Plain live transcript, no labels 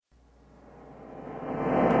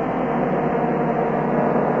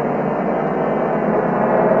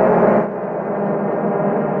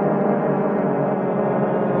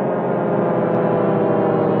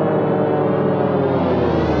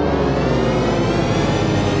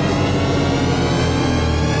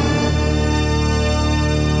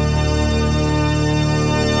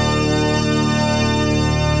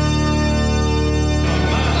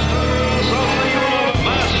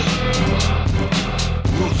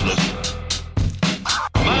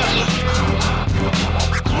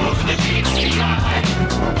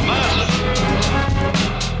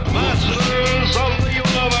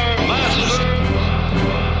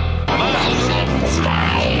Masters of the universe.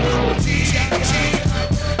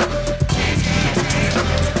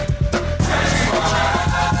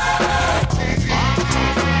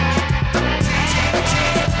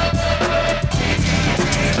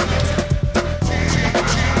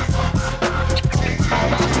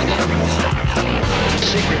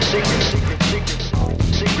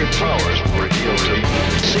 Secret powers were revealed to me.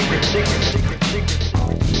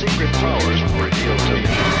 Secret powers were revealed to me.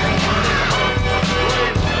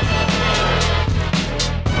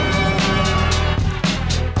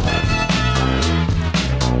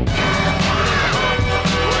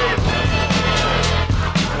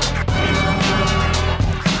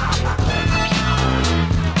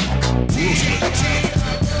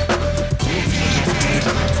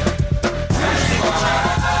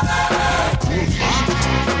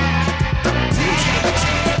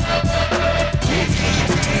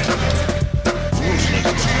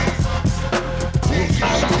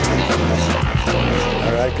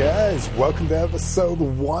 Guys, welcome to episode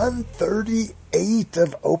 138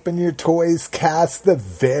 of Open Your Toys Cast, the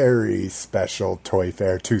very special Toy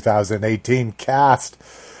Fair 2018 cast.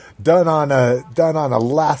 Done on a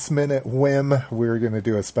last minute whim. We're going to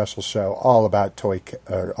do a special show all about Toy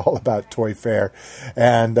Fair,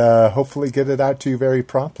 and hopefully get it out to you very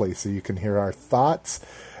promptly so you can hear our thoughts.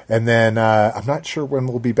 And then I'm not sure when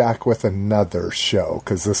we'll be back with another show,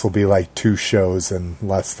 because this will be like 2 shows in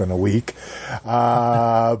less than a week.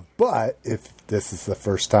 But if this is the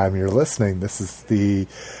first time you're listening, this is the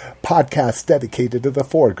podcast dedicated to the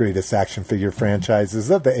 4 greatest action figure franchises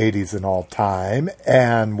of the 80s and all time.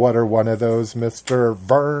 And what are one of those, Mr.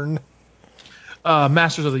 Vern?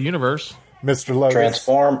 Masters of the Universe. Mr. Lotus.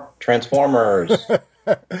 Transformers.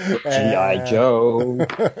 G.I. Joe.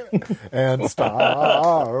 And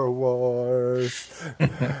Star Wars.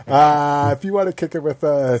 If you want to kick it with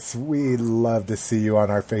us, we'd love to see you on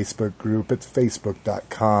our Facebook group. It's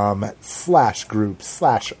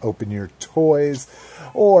facebook.com/group/openyourtoys,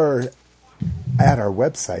 or at our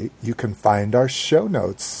website you can find our show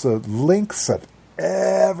notes, so links of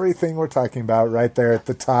everything we're talking about right there at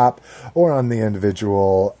the top, or on the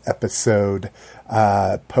individual episode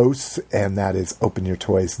posts, and that is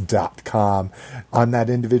openyourtoys.com. On that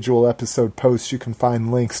individual episode post, you can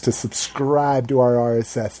find links to subscribe to our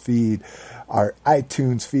RSS feed, our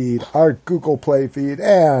iTunes feed, our Google Play feed,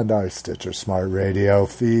 and our Stitcher Smart Radio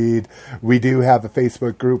feed. We do have a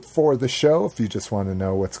Facebook group for the show. If you just want to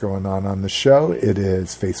know what's going on the show, it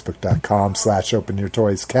is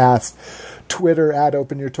facebook.com/openyourtoyscast, Twitter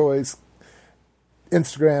 @openyourtoys,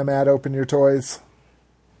 Instagram @openyourtoys,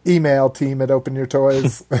 email team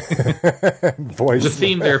 @openyourtoys. Voice. The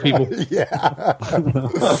theme there, people. Yeah.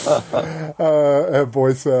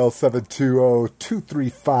 Voicemail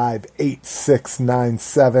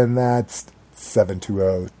 720-235-8697. That's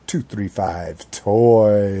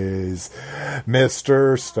 720-235-TOYS.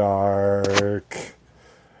 Mr. Stark,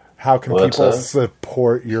 how can people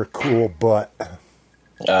support your cool butt?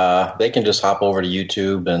 They can just hop over to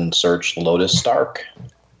YouTube and search Lotus Stark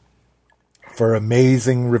for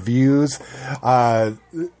amazing reviews.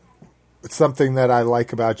 Something that I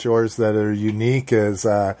like about yours that are unique is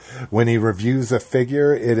when he reviews a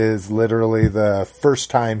figure, it is literally the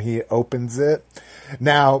first time he opens it.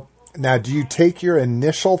 Now, do you take your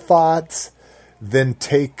initial thoughts, then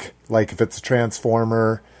take, like if it's a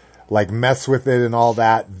Transformer, like mess with it and all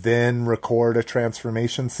that, then record a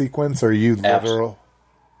transformation sequence? Or are you literal?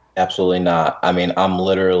 Absolutely not. I mean, I'm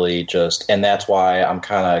literally just, and that's why I'm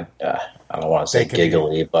kind of, I don't want to say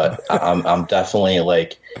giggly, but I'm definitely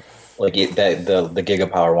like the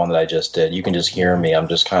Gigapower one that I just did. You can just hear me. I'm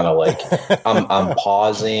just kind of like I'm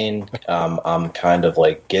pausing. I'm kind of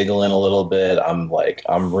like giggling a little bit. I'm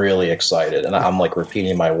really excited, and I'm like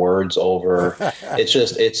repeating my words over.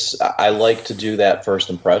 I like to do that first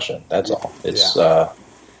impression. That's all. And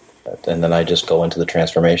then I just go into the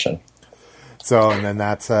transformation. So, and then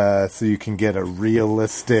that's so you can get a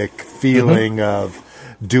realistic feeling of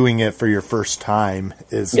doing it for your first time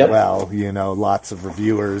as well. You know, lots of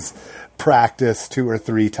reviewers practice 2 or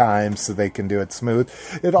 3 times so they can do it smooth.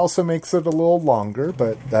 It also makes it a little longer,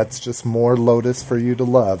 but that's just more Lotus for you to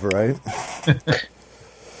love, right?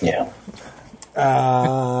 Yeah.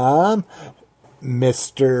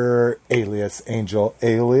 Mr. Alias, Angel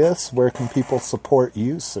Alias, where can people support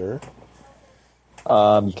you, sir?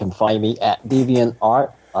 You can find me at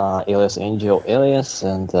DeviantArt, Alias Angel Alias,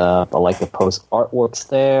 and I like to post artworks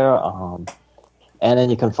there. And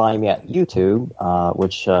then you can find me at YouTube,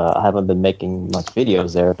 which I haven't been making much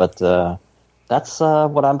videos there, but that's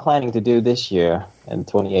what I'm planning to do this year in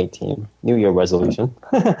 2018. New Year resolution.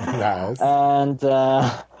 Nice.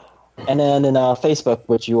 And then in Facebook,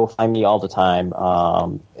 which you will find me all the time,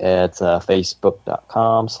 it's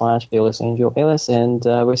facebook.com/FearlessAngelAlias. And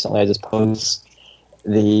recently I just posted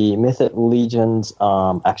the Mythic Legions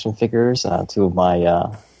action figures to my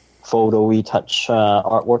photo retouch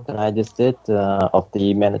artwork that I just did of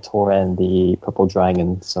the Minotaur and the Purple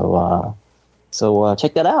Dragon. So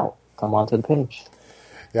check that out. Come onto the page.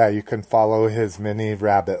 Yeah, you can follow his many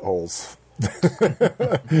rabbit holes.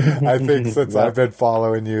 I think since I've been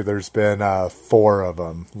following you, there's been 4 of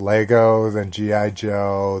them: Lego, then GI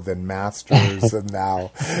Joe, then Masters, and now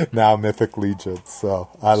Mythic Legions. So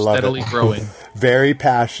I love Steadily it. growing. Very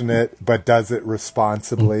passionate, but does it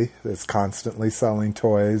responsibly. Is constantly selling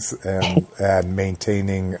toys and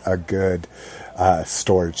maintaining a good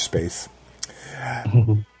storage space.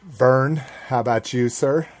 Vern, how about you,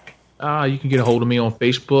 sir? You can get a hold of me on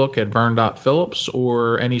Facebook at vern.phillips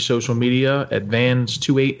or any social media at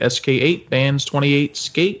Vans28SK8,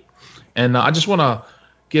 Vans28Skate. And I just want to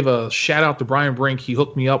give a shout out to Brian Brink. He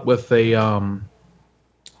hooked me up with a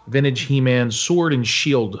vintage He-Man sword and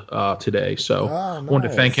shield today. So I wanted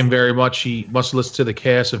to thank him very much. He must have listened to the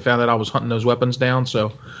cast and found that I was hunting those weapons down.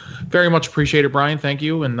 So very much appreciated, Brian. Thank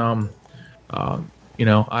you. And I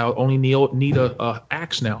only need a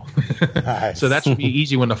axe now. Nice. So that should be an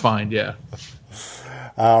easy one to find, yeah.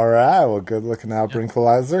 All right. Well, good looking out,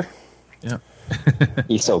 Brinkalizer. Yeah.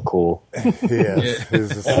 He's so cool. He is. He's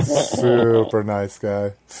just a super nice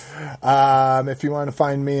guy. If you want to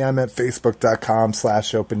find me, I'm at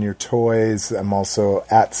facebook.com/openyourtoys. I'm also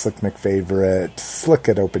at SlickMcFavorite, slick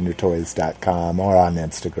at openyourtoys.com, or on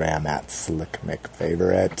Instagram at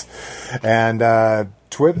SlickMcFavorite. And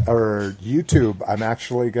Twitter or YouTube,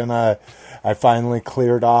 I finally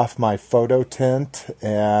cleared off my photo tint,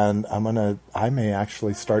 and I may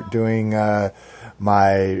actually start doing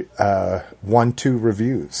my 1-2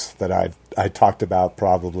 reviews that I talked about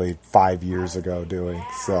probably 5 years ago doing.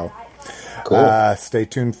 So Cool. Stay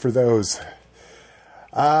tuned for those.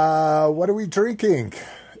 What are we drinking?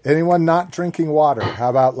 Anyone not drinking water? How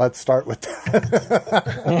about let's start with that.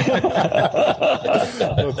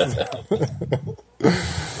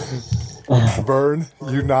 Vern,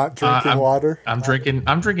 you not drinking water? I'm drinking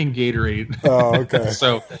Gatorade. Oh, okay.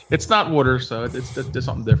 So it's not water, so it's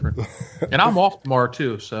something different. And I'm off tomorrow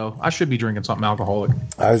too, so I should be drinking something alcoholic.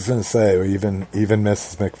 I was going to say, even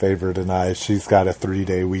Mrs. McFavorite and I, she's got a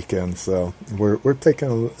 3-day weekend, so we're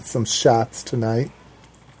taking some shots tonight.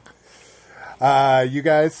 You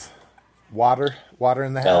guys, water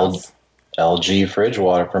in the house? LG fridge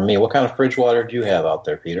water for me. What kind of fridge water do you have out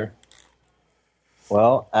there, Peter?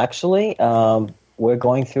 Well, actually, we're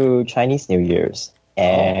going through Chinese New Year's,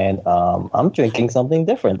 and I'm drinking something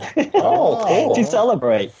different Cool. to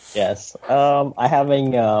celebrate. Yes, I'm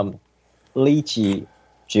having lychee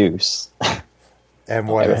juice. And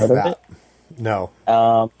what Ever is heard of that? No.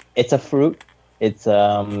 It's a fruit. It's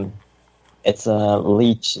a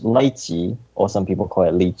lychee, or some people call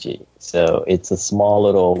it lychee. So it's a small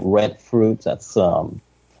little red fruit that's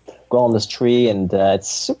grow on this tree, and it's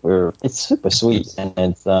super sweet, and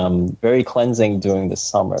it's very cleansing during the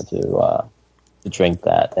summer to drink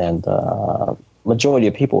that. And majority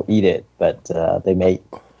of people eat it, but they make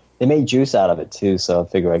juice out of it too. So I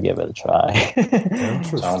figure I'd give it a try.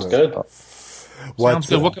 Sounds good. Sounds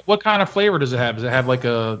good. What kind of flavor does it have? Does it have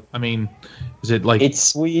is it like... It's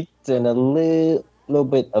sweet and a little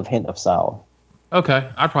bit of hint of sour. Okay,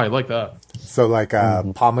 I'd probably like that. So like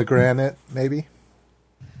pomegranate, maybe?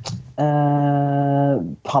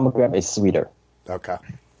 Pomegranate is sweeter. Okay.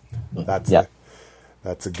 That's a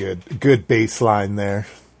good baseline there.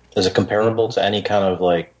 Is it comparable to any kind of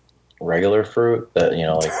like regular fruit that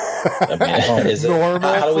is it?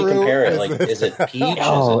 How do we compare it? Like, is it peach?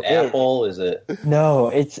 No, is it apple? Is it? No,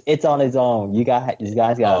 it's on its own. You guys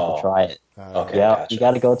got to try it. Okay, Yeah, gotcha. you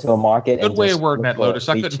got to go to a market. Good and way just of wording look that, for Lotus.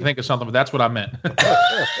 I couldn't lychee. think of something, but that's what I meant.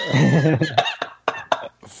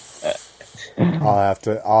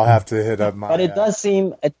 I'll have to hit up my. But it does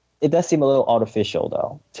seem a little artificial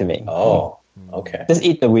though to me. Oh, okay. Just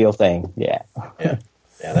eat the real thing. Yeah. Yeah,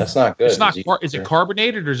 that's not good. It's not. Is it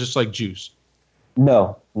carbonated or just like juice?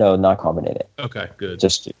 No, not carbonated. Okay, good.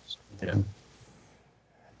 Just juice. Yeah.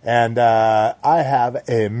 And I have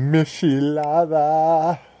a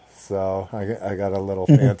Michelada. So I got a little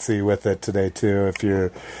fancy with it today too.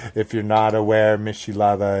 If you're not aware,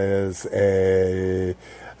 Michelada is a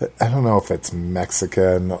I don't know if it's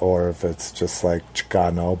Mexican or if it's just like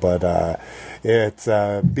Chicano, but it's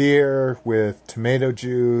beer with tomato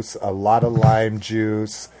juice, a lot of lime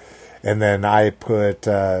juice, and then I put,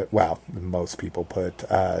 most people put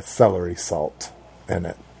celery salt in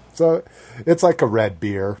it. So it's like a red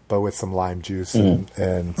beer, but with some lime juice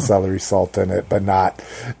and celery salt in it, but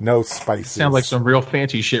no spices. Sounds like some real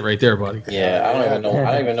fancy shit right there, buddy. Yeah, I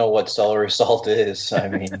don't even know what celery salt is. I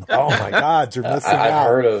mean, oh my God, you're missing out. I've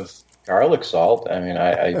heard of garlic salt. I mean,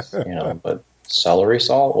 I but celery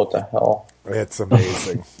salt? What the hell? It's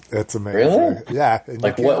amazing. It's amazing. Really? Yeah.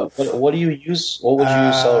 Like what do you use? What would you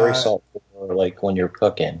use celery salt for? Like when you're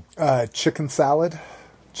cooking? Chicken salad.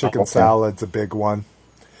 Chicken salad's a big one.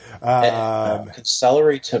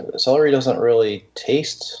 Celery doesn't really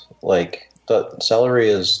taste like the celery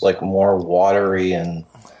is like more watery and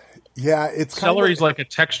it's celery's like a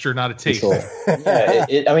texture, not a taste.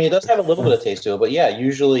 It does have a little bit of taste to it, but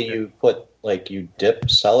usually you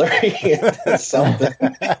dip celery into something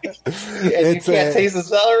and you can't taste the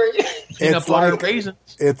celery. Peanut butter and raisins.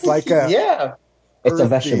 It's like a It's a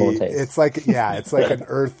vegetable taste. It's like an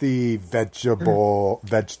earthy vegetable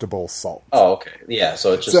salt. Oh, okay. Yeah,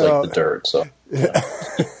 so it's just like the dirt. So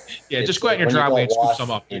just go out in your driveway and scoop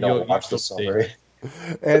some up. You don't wash the celery.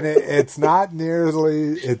 And it's not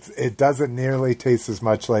nearly. It doesn't nearly taste as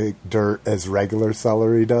much like dirt as regular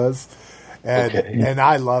celery does. And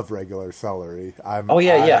I love regular celery. I love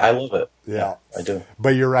it. Yeah, I do. But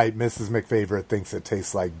you're right, Mrs. McFavorite thinks it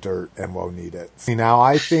tastes like dirt and won't eat it. See, now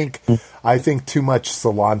I think too much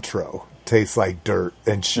cilantro tastes like dirt,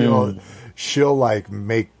 and she'll like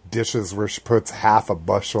make dishes where she puts half a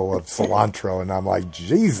bushel of cilantro, and I'm like,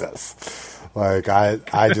 Jesus, like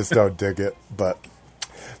I just don't dig it. But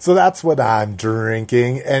so that's what I'm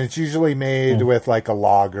drinking, and it's usually made with like a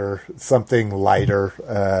lager, something lighter,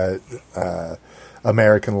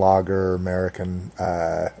 American lager, American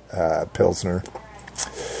Pilsner.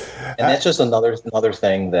 And that's just another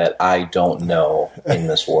thing that I don't know in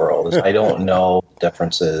this world. Is I don't know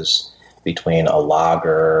differences between a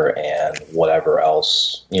lager and whatever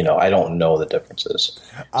else. I don't know the differences.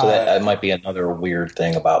 So that might be another weird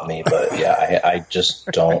thing about me. But I just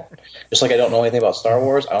don't. Just like I don't know anything about Star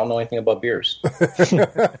Wars, I don't know anything about beers.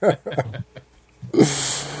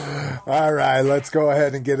 All right, let's go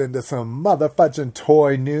ahead and get into some motherfudging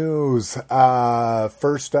toy news.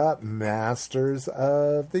 First up, Masters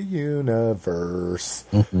of the Universe.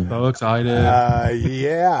 So excited.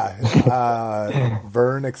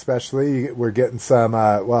 Vern especially, we're getting some,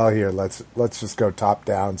 let's just go top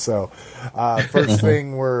down. So, first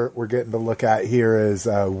thing we're getting to look at here is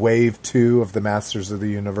Wave 2 of the Masters of the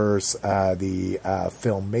Universe, the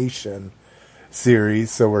Filmation series.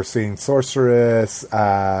 So we're seeing Sorceress,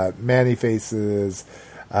 Many-Faces,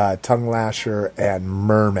 Tongue Lasher, and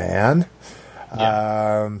Merman.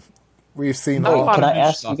 We've seen a lot of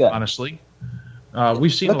new stuff, honestly.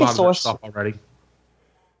 We've seen a lot of new stuff already.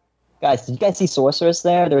 Guys, did you guys see Sorceress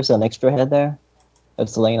there? There's an extra head there.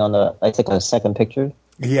 It's laying on it's like a second picture.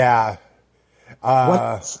 Yeah.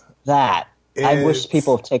 What's that? I wish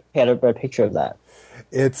people had a better picture of that.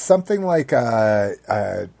 It's something like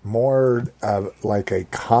more like a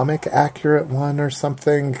comic accurate one or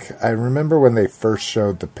something. I remember when they first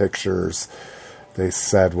showed the pictures, they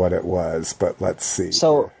said what it was, but let's see.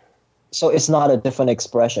 So it's not a different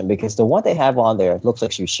expression, because the one they have on there looks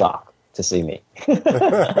like she's shocked to see me.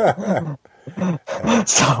 I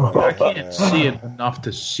can't see it enough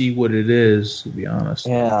to see what it is, to be honest.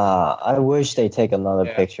 Yeah, I wish they take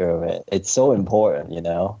another picture of it. It's so important,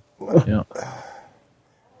 Yeah.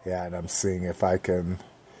 Yeah, and I'm seeing if I can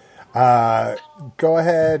go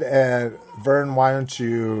ahead and Vern. Why don't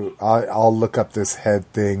you? I'll look up this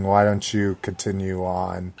head thing. Why don't you continue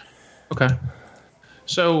on? Okay.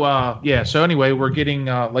 So So anyway, we're getting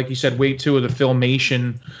like you said, Wave 2 of the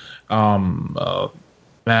Filmation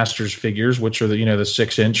Masters figures, which are the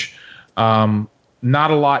 6-inch.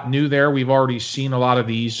 Not a lot new there. We've already seen a lot of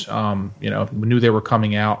these. We knew they were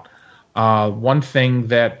coming out. One thing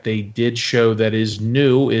that they did show that is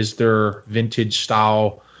new is their vintage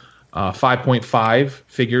style 5.5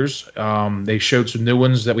 figures. They showed some new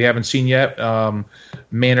ones that we haven't seen yet.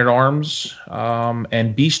 Man-at-Arms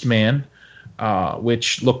and Beastman,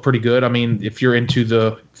 which look pretty good. I mean, if you're into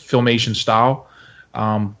the Filmation style.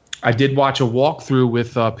 I did watch a walkthrough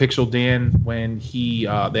with Pixel Dan when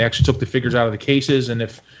they actually took the figures out of the cases. And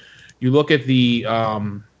if you look at the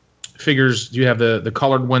figures, you have the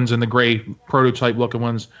colored ones and the gray prototype looking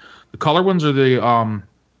ones. The colored ones are the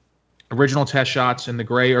original test shots, and the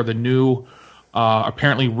gray are the new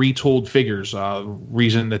apparently retooled figures.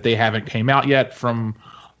 Reason that they haven't came out yet from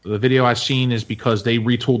the video I've seen is because they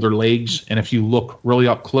retooled their legs, and if you look really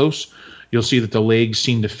up close, you'll see that the legs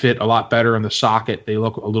seem to fit a lot better in the socket. They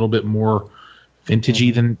look a little bit more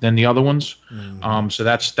vintagey than the other ones. So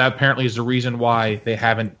that apparently is the reason why they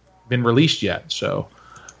haven't been released yet. So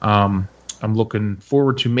I'm looking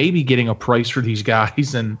forward to maybe getting a price for these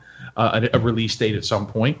guys and a release date at some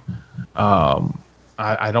point.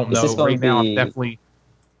 I don't know right now.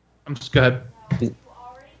 I'm just go ahead.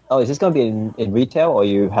 Is this going to be in retail, or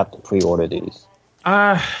you have to pre-order these?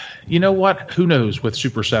 You know what? Who knows with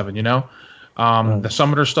Super 7, you know?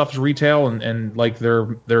 Some of their stuff is retail, and like their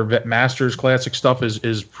Masters Classic stuff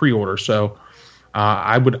is pre-order. So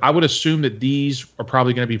I would assume that these are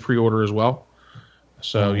probably going to be pre-order as well.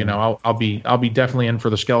 So you know, I'll be definitely in for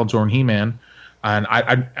the Skeletor and He-Man, and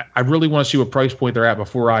I really want to see what price point they're at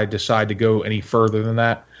before I decide to go any further than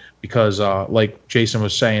that, because like Jason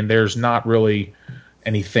was saying, there's not really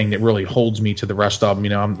anything that really holds me to the rest of them. You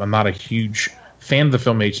know, I'm not a huge fan of the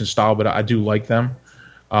Filmation style, but I do like them.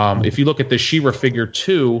 If you look at the She-Ra figure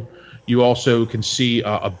 2, you also can see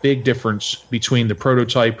a big difference between the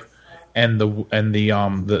prototype and the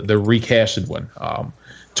recasted one.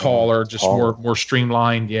 Taller, just more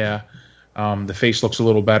streamlined. Yeah, the face looks a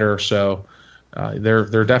little better. So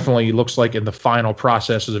they're definitely looks like in the final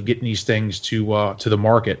processes of getting these things to the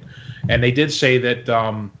market. And they did say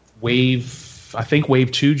that Wave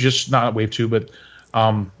 2, just not Wave 2, but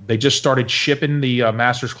they just started shipping the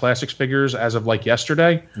Masters Classics figures as of like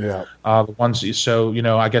yesterday. Yeah. The ones, so, you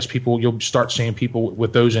know, I guess you'll start seeing people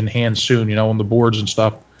with those in hand soon, you know, on the boards and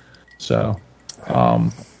stuff. So,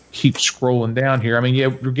 keep scrolling down here. I mean, yeah,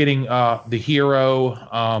 we're getting the Hero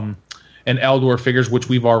and Eldor figures, which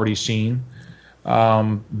we've already seen.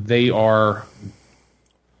 They are,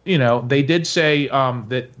 you know, they did say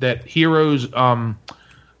that Hero's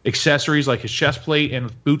accessories like his chest plate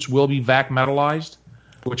and boots will be vac metallized,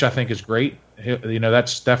 which I think is great. You know,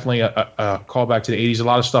 that's definitely a callback to the 80s. A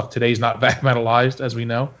lot of stuff today is not vac metallized, as we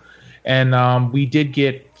know. And we did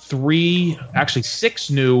get 6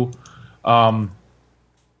 new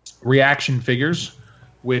reaction figures,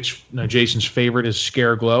 which, you know, Jason's favorite is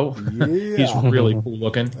Scareglow. Yeah. He's really cool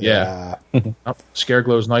looking. Yeah.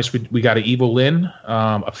 Scareglow is nice. We got an Evil Lyn,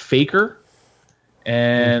 a Faker,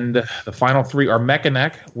 and the final 3 are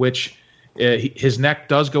Mechanic, which his neck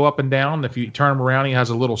does go up and down. If you turn him around, he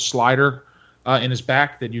has a little slider in his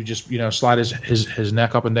back that you just, you know, slide his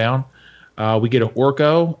neck up and down. We get an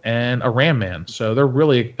Orko and a Ram Man. So they're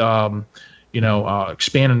really,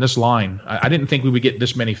 expanding this line. I didn't think we would get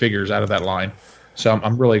this many figures out of that line. So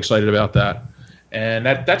I'm really excited about that. And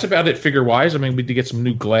that's about it figure-wise. I mean, we did get some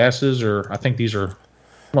new glasses, or I think these are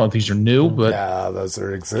new, but yeah, those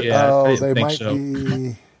are they might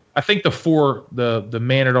be. I think the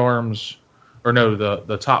Man-at-Arms, or no,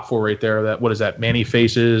 the top 4 right there. That, what is that?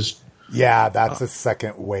 Man-E-Faces. Yeah, that's a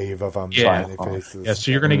second wave of them. Yeah. Man-E-Faces. Yeah,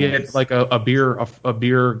 so you're going to get like a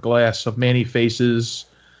beer glass of Man-E-Faces,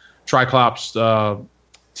 Triclops,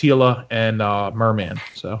 Tila, and Merman.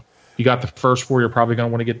 So you got the first 4. You're probably going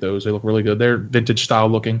to want to get those. They look really good. They're vintage style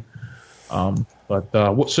looking.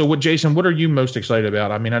 So Jason, what are you most excited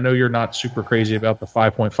about? I mean, I know you're not super crazy about the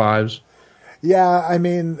 5.5s. Yeah, I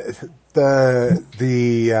mean, the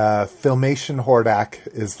Filmation Hordak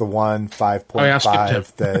is the one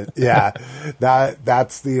 5.5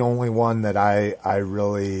 that's the only one that I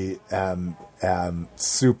really am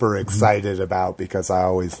super excited about, because I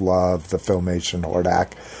always love the Filmation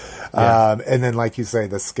Hordak. Yeah. And then, like you say,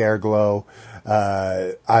 the Scareglow.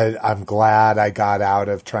 I'm glad I got out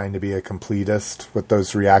of trying to be a completist with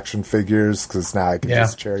those reaction figures, because now I can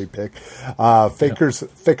just cherry pick.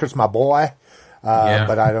 Faker's my boy,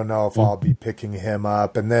 but I don't know if I'll be picking him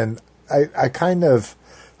up. And then I kind of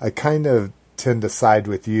tend to side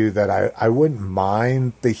with you that I wouldn't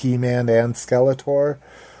mind the He-Man and Skeletor.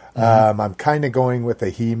 I'm kind of going with a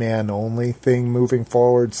He-Man only thing moving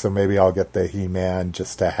forward, so maybe I'll get the He-Man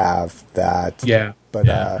just to have that. Yeah, but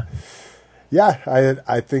I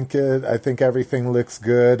think everything looks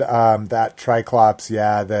good. That Triclops,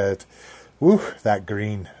 that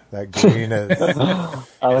green is.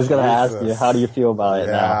 I was going to ask you, how do you feel about it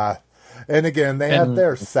now? And again, they have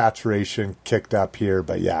their saturation kicked up here,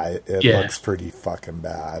 but it looks pretty fucking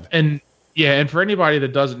bad. And for anybody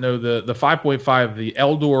that doesn't know, the 5.5, the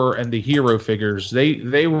Eldor and the Hero figures,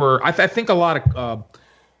 they were. I think a lot of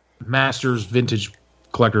Masters vintage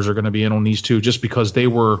collectors are going to be in on these too, just because they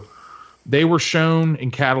were shown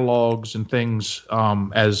in catalogs and things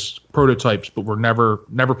as prototypes, but were never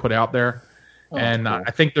put out there. And cool.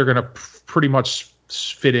 I think they're going to pretty much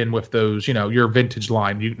fit in with those, you know, your vintage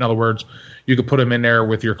line. In other words, you could put them in there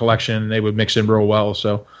with your collection and they would mix in real well.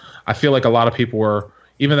 So I feel like a lot of people were,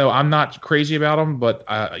 even though I'm not crazy about them, but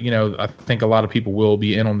I think a lot of people will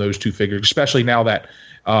be in on those two figures, especially now that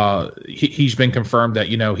he's been confirmed that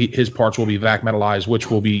his parts will be vac metalized,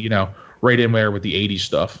 which will be right in there with the 80s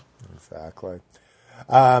stuff. Exactly.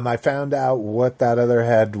 I found out what that other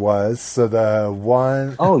head was. So the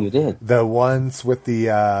one... Oh, you did? The ones with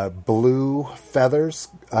the blue feathers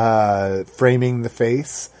framing the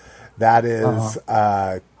face, that is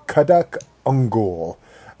Kaduk Ungul.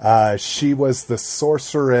 She was the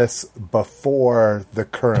sorceress before the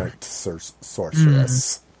current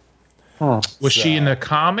sorceress. Was she in the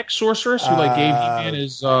comic sorceress who gave He-Man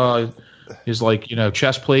his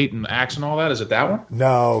chest plate and axe and all that? Is it that one?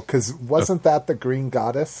 No, because wasn't that the Green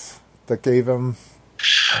Goddess that gave him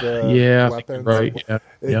the weapons? Right.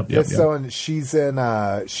 Yeah. This one, she's in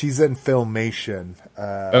Filmation.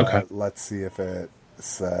 Okay. Let's see if it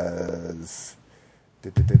says.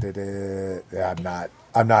 Yeah,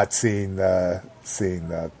 I'm not seeing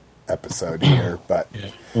the episode here, but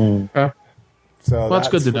so that's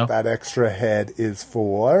good to know. What that extra head is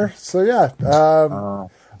for. So yeah.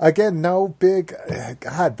 Again, no big.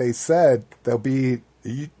 God, they said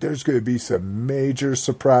there's going to be some major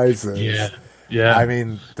surprises. Yeah. I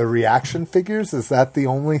mean, the reaction figures, is that the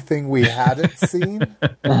only thing we hadn't seen?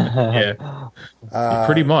 Yeah.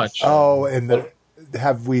 Pretty much. Oh, and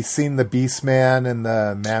have we seen the Beastman and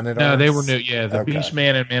the Man-at-Arms? No, they were new. Yeah, the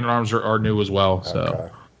Beastman and Man-at-Arms are new as well. So. Okay.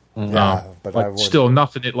 Yeah, but still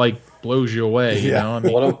nothing that blows you away. You know. I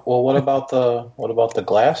mean, what about the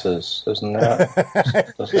glasses? Isn't that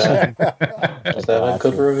is that a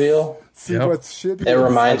good reveal? See what's shitty. It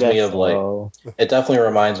reminds me of it definitely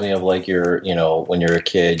reminds me of your when you're a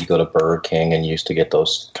kid, you go to Burger King and you used to get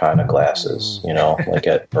those kind of glasses, like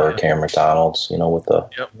at Burger King or McDonald's, with the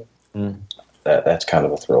that's kind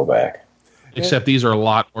of a throwback. Except these are a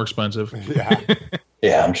lot more expensive.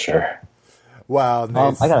 Yeah, I'm sure. Wow, I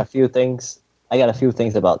got a few things.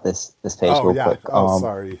 About this page real quick.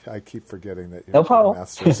 Sorry, I keep forgetting that you're no problem.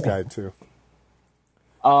 Master's Guide too.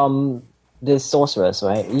 This sorceress,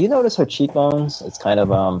 right? You notice her cheekbones? It's kind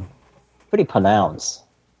of pretty pronounced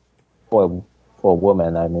for a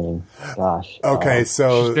woman. I mean, gosh. Okay,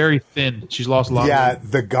 so she's very thin. She's lost a lot. Yeah,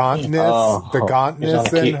 the gauntness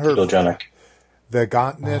in her. The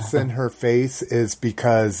gauntness in her face is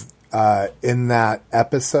because in that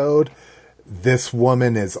episode, this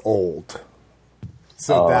woman is old.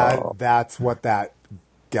 So that's what that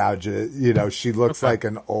gouge is. She looks like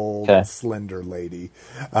an old, slender lady.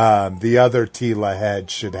 The other Tila head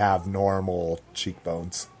should have normal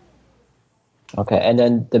cheekbones. Okay, and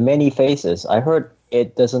then the many faces. I heard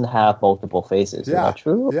it doesn't have multiple faces. Is that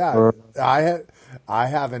true? Yeah, I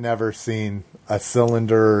haven't ever seen a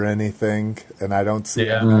cylinder or anything, and I don't see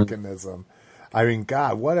a mechanism. I mean,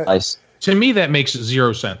 God, what a... To me, that makes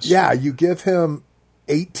zero sense. Yeah, you give him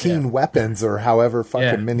 18 weapons or however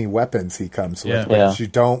fucking many weapons he comes with. But you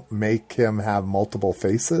don't make him have multiple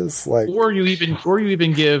faces, or you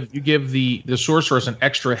even give the sorceress an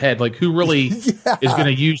extra head. Who really is going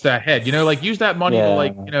to use that head? Use that money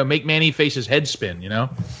to make Man-E-Face's head spin.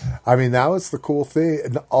 I mean, that was the cool thing.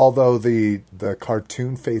 And although the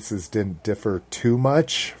cartoon faces didn't differ too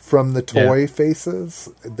much from the toy faces,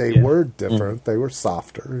 they were different. They were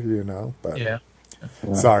softer, But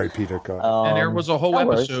sorry, Peter. Go ahead. And there was a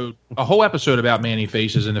whole episode about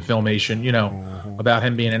Man-E-Faces in the Filmation. About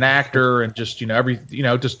him being an actor and just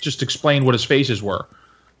just explain what his faces were.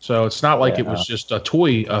 So it's not like it was just a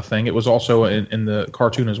toy thing. It was also in the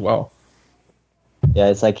cartoon as well. Yeah,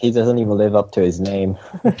 it's like he doesn't even live up to his name.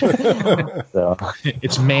 So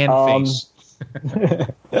it's Man-Face. We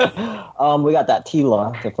got that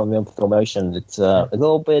Tila from the Filmation. It's a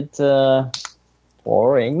little bit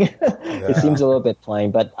boring. It seems a little bit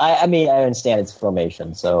plain, but I mean, I understand it's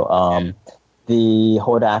Filmation. So the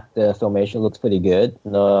Hordak Filmation looks pretty good.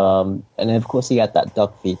 And then of course you got that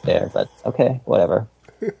duck feet there, but okay, whatever.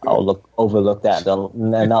 I'll overlook that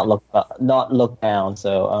and not look down.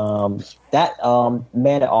 So that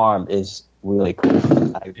Man-at-Arms is really cool.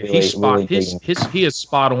 He is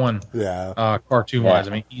spot on. Yeah. Cartoon wise,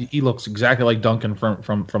 I mean, he looks exactly like Duncan from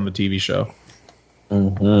the TV show.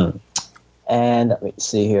 Mm-hmm. And let me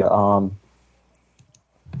see here.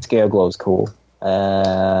 Scareglow's cool.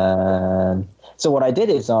 And so what I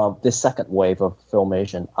did is this second wave of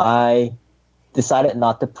Filmation, I decided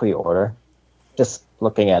not to pre-order. Just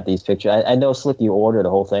looking at these pictures, I know Slick, you ordered the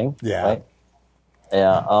whole thing. Yeah. Right?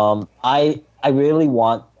 Yeah. I really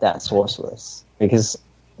want that sorceress because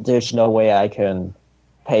there's no way I can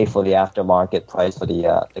pay for the aftermarket price for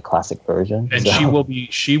the classic version. And she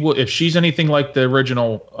will if she's anything like the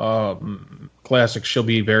original classic, she'll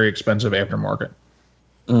be very expensive aftermarket.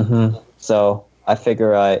 Mm-hmm. So I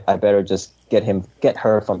figure I better just get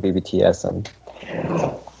her from BBTS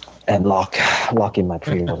and lock in my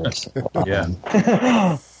pre-orders.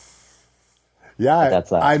 Yeah. Yeah,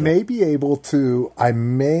 I may be able to.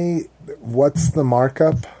 What's the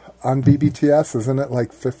markup on BBTS? Isn't it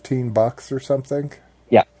like $15 or something?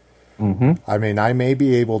 Yeah. Mm-hmm. I mean, I may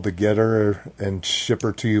be able to get her and ship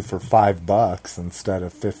her to you for $5 instead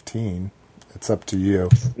of 15. It's up to you.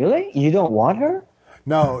 Really? You don't want her?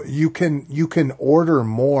 No, you can order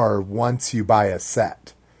more once you buy a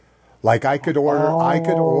set. Like I could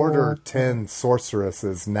order 10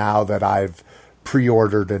 sorceresses now that I've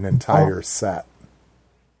pre-ordered an entire set.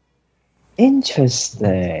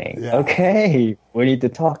 Interesting. Yeah. Okay, we need to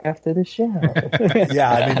talk after the show. Yeah,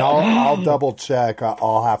 I mean, I'll double check.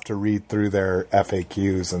 I'll have to read through their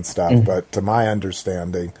FAQs and stuff. But to my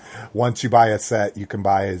understanding, once you buy a set, you can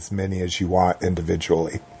buy as many as you want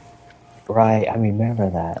individually. Right, I remember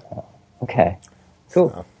that. Okay, cool.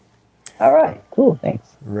 So. All right, cool. Thanks.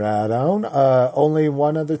 Right on. Only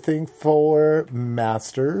one other thing for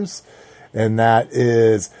Masters, and that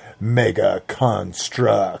is Mega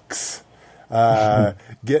Constructs.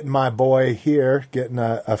 Getting my boy here, getting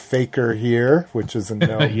a faker here, which is a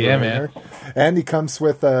no-brainer. Yeah, man. And he comes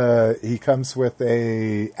with a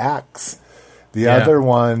axe. The other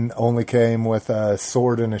one only came with a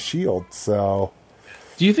sword and a shield. So,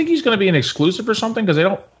 do you think he's going to be an exclusive or something? Because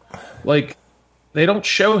they don't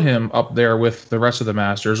show him up there with the rest of the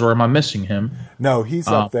Masters, or am I missing him? No, he's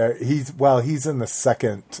up there. He's in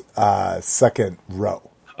the second row.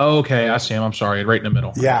 Oh, okay, I see him. I'm sorry, right in the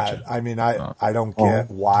middle. Yeah, gotcha. I mean, I don't get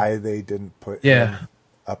why they didn't put him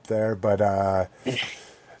up there, but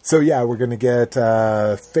so yeah, we're gonna get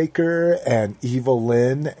Faker and Evil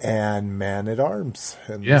Lyn and Man at Arms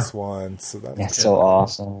in this one. So that's so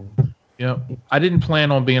awesome. Yeah, I didn't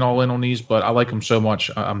plan on being all in on these, but I like them so much.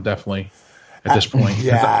 I'm definitely at this point.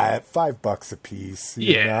 Yeah, at $5 a piece.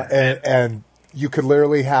 Yeah, and you could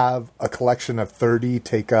literally have a collection of 30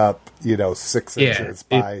 take up, 6 inches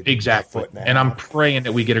by exactly. And I'm praying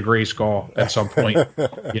that we get a Gray Skull at some point.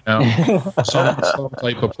 Some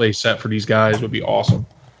type of play set for these guys would be awesome.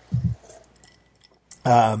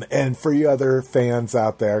 And for you other fans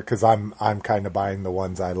out there, because I'm kind of buying the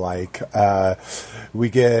ones I like, we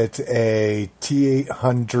get a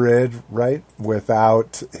T800, right,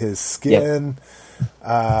 without his skin. Yep.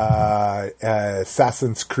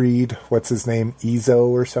 Assassin's Creed, what's his name, Ezo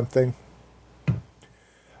or something?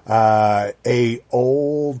 A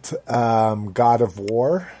old God of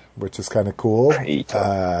War, which is kind of cool.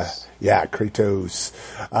 Kratos. Kratos.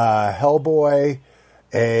 Hellboy,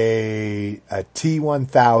 a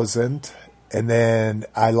T1000, and then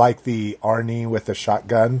I like the Arnie with a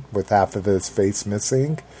shotgun with half of his face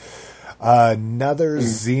missing. Another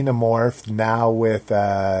Xenomorph now with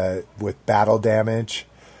battle damage,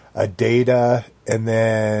 a Data, and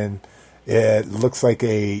then it looks like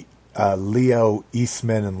a Leo,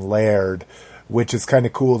 Eastman, and Laird, which is kind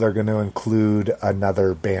of cool. They're going to include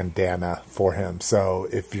another bandana for him. So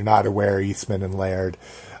if you're not aware, Eastman and Laird,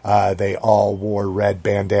 they all wore red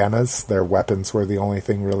bandanas. Their weapons were the only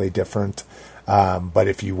thing really different. But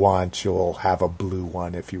if you want, you'll have a blue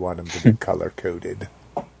one if you want them to be color-coded.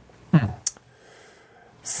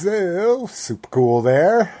 So, super cool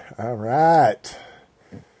there. All right.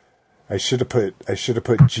 I should have put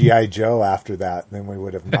G.I. Joe after that. Then we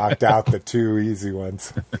would have knocked out the two easy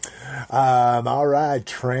ones. All right,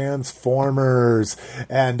 Transformers.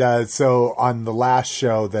 And so on the last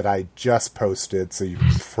show that I just posted, so you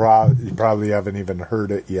probably haven't even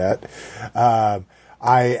heard it yet, I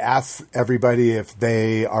asked everybody if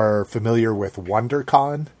they are familiar with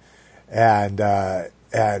WonderCon. And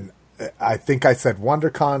I think I said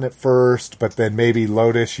WonderCon at first, but then maybe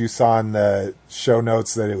Lotus, you saw in the show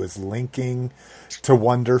notes that it was linking to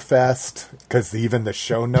Wonderfest, because even the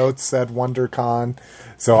show notes said WonderCon.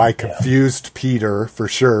 So I confused Peter for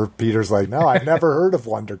sure. Peter's like, no, I've never heard of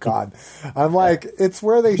WonderCon. I'm like, it's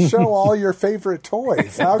where they show all your favorite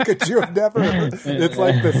toys. How could you have never heard? It's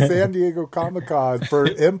like the San Diego Comic-Con for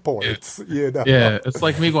imports, Yeah, it's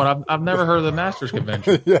like me going, I've never heard of the Masters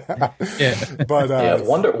Convention. Yeah. But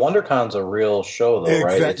WonderCon's a real show, though,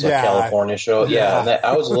 right? It's a California show. Yeah,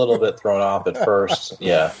 I was a little bit thrown off at first.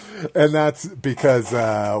 Yeah. And that's because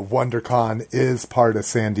WonderCon is part of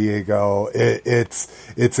San Diego.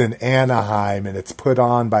 It's in Anaheim, and it's put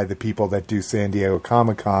on by the people that do San Diego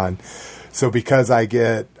Comic-Con. So because I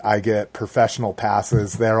get professional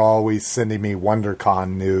passes, they're always sending me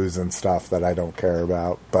WonderCon news and stuff that I don't care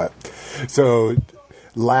about. But so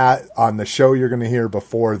on the show you're going to hear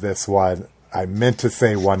before this one, I meant to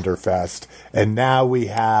say Wonderfest. And now we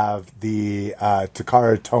have the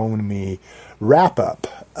Takara Tomy wrap-up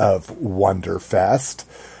of Wonderfest.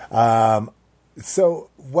 So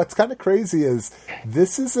what's kind of crazy is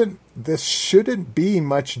this shouldn't be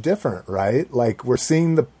much different, right? Like, we're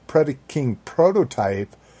seeing the Predaking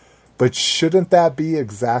prototype, but shouldn't that be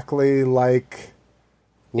exactly like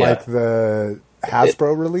the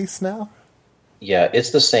Hasbro release now? Yeah, it's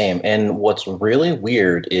the same. And what's really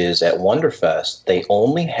weird is at Wonderfest, they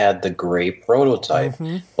only had the gray prototype,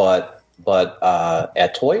 but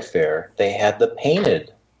at Toy Fair, they had the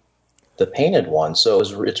painted one. So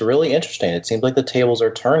it's really interesting. It seems like the tables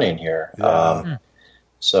are turning here. Yeah.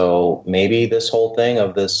 So maybe this whole thing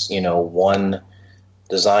of this, one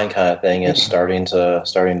design kind of thing is starting to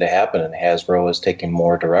happen, and Hasbro is taking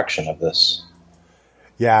more direction of this.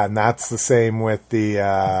 Yeah, and that's the same with the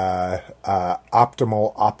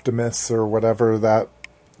Optimal Optimus or whatever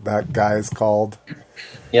that guy is called.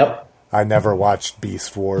 Yep. I never watched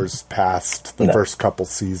Beast Wars past the first couple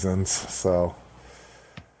seasons, so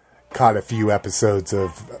caught a few episodes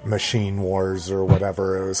of Machine Wars or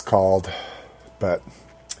whatever it was called. But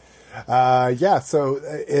so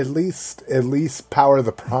at least Power of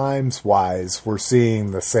the Primes wise, we're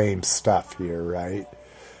seeing the same stuff here, right?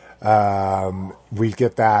 We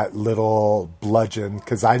get that little bludgeon,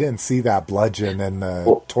 because I didn't see that bludgeon in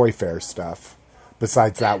the Toy Fair stuff,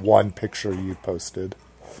 besides that one picture you posted.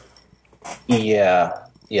 Yeah.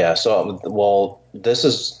 So, this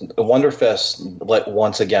is Wonderfest. Like,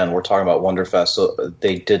 once again, we're talking about Wonderfest. So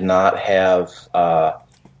they did not have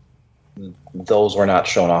those were not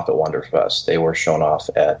shown off at Wonderfest. They were shown off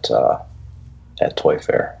at Toy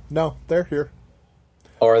Fair. No, they're here.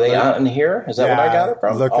 Or are they out in here? Is that what I got it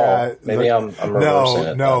from? I'm reversing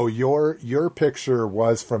it. No, your picture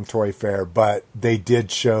was from Toy Fair, but they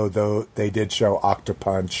did show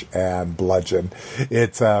Octopunch and Bludgeon.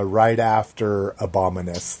 It's right after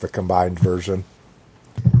Abominus, the combined version.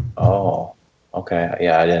 Oh, okay.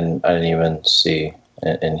 Yeah, I didn't even see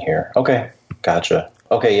it in here. Okay, gotcha.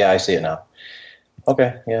 Okay, yeah, I see it now.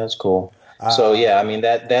 Okay, yeah, that's cool. So yeah, I mean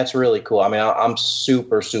that's really cool. I mean, I'm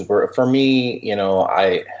super. For me,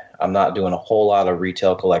 I'm not doing a whole lot of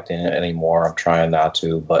retail collecting anymore. I'm trying not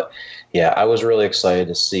to, but yeah, I was really excited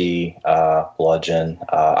to see Bludgeon.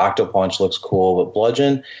 Octopunch looks cool, but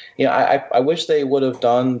Bludgeon, I wish they would have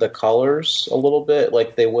done the colors a little bit.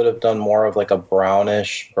 Like, they would have done more of like a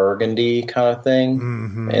brownish burgundy kind of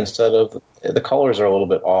thing instead of the colors are a little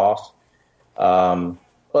bit off.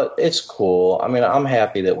 But it's cool. I mean, I'm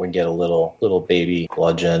happy that we get a little baby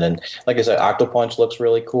Bludgeon. And like I said, Octopunch looks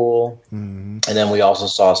really cool. And then we also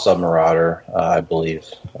saw Submarauder, I believe.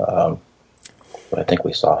 But I think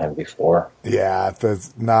we saw him before. Yeah,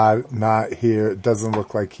 it's not here. It doesn't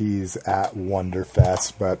look like he's at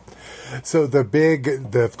Wonderfest. But so the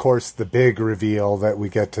big reveal that we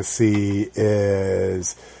get to see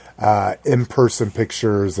is in-person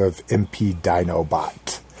pictures of MP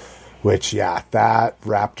Dinobot. Which, yeah, that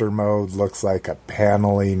Raptor mode looks like a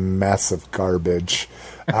panelly mess of garbage.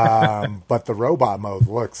 But the robot mode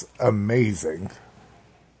looks amazing.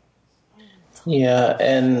 Yeah,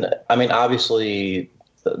 and I mean, obviously,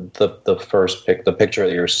 the first the picture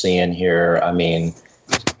that you're seeing here, I mean,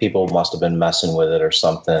 people must have been messing with it or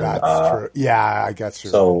something. That's true. Yeah, I guess you're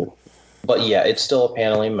so. Right. But yeah, it's still a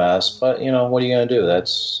panelly mess. But what are you going to do?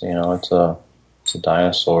 That's it's a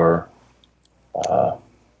dinosaur.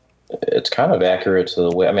 It's kind of accurate to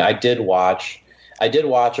the way. I mean, I did watch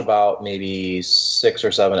about maybe 6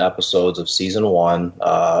 or 7 episodes of season 1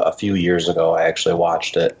 a few years ago. I actually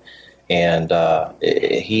watched it, and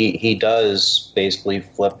he does basically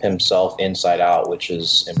flip himself inside out, which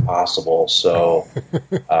is impossible. So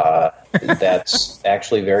that's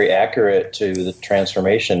actually very accurate to the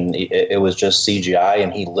transformation. It was just CGI,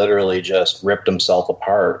 and he literally just ripped himself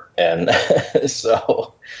apart, and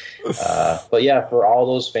so. But yeah, for all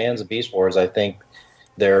those fans of Beast Wars, I think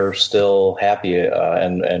they're still happy.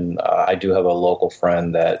 And I do have a local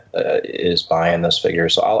friend that is buying this figure,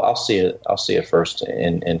 so I'll see it. I'll see it first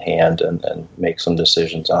in hand and make some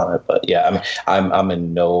decisions on it. But yeah, I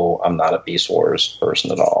mean, I'm not a Beast Wars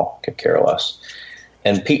person at all. Could care less.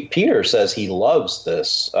 And Peter says he loves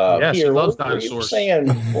this. Yes, Peter, he loves dinosaurs.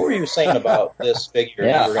 dinosaurs. What were you saying about this figure?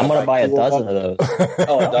 Yeah, I'm going to buy a dozen of those.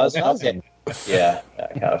 Oh, a dozen? Okay. Yeah, I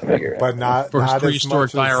kind of figured. But not For his not prehistoric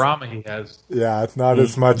as much as, diorama he has. Yeah, it's not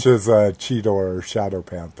as much as Cheetor or Shadow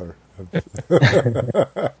Panther.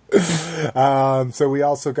 So we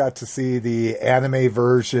also got to see the anime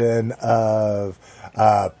version of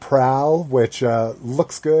Prowl, which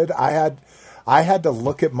looks good. I I had to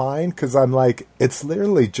look at mine because I'm like, it's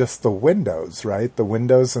literally just the windows, right? The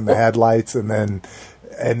windows and the headlights, and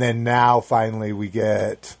then now finally we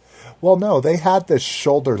get. Well, no, they had this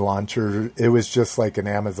shoulder launcher. It was just like an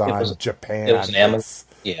Amazon Japan. It was an Amazon.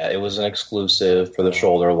 Yeah, it was an exclusive for the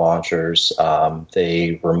shoulder launchers.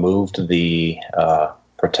 They removed the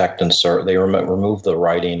protect insert. They removed the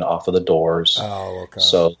writing off of the doors. Oh, okay.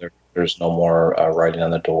 So there's no more writing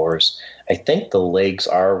on the doors. I think the legs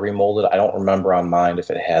are remolded. I don't remember on mine if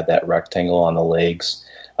it had that rectangle on the legs.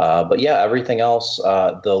 But yeah, everything else,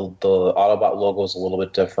 the Autobot logo is a little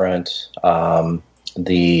bit different.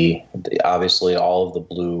 The obviously all of the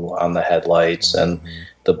blue on the headlights and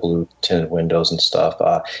the blue tinted windows and stuff.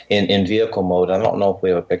 In vehicle mode, I don't know if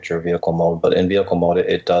we have a picture of vehicle mode, but in vehicle mode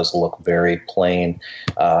it does look very plain.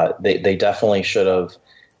 They definitely should have.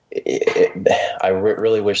 I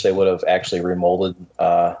really wish they would have actually remolded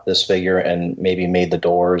this figure and maybe made the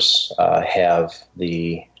doors have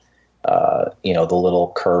the the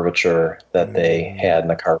little curvature that they had in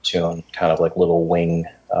the cartoon, kind of like little wing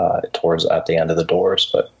towards at the end of the doors.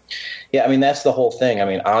 But yeah, I mean that's the whole thing. I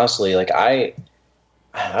mean honestly, like I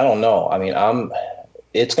don't know. I mean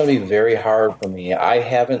it's going to be very hard for me. I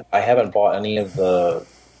haven't bought any of the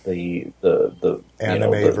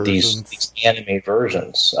anime these anime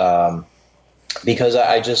versions because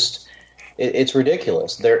I just it's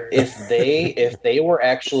ridiculous. If they were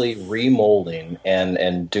actually remolding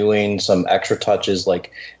and doing some extra touches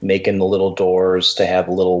like making the little doors to have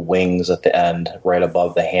little wings at the end right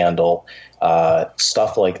above the handle,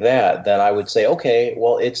 stuff like that, then I would say okay,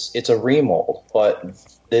 well it's a remold,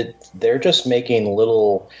 but they're just making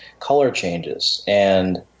little color changes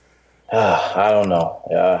and. I don't know.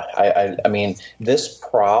 I mean, this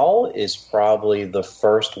Prowl is probably the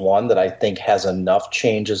first one that I think has enough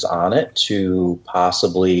changes on it to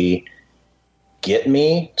possibly get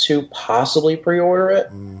me to possibly pre-order it.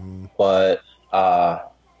 But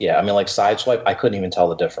yeah, I mean, like Sideswipe, I couldn't even tell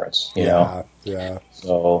the difference. You know. Yeah.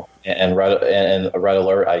 So and Red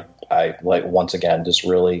Alert, I like once again just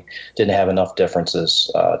really didn't have enough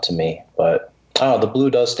differences to me, but. The blue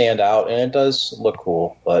does stand out and it does look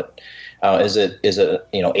cool, but is it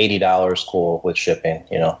 $80 cool with shipping?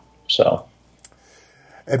 So.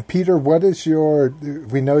 And Peter, what is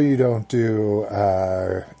we know you don't do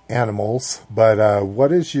animals, but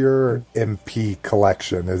what is your MP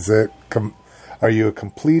collection? Is it are you a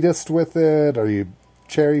completist with it? Are you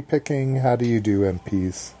cherry picking? How do you do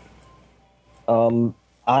MPs?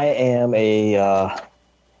 I am a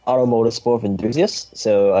automotive sport enthusiast,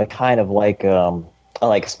 so I kind of like I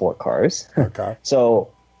like sport cars. Okay. So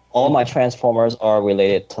all my Transformers are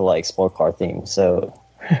related to like sport car themes. So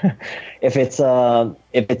if it's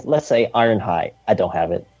let's say Ironhide, I don't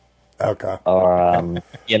have it. Okay. Or well, a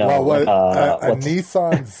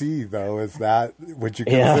Nissan Z though, would you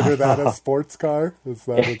consider that a sports car? Is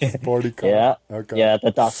that a sporty car? Yeah. Okay. Yeah,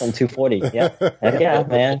 the Datsun 240. Yeah. Yeah,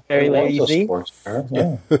 man. Very easy. Sports car.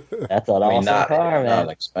 Yeah. That's an awesome car, man. Not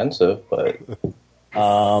expensive, but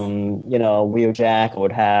Wheeljack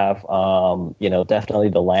would have definitely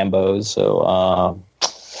the Lambos. So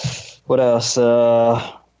what else?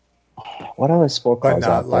 What other sport cars? But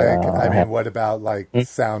not out there? what about like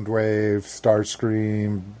Soundwave,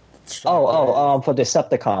 Starscream? For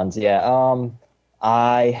Decepticons, yeah.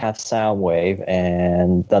 I have Soundwave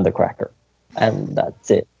and Thundercracker, and that's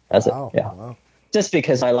it. It. Yeah. Wow. Just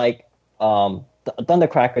because I like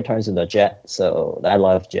Thundercracker turns into a jet, so I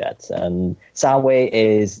love jets, and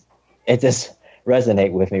Soundwave it just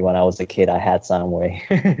resonate with me when I was a kid. I had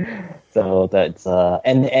Soundwave. So that's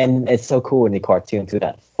and it's so cool in the cartoon too,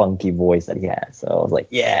 that funky voice that he has. So I was like,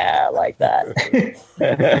 yeah, I like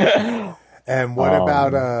that. And what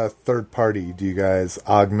about third party? Do you guys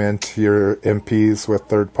augment your MPs with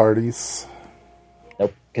third parties?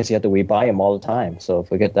 Nope, because you have to rebuy them all the time. So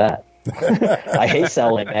forget that. I hate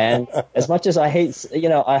selling, man. As much as I hate,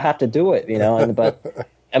 I have to do it, but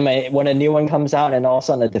I mean, when a new one comes out and all of a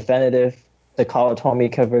sudden the Color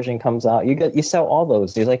Tomica version comes out, you sell all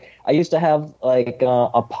those. It's like I used to have like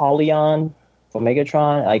Apollyon for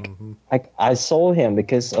Megatron. I sold him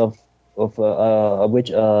because of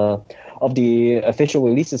the official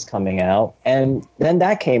releases coming out, and then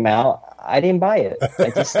that came out. I didn't buy it.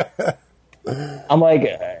 I'm like,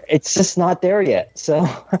 it's just not there yet. So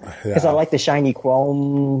because I like the shiny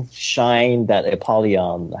chrome shine that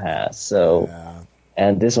Apollyon has. So. Yeah.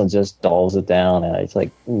 And this one just dulls it down, and it's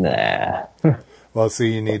like, nah. Well, so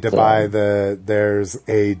you need to buy there's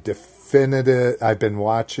a definitive, I've been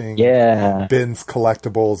watching Ben's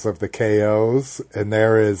collectibles of the KOs, and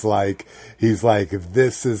there is he's like,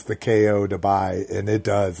 this is the KO to buy, and it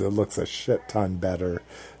does. It looks a shit ton better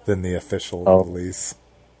than the official release.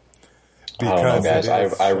 I don't know, guys.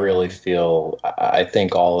 I really feel. I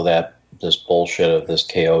think all of that, this bullshit of this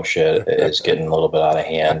KO shit, is getting a little bit out of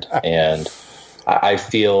hand, and I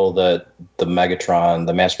feel that the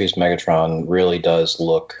Masterpiece Megatron, really does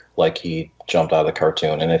look like he jumped out of the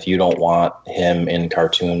cartoon. And if you don't want him in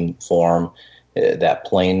cartoon form, that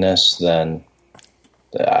plainness, then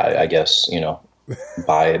I guess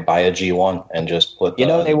buy a G1 and just put the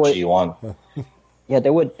G1. Yeah, they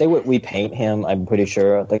would repaint him. I'm pretty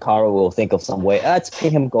sure the car will think of some way. Let's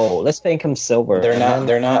paint him gold. Let's paint him silver. They're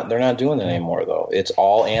not doing it anymore though. It's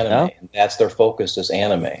all anime. No? That's their focus is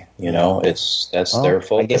anime. That's their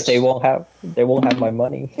focus. I guess they won't have my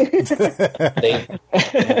money.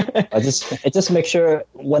 I just make sure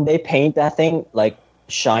when they paint that thing like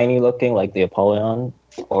shiny looking like the Apollyon,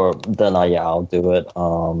 or then I'll do it.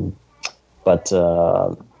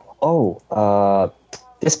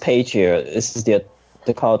 This page here. This is the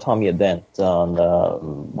Kawatami event on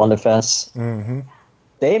Wonderfest. Mm-hmm.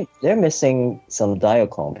 They're missing some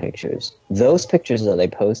Diaclone pictures. Those pictures that they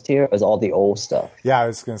post here is all the old stuff. Yeah, I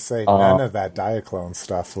was going to say, none of that Diaclone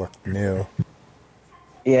stuff looked new.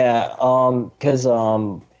 Yeah, because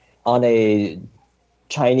on a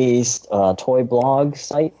Chinese toy blog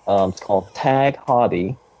site, it's called Tag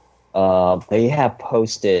Hobby, they have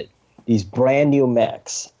posted these brand new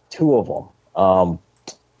mechs, 2 of them.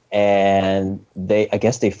 And I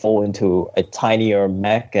guess they fall into a tinier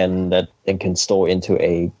mech and that then can store into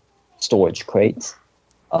a storage crate.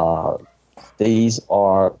 These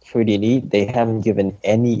are pretty neat. They haven't given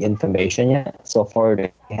any information yet. So far,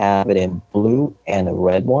 they have it in blue and a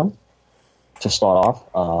red one. To start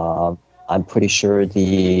off, I'm pretty sure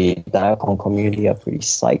the Diaclone community are pretty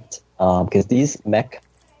psyched because these mech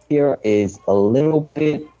here is a little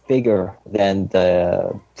bit bigger than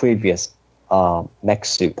the previous mech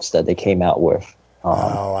suits that they came out with.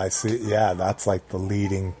 I see. Yeah, that's like the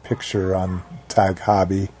leading picture on Tag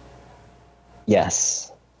Hobby.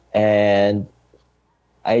 Yes. And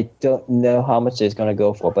I don't know how much it's going to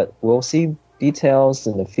go for, but we'll see details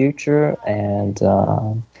in the future. And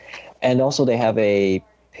also they have a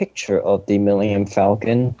picture of the Millennium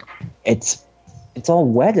Falcon. It's all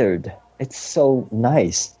weathered. It's so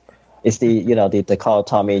nice. It's the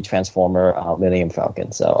Kawatami Transformer Millennium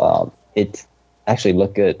Falcon. So it actually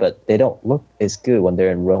look good, but they don't look as good when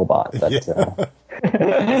they're in robot. But,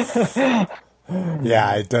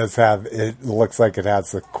 yeah, it does have. It looks like it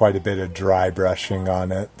has quite a bit of dry brushing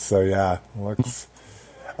on it. So yeah, looks.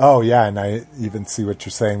 Oh yeah, and I even see what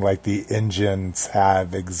you're saying. Like the engines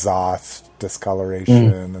have exhaust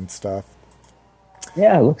discoloration and stuff.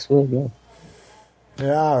 Yeah, it looks really good.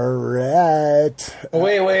 Yeah, all right.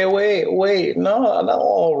 Wait. No, not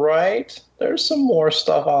all right. There's some more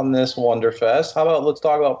stuff on this Wonderfest. How about let's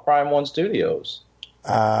talk about Prime One Studios?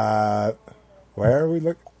 Where are we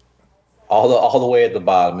looking? All the way at the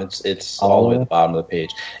bottom. It's all the way at the bottom of the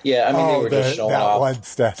page. Yeah, I mean they were just showing off that one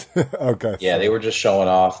stat. Okay. Yeah, they were just showing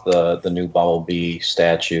off the new Bumblebee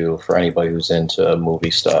statue for anybody who's into movie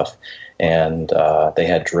stuff, and they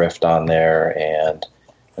had Drift on there, and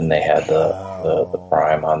they had the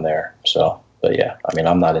Prime on there. So, but yeah, I mean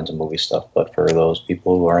I'm not into movie stuff, but for those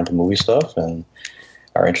people who are into movie stuff and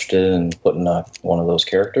are interested in putting one of those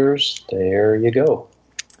characters, there you go.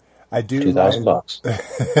 I do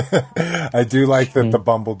 $2,000. I do like that the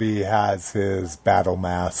Bumblebee has his battle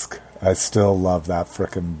mask. I still love that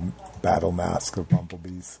frickin' battle mask of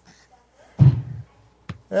Bumblebees.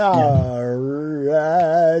 All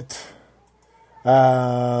right.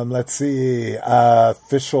 Let's see.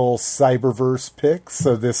 Official Cyberverse picks.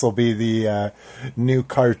 So this will be the new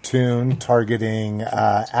cartoon targeting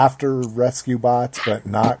after rescue bots, but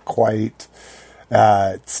not quite.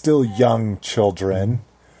 Still young children.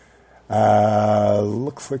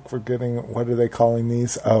 Looks like we're getting, what are they calling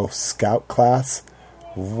these? Oh, Scout class.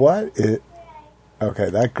 Okay,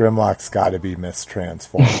 that Grimlock's got to be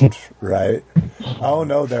mistransformed, right? Oh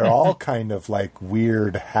no, they're all kind of like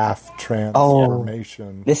weird half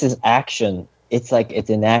transformation. Oh, this is action. It's like it's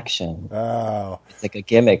in action. Oh, it's like a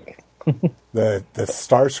gimmick. the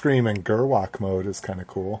Starscream and Gerwalk mode is kind of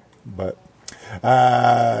cool, but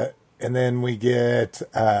and then we get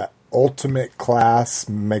Ultimate Class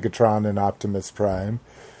Megatron and Optimus Prime.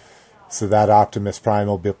 So that Optimus Prime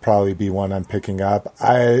will probably be one I'm picking up.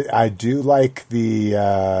 I do like the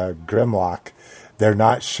Grimlock. They're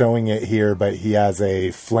not showing it here, but he has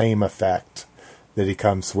a flame effect that he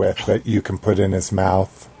comes with that you can put in his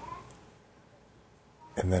mouth.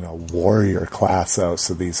 And then a Warrior Class. Oh,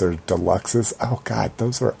 so these are deluxes. Oh God,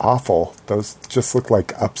 those are awful. Those just look like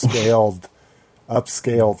upscaled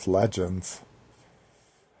legends.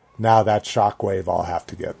 Now that Shockwave I'll have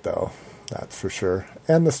to get, though. That's for sure.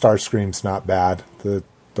 And the Starscream's not bad. The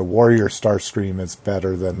Warrior Starscream is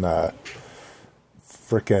better than the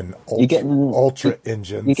frickin' Ultra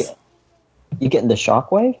engines. You getting the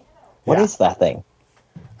Shockwave? What is that thing?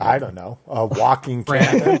 I don't know. A walking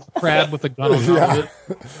cannon. Crab with a gun on top of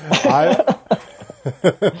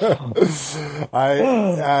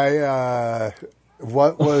it.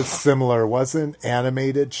 What was similar? Wasn't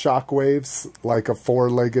animated Shockwaves like a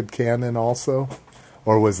 4-legged cannon also?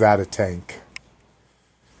 Or was that a tank?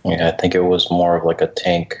 Yeah, I think it was more of like a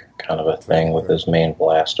tank kind of a thing with his main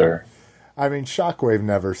blaster. I mean, Shockwave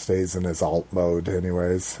never stays in his alt mode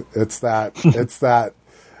anyways. It's that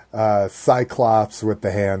Cyclops with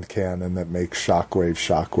the hand cannon that makes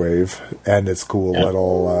Shockwave and his cool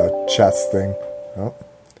little chest thing. Oh.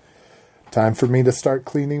 Time for me to start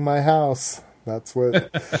cleaning my house. That's what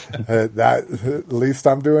at least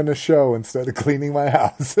I'm doing a show instead of cleaning my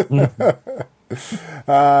house.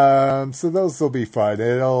 So those will be fun.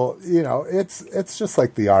 It'll, it's just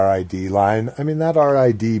like the RID line. I mean, that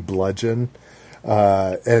RID bludgeon,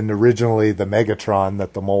 and originally the Megatron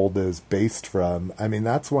that the mold is based from. I mean,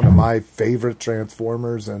 that's one of my favorite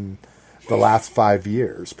Transformers in the last 5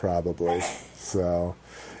 years, probably. So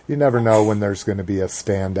you never know when there's going to be a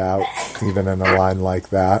standout, even in a line like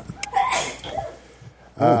that.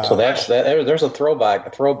 So that's that. There's a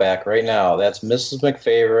throwback right now. That's Mrs.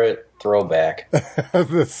 McFavorite throwback.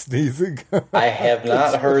 The sneezing. I have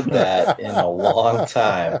not heard that in a long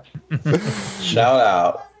time. Shout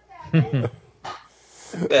out.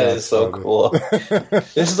 That is so cool.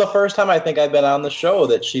 This is the first time I think I've been on the show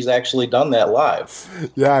that she's actually done that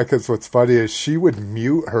live. Yeah, because what's funny is she would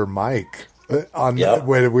mute her mic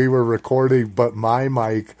when we were recording, but my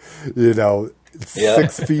mic,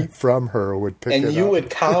 6 feet from her would pick it up. And you would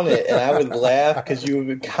count it, and I would laugh because you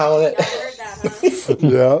would count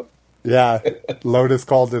it. Yeah. Lotus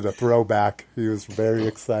called it a throwback. He was very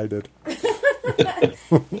excited.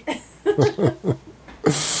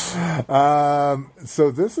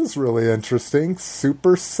 So this is really interesting.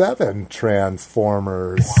 Super 7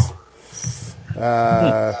 Transformers.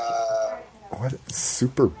 What?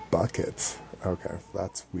 Super buckets. Okay,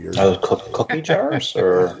 that's weird. Cookie jars,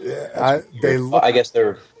 or I guess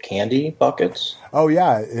they're candy buckets. Oh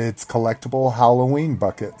yeah, it's collectible Halloween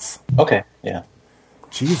buckets. Okay, yeah.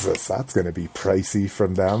 Jesus, that's going to be pricey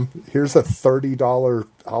from them. Here's a $30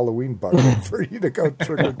 Halloween bucket for you to go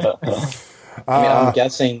trick or treat. I'm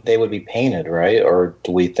guessing they would be painted, right? Or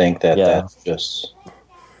do we think that that's just...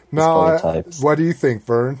 No, what do you think,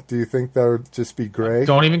 Vern? Do you think that would just be gray?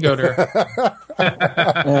 Don't even go there.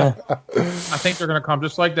 I think they're going to come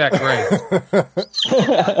just like that, gray.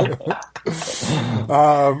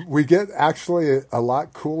 We get actually a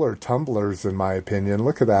lot cooler tumblers, in my opinion.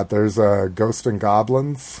 Look at that. There's Ghost and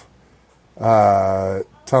Goblins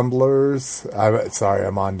tumblers. Sorry,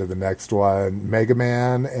 I'm on to the next one. Mega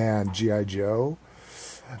Man and G.I. Joe.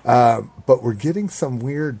 But we're getting some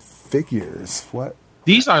weird figures. What?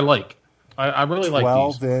 These I like. I really like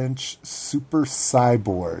 12-inch super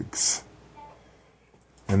cyborgs.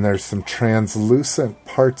 And there's some translucent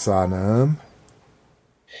parts on them.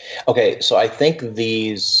 Okay, so I think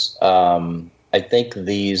these are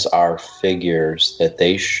figures that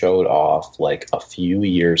they showed off like a few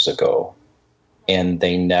years ago, and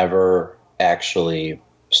they never actually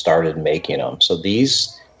started making them. So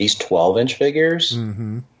these 12-inch figures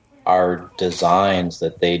are designs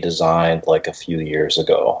that they designed like a few years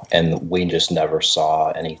ago, and we just never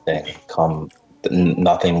saw anything come.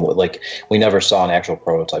 Nothing, like we never saw an actual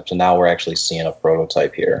prototype. So now we're actually seeing a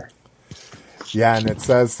prototype here. Yeah, and it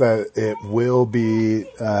says that it will be.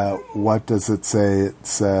 What does it say? It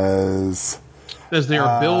says they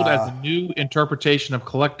are billed as a new interpretation of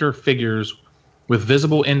collector figures with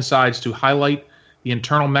visible insides to highlight the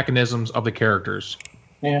internal mechanisms of the characters.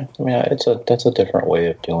 Yeah, I mean, that's a different way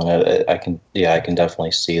of doing it. I can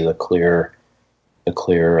definitely see the clear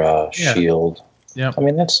shield. Yeah, I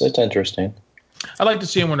mean it's interesting. I like to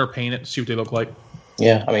see them when they're painted, see what they look like.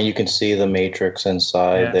 Yeah, I mean you can see the matrix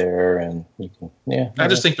inside there, and you can. Yeah, I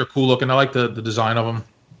just think they're cool looking. I like the design of them.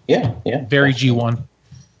 Yeah. Very G1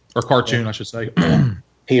 or cartoon, I should say.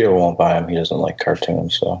 Peter won't buy them. He doesn't like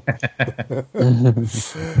cartoons. So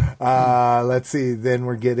let's see. Then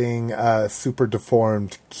we're getting super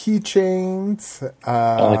deformed keychains.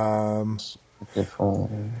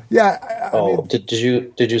 Yeah. I mean, did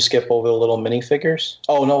you skip over the little minifigures?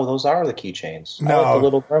 Oh no, those are the keychains. No, the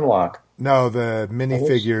little Grimlock. No, the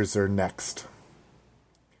minifigures are next.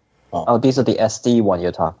 Oh, these are the SD one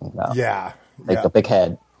you're talking about. Yeah. The big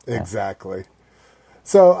head. Exactly.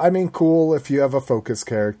 So, I mean, cool if you have a focus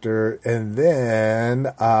character. And then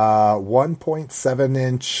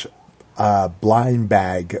 1.7-inch blind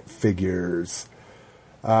bag figures.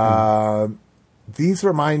 These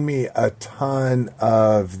remind me a ton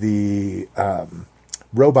of the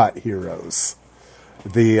Robot Heroes.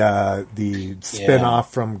 The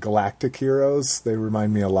spin-off from Galactic Heroes. They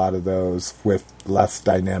remind me a lot of those with less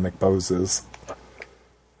dynamic poses.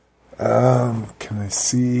 Can I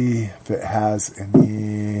see if it has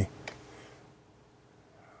any...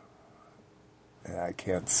 I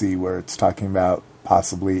can't see where it's talking about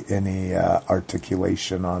possibly any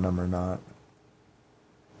articulation on them or not.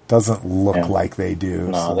 Doesn't look like they do.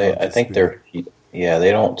 No, I think they're... Yeah, they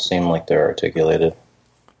don't seem like they're articulated.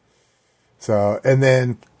 So, and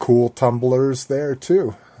then cool tumblers there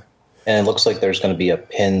too. And it looks like there's going to be a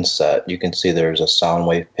pin set. You can see there's a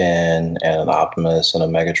Soundwave pin and an Optimus and a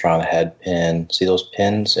Megatron head pin. See those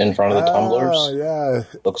pins in front of the tumblers? Oh, yeah.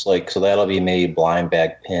 Looks like, so that'll be maybe blind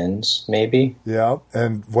bag pins, maybe. Yeah,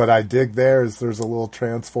 and what I dig there is there's a little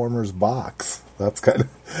Transformers box. That's kind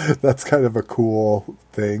of a cool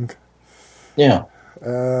thing. Yeah.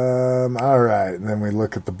 All right, and then we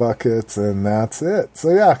look at the buckets, and that's it. So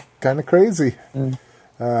yeah, kind of crazy.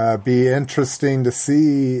 Be interesting to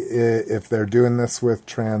see if they're doing this with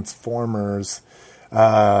Transformers.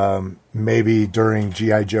 Maybe during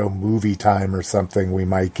G.I. Joe movie time or something, we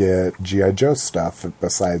might get G.I. Joe stuff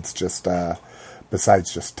besides just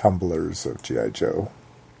tumblers of G.I. Joe.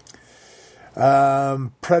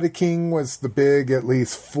 Predaking was the big, at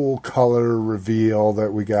least full color reveal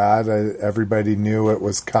that we got. Everybody knew it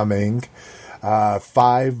was coming.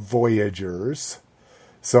 5 Voyagers.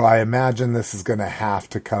 So I imagine this is going to have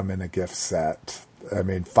to come in a gift set. I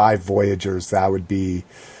mean, 5 Voyagers, that would be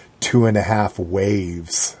 2.5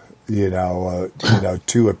 waves.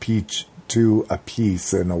 2 a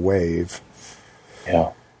piece in a wave.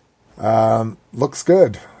 Yeah. Looks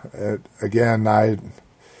good. Again,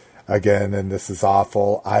 and this is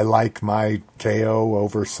awful, I like my KO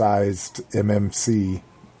oversized MMC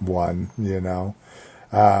one,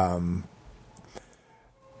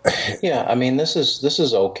 Yeah, I mean, this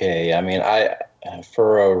is okay. I mean,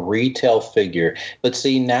 for a retail figure, but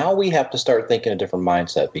see, now we have to start thinking a different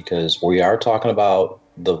mindset because we are talking about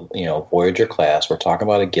the Voyager class. We're talking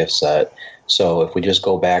about a gift set. So if we just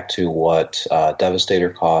go back to what Devastator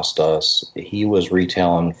cost us, he was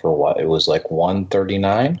retailing for what? It was like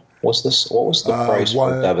 $139. What was the price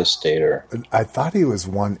for Devastator? I thought he was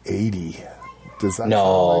 $180. Does that sound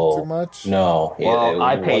like too much? No. Well,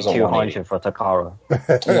 I paid $200 for Takara.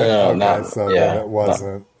 Then it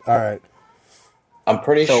wasn't. All right. I'm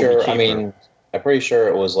pretty sure. I mean, I'm pretty sure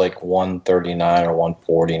it was like $139 or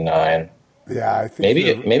 $149. Yeah, I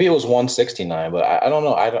think maybe it was $169, but I don't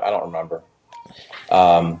know. I don't remember.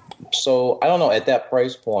 So I don't know at that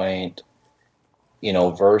price point,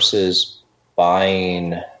 versus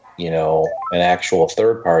buying, an actual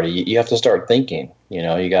third party. You have to start thinking.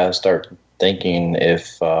 You got to start thinking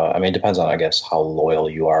if it depends on, I guess, how loyal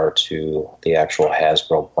you are to the actual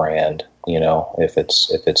Hasbro brand. If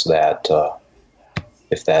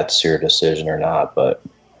that's your decision or not. But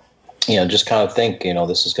just kind of think,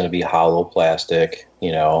 this is going to be hollow plastic,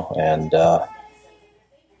 and I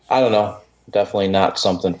don't know. Definitely not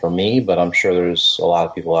something for me, but I'm sure there's a lot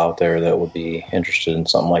of people out there that would be interested in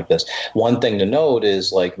something like this. One thing to note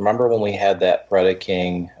is, remember when we had that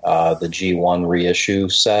Predaking, the G1 reissue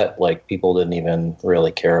set? People didn't even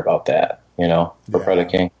really care about that, for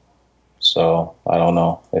Predaking. So I don't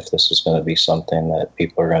know if this is going to be something that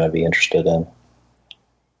people are going to be interested in.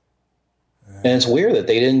 And it's weird that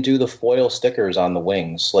they didn't do the foil stickers on the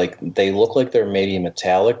wings. They look like they're maybe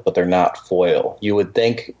metallic, but they're not foil. You would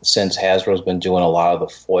think, since Hasbro's been doing a lot of the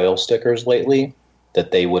foil stickers lately,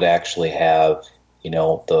 that they would actually have,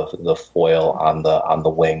 the foil on the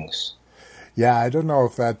wings. Yeah, I don't know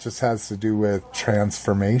if that just has to do with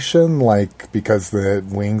transformation, because the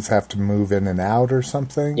wings have to move in and out or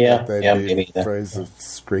something. Yeah, maybe. Phrase of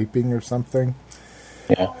scraping or something.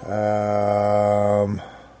 Yeah.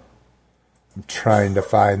 I'm trying to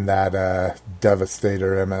find that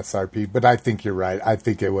Devastator MSRP, but I think you're right. I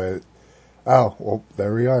think it was... Oh, well,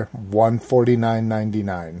 there we are.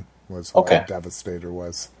 $149.99 was what Devastator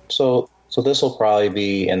was. So this will probably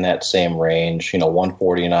be in that same range, $149,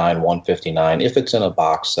 $159, if it's in a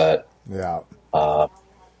box set. Yeah.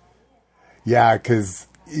 Yeah, because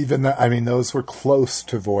those were close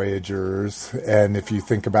to Voyagers, and if you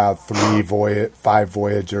think about 5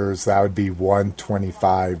 Voyagers, that would be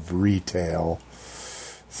 $125 retail.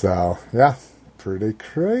 So yeah, pretty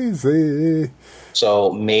crazy.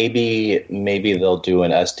 So maybe they'll do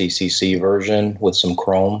an SDCC version with some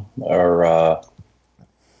chrome, or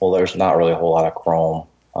Well, there's not really a whole lot of chrome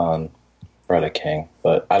on Predaking,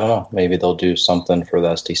 but I don't know. Maybe they'll do something for the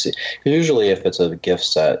STC. 'Cause usually, if it's a gift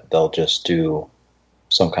set, they'll just do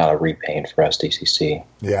some kind of repaint for SDCC.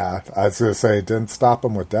 Yeah, I was going to say, it didn't stop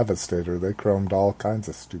them with Devastator. They chromed all kinds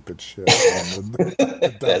of stupid shit. On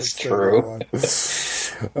the That's true.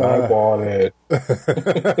 I bought it.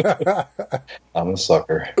 I'm a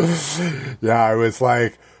sucker. Yeah, I was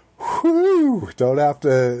like, whew, don't have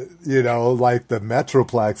to, like the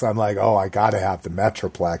Metroplex. I'm like, oh, I got to have the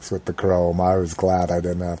Metroplex with the chrome. I was glad I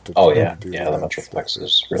didn't have to. Oh, yeah. Yeah, the Metroplex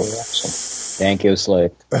is really awesome. Thank you,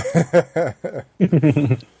 Slick.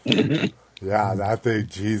 Yeah, that thing,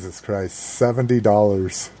 Jesus Christ,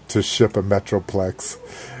 $70 to ship a Metroplex.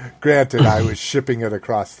 Granted, I was shipping it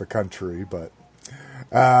across the country, but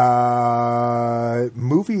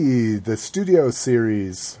the studio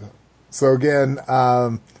series. So again,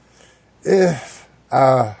 I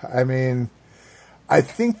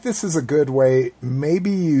think this is a good way.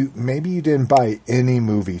 Maybe you didn't buy any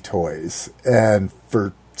movie toys, and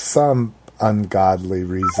for some ungodly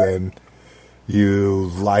reason you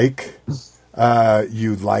like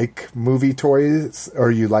movie toys, or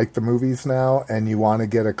you like the movies now and you want to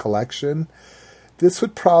get a collection. This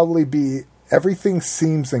would probably be, everything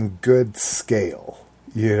seems in good scale,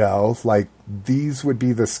 like these would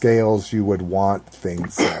be the scales you would want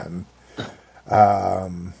things in. I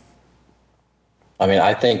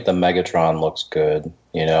think the Megatron looks good,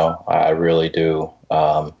 I really do.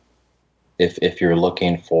 If you're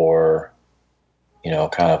looking for,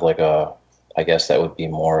 kind of like I guess that would be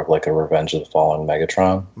more of like a Revenge of the Fallen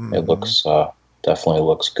Megatron. Mm-hmm. It looks, definitely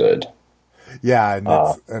looks good. Yeah,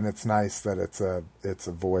 and it's nice that it's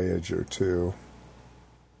a Voyager too.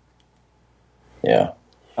 Yeah.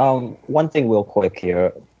 One thing real quick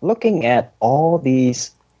here. Looking at all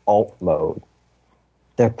these alt mode,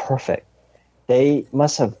 they're perfect. They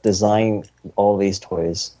must have designed all these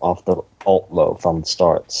toys off the alt mode from the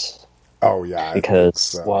starts. Oh yeah,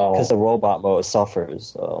 because the robot mode suffers.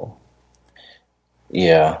 So.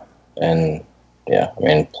 Yeah, and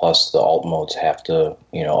plus the alt modes have to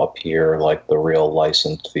appear like the real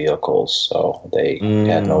licensed vehicles, so they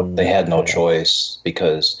had no choice,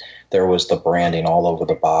 because there was the branding all over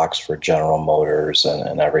the box for General Motors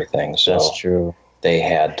and everything. So that's true. They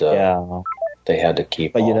had to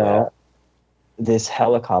keep. But this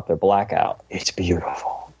helicopter Blackout, it's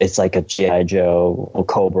beautiful. It's like a G.I. Joe or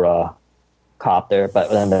Cobra copter,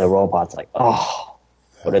 but then the robot's like, oh,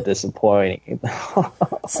 what a disappointing.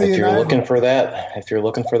 If you're looking for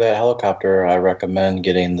that helicopter, I recommend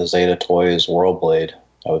getting the Zeta Toys Worldblade.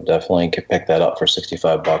 I would definitely pick that up for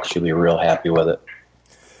 $65. You'll be real happy with it.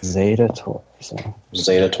 Zeta Toys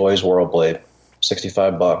Worldblade,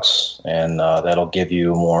 $65, and that'll give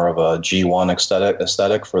you more of a G1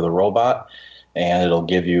 aesthetic for the robot, and it'll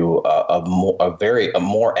give you a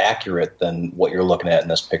more accurate than what you're looking at in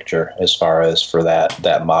this picture as far as for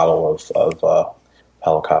that model of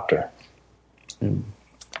helicopter. Oh,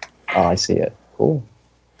 I see it. Cool.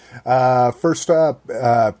 First up,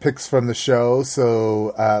 picks from the show.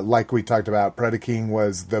 So, like we talked about, Predaking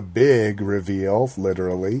was the big reveal,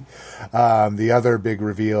 literally. The other big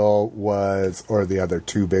reveal the other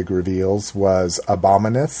two big reveals was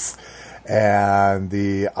Abominus and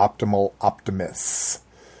the Optimal Optimus.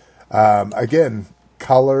 Again,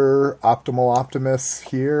 color Optimal Optimus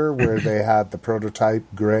here, where they had the prototype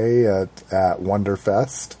gray at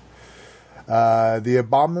Wonderfest. The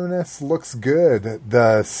Abominus looks good.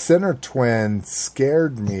 The center twin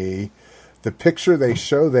scared me. The picture they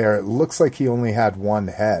show there, it looks like he only had one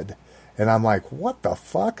head. And I'm like, what the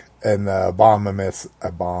fuck? And the Abominus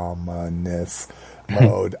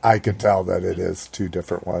mode, I could tell that it is two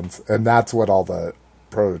different ones. And that's what all the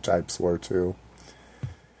prototypes were too.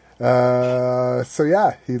 So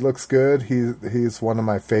yeah, he looks good. He's one of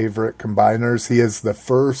my favorite combiners. He is the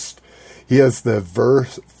first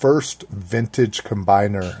vintage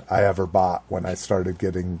combiner I ever bought when I started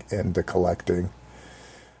getting into collecting.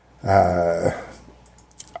 I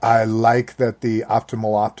like that the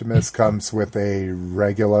Optimal Optimus comes with a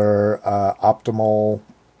regular Optimus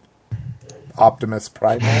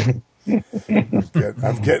Primal.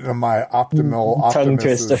 I'm getting my Optimal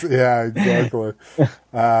Optimus. Yeah, exactly.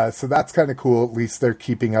 So that's kind of cool. At least they're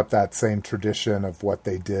keeping up that same tradition of what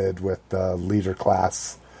they did with the leader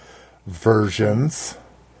class versions.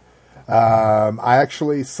 I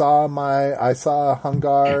actually saw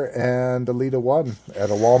Hungar and Alita 1 at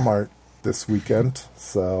a Walmart this weekend,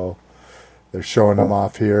 so they're showing them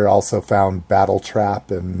off here. Also found Battle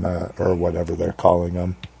Trap and or whatever they're calling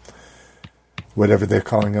them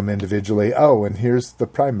individually. Oh, and here's the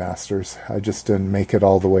Prime Masters. I just didn't make it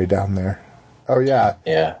all the way down there. Oh, yeah.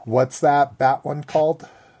 Yeah. What's that bat one called?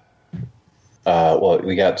 Well,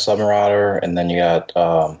 we got Submarauder, and then you got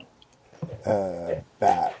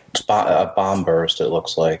Bat. Bomb Burst, it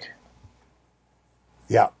looks like.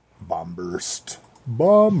 Yeah, Bomb Burst.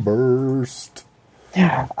 Bomb Burst.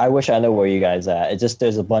 I wish I know where you guys at. It's just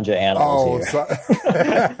there's a bunch of animals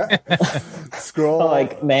here. Scroll.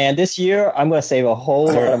 Like, man, this year I'm going to save a whole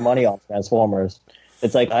lot of money on Transformers.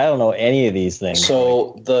 It's like I don't know any of these things.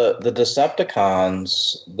 So the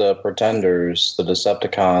Decepticons, the Pretenders, the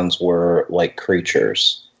Decepticons were like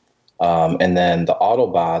creatures. And then the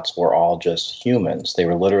Autobots were all just humans. They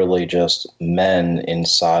were literally just men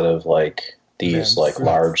inside of like these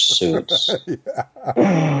large suits.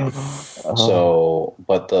 So,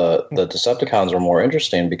 but the Decepticons are more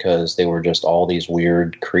interesting because they were just all these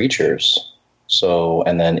weird creatures. So,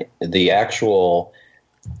 and then the actual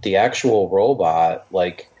robot,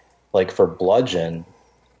 like for Bludgeon,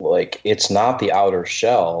 like it's not the outer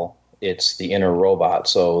shell, it's the inner robot.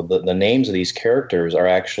 So the names of these characters are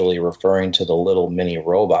actually referring to the little mini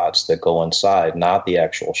robots that go inside, not the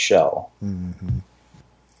actual shell. Mm-hmm.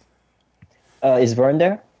 Is Vern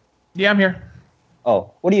there? Yeah, I'm here.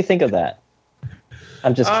 Oh, what do you think of that?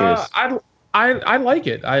 I'm just curious. I like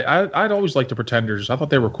it. I'd always liked the Pretenders. I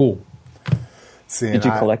thought they were cool. Did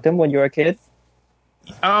you collect them when you were a kid?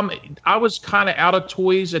 I was kind of out of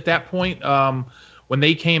toys at that point when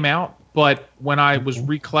they came out, but when I was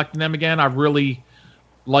recollecting them again, I really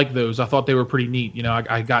liked those. I thought they were pretty neat. You know,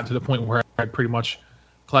 I got to the point where I pretty much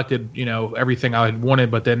collected, you know, everything I had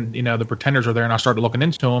wanted, but then, you know, the Pretenders were there and I started looking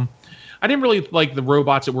into them. I didn't really like the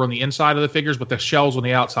robots that were on the inside of the figures, but the shells on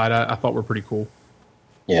the outside I thought were pretty cool.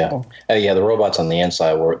 Yeah. Yeah, the robots on the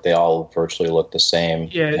inside they all virtually look the same.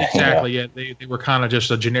 Yeah, exactly. Yeah, they were kind of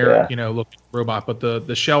just a generic, you know, looking robot, but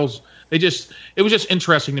the shells, it was just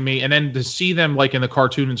interesting to me. And then to see them like in the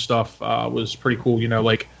cartoon and stuff was pretty cool, you know,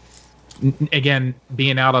 like again,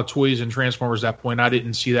 being out of toys and Transformers at that point, I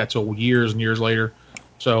didn't see that till years and years later.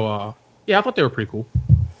 So yeah, I thought they were pretty cool.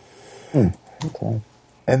 Okay.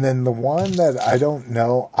 And then the one that I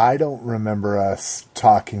don't remember us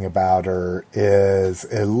talking about her is,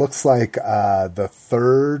 it looks like the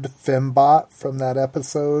third Fembot from that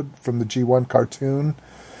episode, from the G1 cartoon.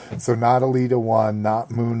 So not Elita 1, not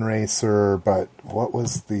Moonracer, but what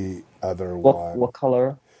was the other one? What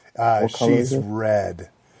color? She's red.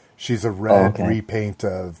 She's a red repaint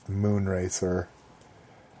of Moonracer.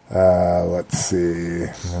 Let's see.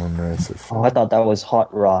 Moonracer. Oh, I thought that was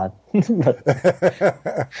Hot Rod.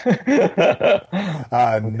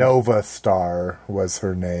 Nova Star was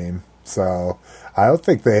her name. So I don't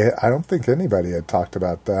think anybody had talked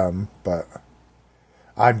about them, but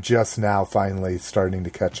I'm just now finally starting to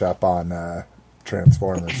catch up on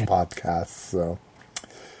Transformers podcasts.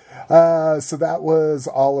 So that was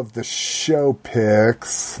all of the show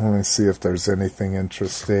picks. Let me see if there's anything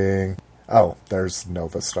interesting. Oh, there's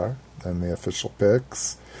Nova Star and the official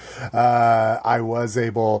picks. I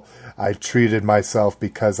treated myself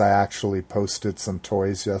because I actually posted some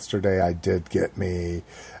toys yesterday. I did get me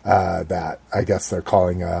that, I guess they're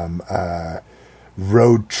calling them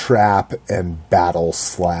Road Trap and Battle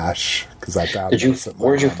Slash, because I found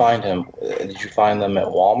where did you find him? Did you find them at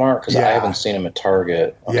Walmart? Because I haven't seen them at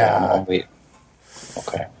Target. Okay, yeah.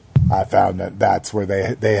 Okay. I found that's where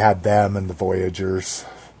they had them and the Voyagers.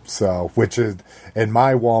 So, which is, in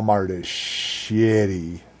my Walmart is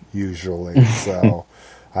shitty usually. So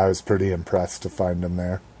I was pretty impressed to find them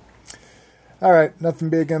there. All right, nothing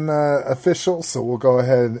big in the official, so we'll go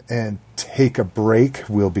ahead and take a break.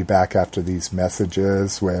 We'll be back after these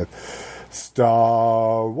messages with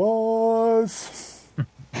Star Wars.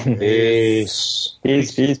 Peace.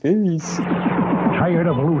 Peace, peace, peace. Tired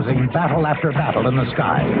of losing battle after battle in the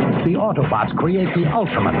sky, the Autobots create the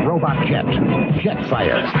ultimate robot jet,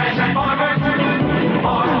 Jetfire.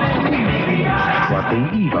 But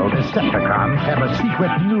the evil Decepticons have a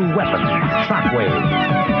secret new weapon, Shockwave.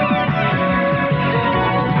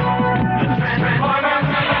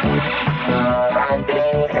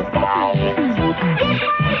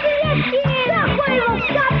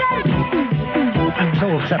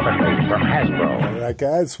 Sold separately from Hasbro. All right,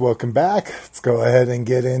 guys, welcome back. Let's go ahead and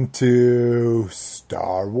get into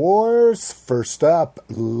Star Wars. First up,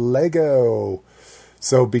 Lego.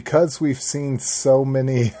 So because we've seen so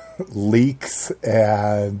many leaks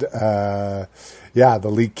and, the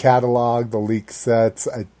leak catalog, the leak sets,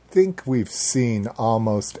 I think we've seen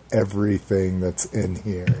almost everything that's in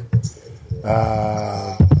here.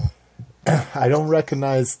 I don't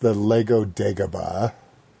recognize the Lego Dagobah,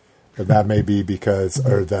 but that may be because,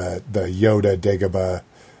 or the Yoda Dagobah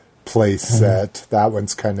play set. That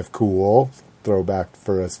one's kind of cool. throwback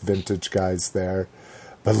for us vintage guys there.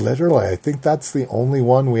 But literally, I think that's the only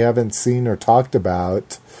one we haven't seen or talked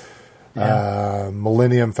about. Yeah.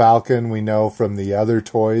 Millennium Falcon, we know from the other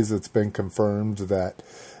toys, it's been confirmed that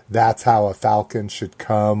that's how a Falcon should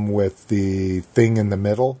come, with the thing in the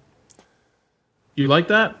middle. You like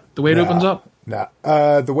that? The way it opens up? No.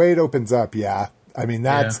 The way it opens up, yeah. I mean,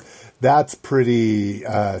 that's pretty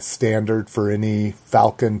standard for any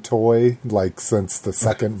Falcon toy, like since the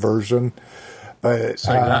second version. But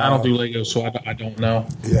I don't do Lego, so I don't know.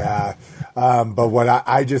 Yeah. But what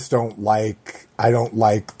I just don't like, I don't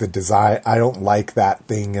like the design. I don't like that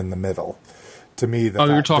thing in the middle. To me,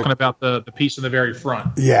 you're talking about the piece in the very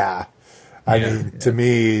front. Yeah. I mean, to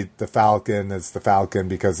me, the Falcon is the Falcon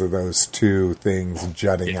because of those two things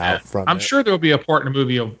jutting out from I'm it. sure there'll be a part in the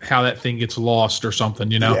movie of how that thing gets lost or something,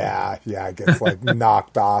 you know? Yeah, it gets like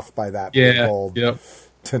knocked off by that big old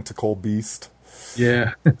tentacle beast.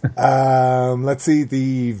 Yeah. Let's see,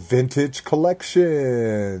 the vintage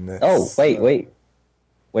collection. Oh, wait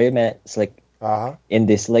a minute. It's like in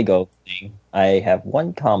this Lego thing, I have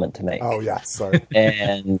one comment to make. Oh yeah, sorry.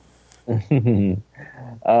 And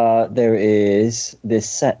there is this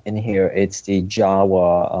set in here. It's the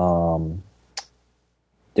Jawa.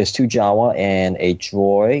 There's two Jawa and a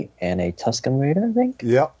Droid and a Tusken Raider, I think.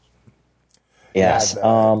 Yep. Yes.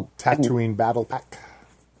 Tatooine Battle Pack.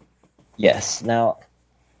 Yes. Now,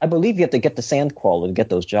 I believe you have to get the Sandcrawler to get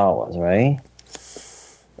those Jawas, right?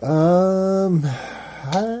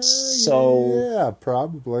 Yeah,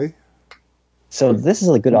 probably. So this is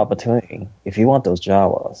a good opportunity if you want those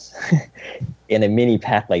Jawas in a mini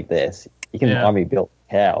pack like this. You can army build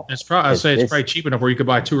hell. It's probably cheap enough where you could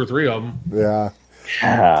buy 2 or 3 of them. Yeah.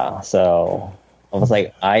 So I was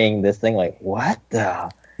like eyeing this thing like, what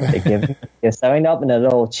the? You're selling up in a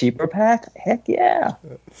little cheaper pack? Heck yeah.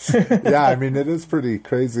 Yeah, I mean, it is pretty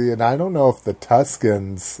crazy. And I don't know if the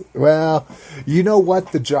Tuskens... Well, you know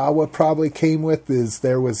what the Jawa probably came with is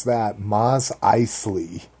there was that Maz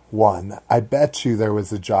Eisley one. I bet you there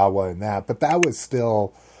was a Jawa in that. But that was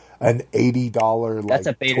still an $80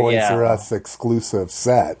 like Toys R Us exclusive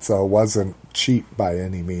set. So it wasn't cheap by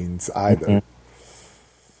any means either. Mm-hmm.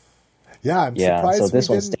 Yeah, I'm surprised. So this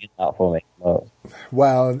one stands out for me.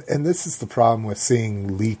 Well, and this is the problem with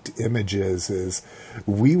seeing leaked images is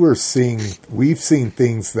we've seen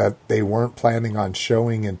things that they weren't planning on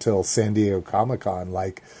showing until San Diego Comic-Con,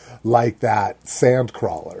 like that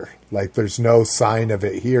Sandcrawler. Like there's no sign of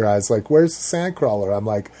it here. I was like, where's the Sandcrawler? I'm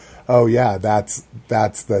like, oh yeah, that's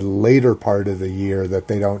the later part of the year that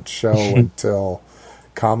they don't show until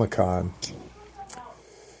Comic-Con.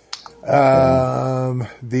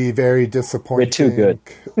 The very disappointing. We're too good.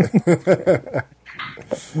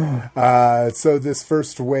 So this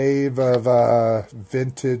first wave of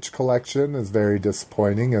vintage collection is very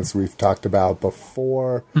disappointing, as we've talked about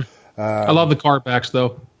before. I love the card backs,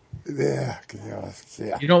 though. Yeah.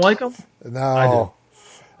 You don't like them? No,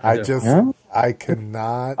 I do. I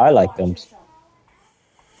cannot. I like them.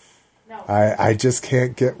 I just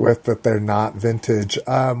can't get with that they're not vintage.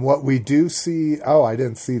 What we do see... Oh, I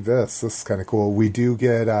didn't see this. This is kind of cool. We do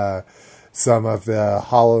get some of the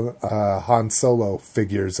Han Solo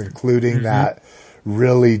figures, including that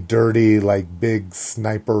really dirty, like, big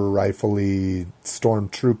sniper rifle-y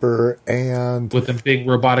stormtrooper and... With the big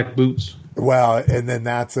robotic boots. Well, and then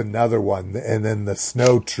that's another one. And then the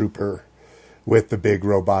snow trooper with the big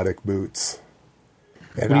robotic boots.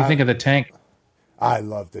 And what do you think of the tank? I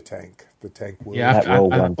love the tank. The tank would. Yeah,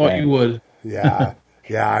 I thought you would. Yeah,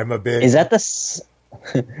 I'm a big... Is that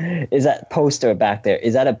is that poster back there?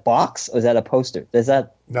 Is that a box or is that a poster? No, that's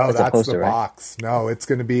a poster, the box. Right? No, it's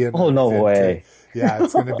going to be in way. Yeah,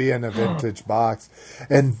 it's going to be in a vintage box.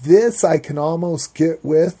 And this I can almost get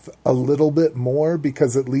with a little bit more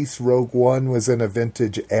because at least Rogue One was in a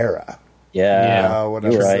vintage era. Yeah. You know what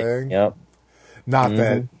I'm saying? Yep.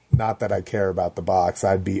 Not that I care about the box.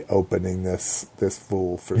 I'd be opening this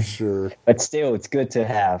fool for sure. But still, it's good to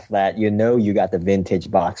have that. You got the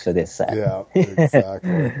vintage box for this set. Yeah,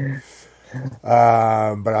 exactly.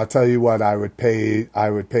 But I'll tell you what, I would pay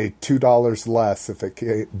 $2 less if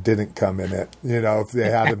it didn't come in it. You know, if they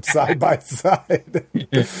had them side by side.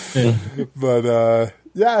 But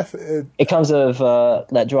yeah, it comes with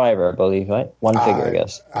that driver, I believe, right? One figure, I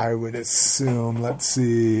guess. I would assume. Let's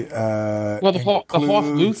see. Well, the Hoth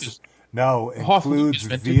Luke includes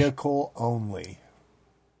vehicle only.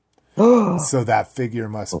 So that figure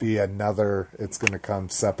must be another. It's going to come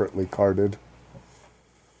separately carded.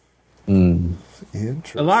 Interesting.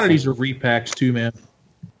 A lot of these are repacks too, man.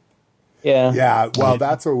 Yeah. Yeah. Well,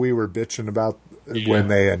 that's what we were bitching about when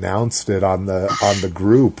they announced it on the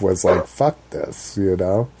group. Was like, fuck this, you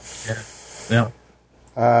know. Yeah. Yeah.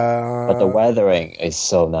 But the weathering is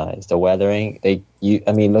so nice. The weathering,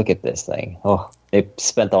 look at this thing. Oh, they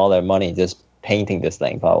spent all their money just painting this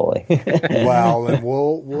thing, probably. Well, and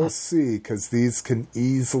we'll see, because these can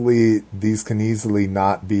easily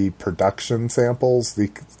not be production samples.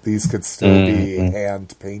 These could still be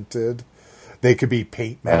hand painted. They could be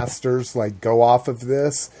paint masters, like go off of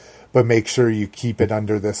this, but make sure you keep it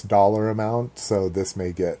under this dollar amount. So this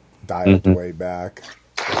may get dialed way back.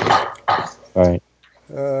 Right.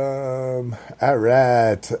 All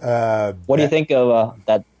right. What do you think of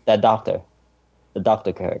that doctor? The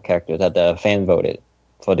doctor character that the fan voted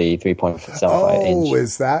for the 3.75 inch. Oh,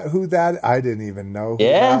 is that who that? I didn't even know who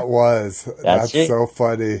that was. That's so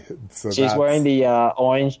funny. So she's wearing the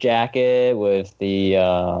orange jacket with the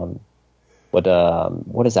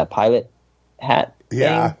what is that, pilot hat?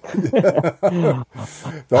 Yeah. The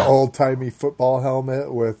old timey football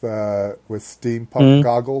helmet with steampunk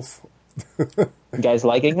goggles. You guys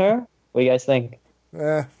liking her? What do you guys think?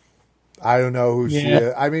 I don't know who she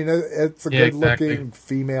is. I mean, it's a good-looking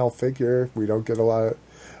female figure. We don't get a lot of...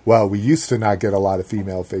 Well, we used to not get a lot of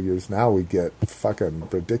female figures. Now we get fucking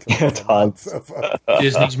ridiculous tons.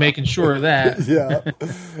 Disney's making sure of that. Yeah.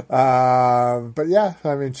 But yeah,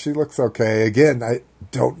 I mean, she looks okay. Again, I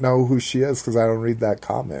don't know who she is because I don't read that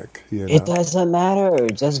comic. You know? It doesn't matter.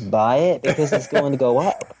 Just buy it because it's going to go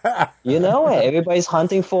up. You know it. Everybody's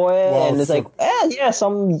hunting for it. And it's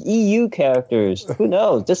some EU characters. Who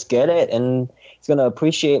knows? Just get it and it's going to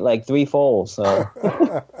appreciate like threefold. So...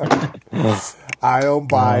 I don't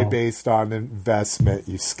buy based on investment,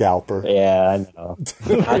 you scalper. Yeah,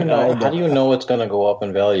 I know. How do you know it's going to go up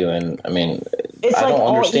in value? And I mean, I don't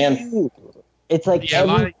understand. EU. It's like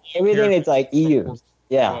everything. It's like EU.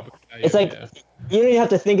 Yeah, it's like you don't even have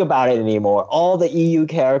to think about it anymore. All the EU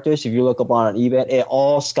characters, if you look up on eBay, it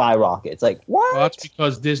all skyrockets. Like what? Well, that's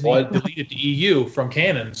because Disney deleted the EU from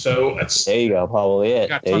canon. So there you go. Probably it.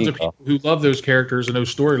 Got tons of people who love those characters and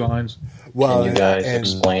those storylines. Well, can you guys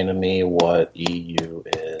explain to me what EU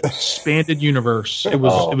is? Expanded universe. It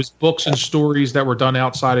was books and stories that were done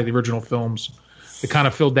outside of the original films. It kind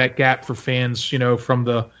of filled that gap for fans, from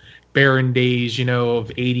the barren days,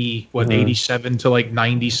 of 87 to like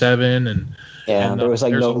 97, and there was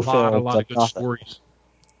like no films, a lot of good stories.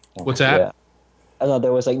 What's that? Yeah. I know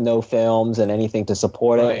there was like no films and anything to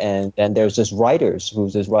support it, and then there's just writers who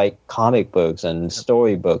just write comic books and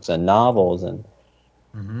storybooks and novels, and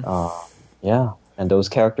and those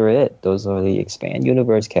those are the expand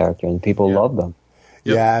universe character, and people love them.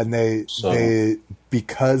 Yep. Yeah, and they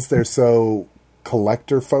because they're so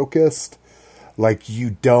collector focused. Like,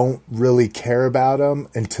 you don't really care about them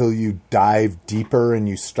until you dive deeper and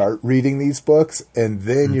you start reading these books. And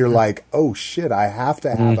then you're like, oh, shit, I have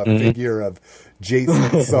to have a figure of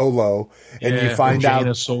Jason Solo. And you find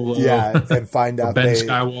out... Solo, and find out Ben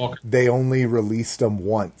Skywalker. They only released them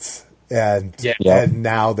once. And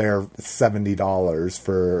now they're $70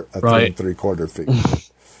 for a 3 3/4 figure.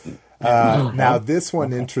 Now, this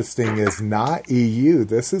one, interesting, is not EU.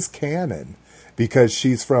 This is canon. Because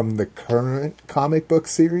she's from the current comic book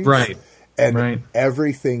series. Right. And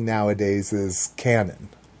everything nowadays is canon.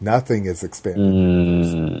 Nothing is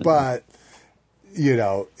expanded. But,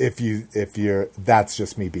 if you're, that's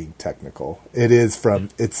just me being technical.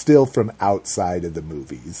 It's still from outside of the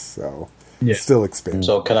movies. So, still expanded.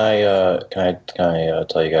 So can I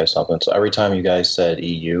tell you guys something? So every time you guys said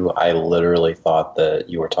EU, I literally thought that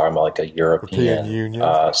you were talking about like a European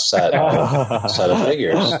set of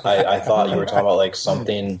figures. I thought you were talking about like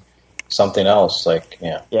something else. Like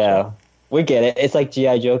yeah, we get it. It's like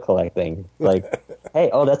G.I. Joe collecting. Like, hey,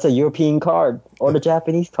 that's a European card or the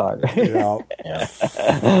Japanese card.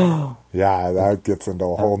 Yeah, that gets into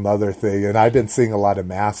a whole nother thing. And I've been seeing a lot of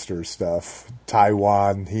Master stuff.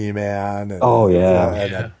 Taiwan He-Man. And,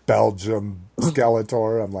 and a Belgium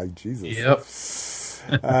Skeletor. I'm like, Jesus.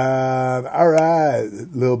 Yep. All right. A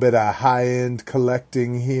little bit of high-end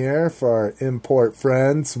collecting here for our import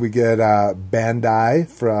friends. We get Bandai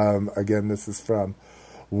this is from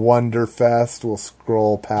Wonderfest. We'll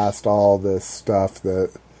scroll past all this stuff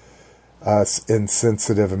that us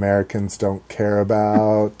insensitive Americans don't care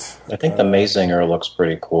about. I think the Mazinger looks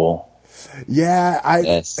pretty cool.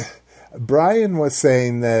 Yeah, Brian was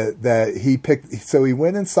saying that he picked. So he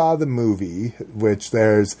went and saw the movie, which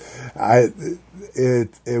it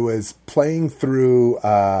was playing through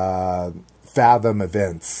Fathom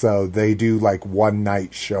Events, so they do like one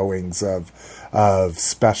night showings of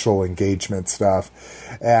special engagement stuff,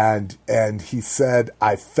 and he said,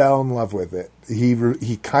 I fell in love with it.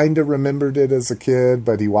 He kind of remembered it as a kid,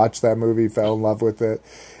 but he watched that movie, fell in love with it,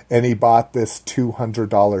 and he bought this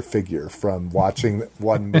 $200 figure from watching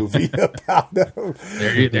one movie about him.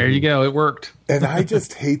 There you go. It worked. And I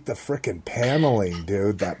just hate the frickin' paneling,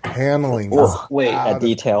 dude. That paneling. That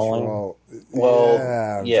detailing.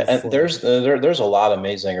 Well, yeah, and like, there's a lot of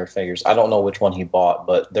Mazinger figures. I don't know which one he bought,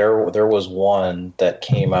 but there was one that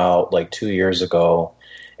came out like 2 years ago,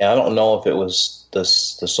 and I don't know if it was the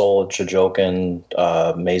Soul Chojokin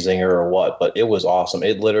Mazinger or what, but it was awesome.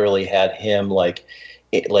 It literally had him like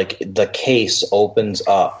the case opens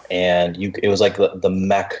up, and it was like the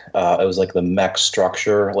mech. It was like the mech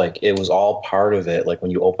structure. Like it was all part of it. Like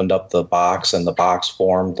when you opened up the box, and the box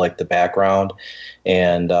formed like the background,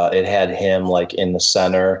 and it had him like in the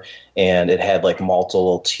center, and it had like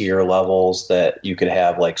multiple tier levels that you could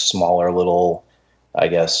have like smaller little, I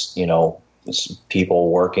guess, people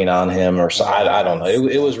working on him or so. I don't know.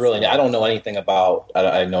 It was really. I don't know anything about.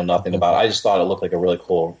 I know nothing about it. I just thought it looked like a really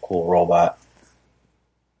cool robot.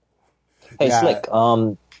 Hey, Slick.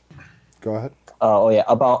 Go ahead.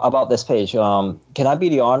 About this page. Can I be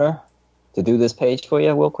the honor to do this page for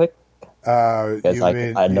you real quick? Because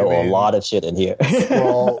I know a lot of shit in here.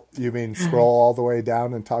 You mean scroll all the way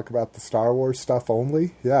down and talk about the Star Wars stuff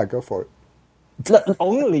only? Yeah, go for it.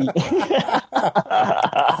 Only.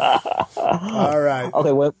 All right.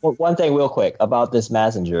 Okay. Well, one thing real quick about this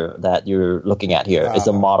Messenger that you're looking at here is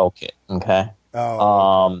a model kit. Okay.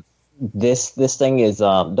 This thing is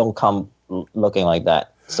don't come looking like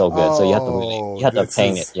that so good. So you have to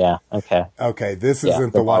paint it. Yeah. Okay. Okay. This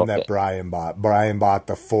isn't the one that Brian bought. Brian bought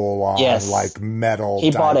the full on like metal. He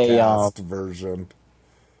bought a version.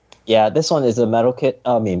 Yeah, this one is a model kit,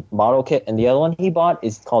 and the other one he bought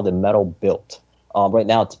is called the Metal Built. Right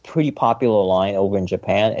now, it's a pretty popular line over in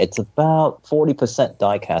Japan. It's about 40%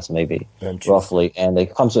 die-cast, maybe, roughly, and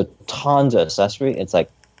it comes with tons of accessory. It's like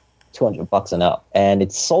 $200 and up, and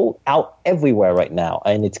it's sold out everywhere right now,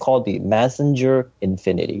 and it's called the Messenger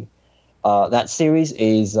Infinity. That series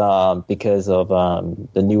is because of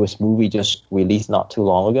the newest movie just released not too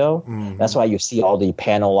long ago. Mm-hmm. That's why you see all the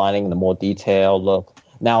panel lining, the more detailed look.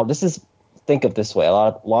 Now, think of this way. A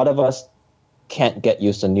lot of us can't get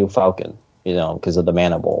used to New Falcon, because of the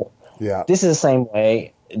mandible. Yeah. This is the same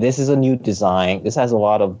way. This is a new design. This has a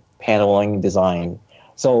lot of paneling design.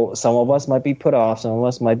 So some of us might be put off. Some of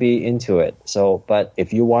us might be into it. But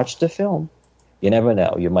if you watch the film, you never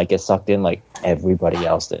know. You might get sucked in like everybody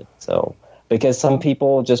else did. So, because some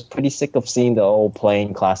people are just pretty sick of seeing the old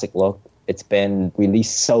plain classic look. It's been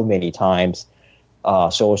released so many times.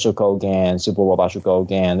 Showa Shukogen, Super Robot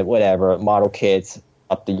Shukogen, whatever, model kits,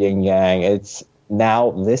 up the yin yang. It's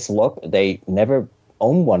now this look, they never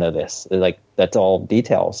own one of this. Like, that's all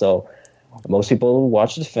detail. So most people who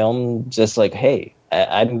watch the film just like, hey,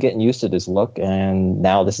 I'm getting used to this look, and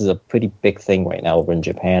now this is a pretty big thing right now over in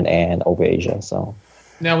Japan and over Asia. So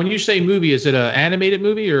now, when you say movie, is it an animated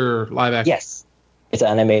movie or live action? Yes, it's an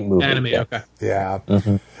animated movie. Okay. Yeah,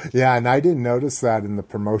 yeah, and I didn't notice that in the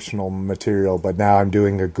promotional material, but now I'm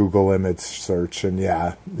doing a Google image search, and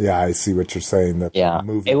yeah, I see what you're saying. That the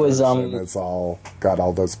movie version is all got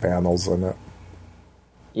all those panels in it.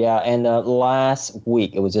 Yeah, and last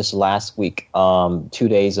week, 2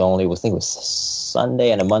 days only, I think it was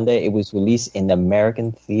Sunday and a Monday, it was released in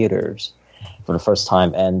American theaters for the first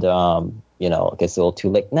time. And, I guess it's a little too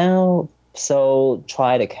late now, so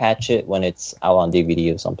try to catch it when it's out on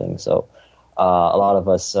DVD or something. So a lot of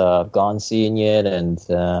us have gone seeing it, and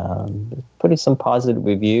pretty some positive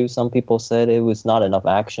reviews. Some people said it was not enough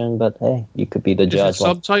action, but hey, you could be the judge. Is it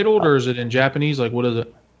subtitled or is it in Japanese? Like, what is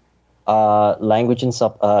it? Language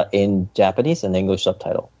in Japanese and English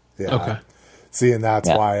subtitle. Yeah. Okay. See, and that's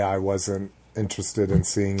why I wasn't interested in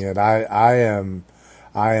seeing it. I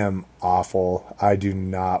am awful. I do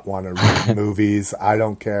not want to read movies. I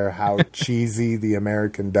don't care how cheesy the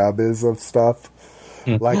American dub is of stuff.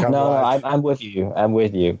 Like I'm with you. I'm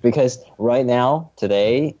with you, because right now,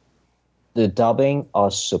 today, the dubbing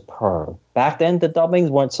are superb. Back then, the dubbings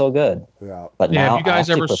weren't so good. Yeah. But now, have you guys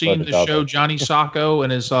ever seen the show Johnny Sacco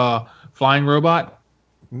and his flying robot?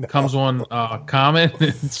 No. Comes on Common.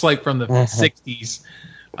 It's like from the 60s.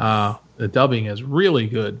 The dubbing is really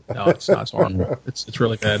good. No, it's not. It's horrible. It's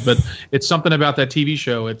really bad. But it's something about that TV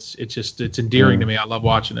show. It's endearing to me. I love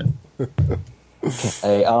watching it.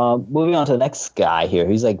 Hey, moving on to the next guy here.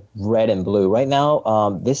 He's like red and blue. Right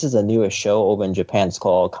now, this is a newest show over in Japan. It's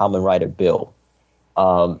called Kamen Rider Bill.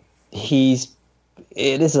 He's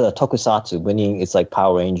it is a tokusatsu, meaning it's like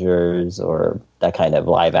Power Rangers or that kind of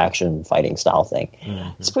live action fighting style thing.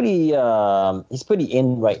 Mm-hmm. He's pretty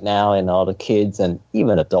in right now, and all the kids and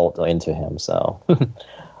even adults are into him. So,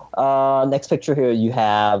 next picture here, you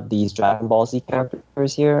have these Dragon Ball Z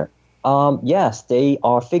characters here. Yes, they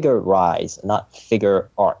are figurized, not figure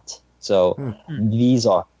art. So these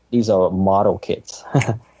are model kits,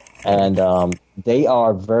 and they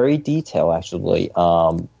are very detailed actually.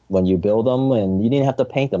 When you build them, and you didn't have to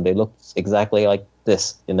paint them, they look exactly like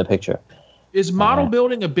this in the picture. Is model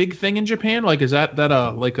building a big thing in Japan? Like, is that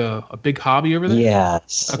a big hobby over there?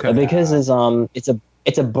 Yes, okay. Because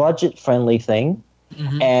it's a budget friendly thing,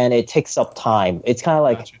 and it takes up time. It's kind of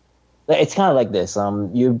like this.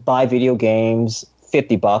 You buy video games,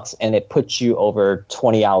 $50, and it puts you over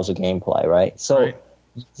 20 hours of gameplay, right? So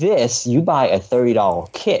this, you buy a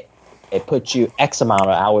 $30 kit. It puts you X amount of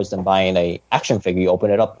hours than buying a action figure. You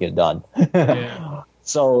open it up, you're done. Yeah.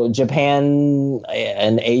 So Japan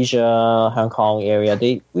and Asia, Hong Kong area,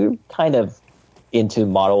 we're kind of into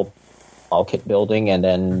model kit building, and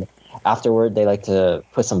then afterward they like to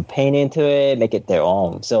put some paint into it, make it their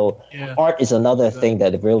own. So art is another thing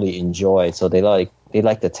that they really enjoy. So they like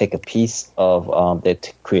to take a piece of their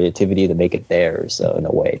creativity to make it theirs. So in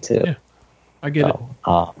a way too. Yeah, I get it.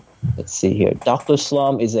 Let's see here. Dr.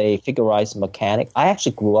 Slum is a figurized mechanic. I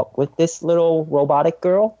actually grew up with this little robotic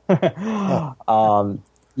girl.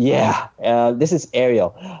 This is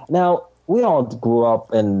Ariel. Now, we all grew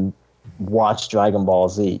up and watched Dragon Ball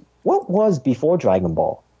Z. What was before Dragon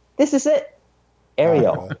Ball? This is it.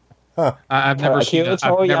 Ariel. I've never seen a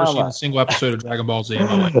single episode of Dragon Ball Z in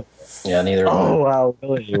my life. Yeah, neither. Oh, wow,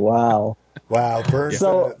 really? Wow. Wow, Vern's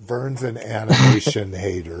an animation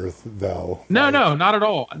hater, though. No, not at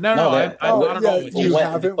all. No, not at all. You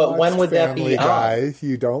haven't watched when would Family that be Guy.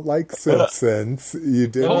 You don't like Simpsons. You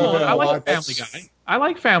didn't even I watch... like Family Guy. I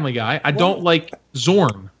like Family Guy. I don't like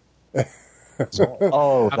Zorn. I've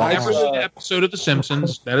never seen an episode of The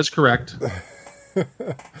Simpsons. That is correct.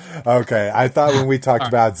 Okay, I thought when we talked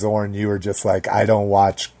about Zorn, you were just like, I don't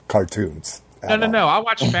watch cartoons. No. I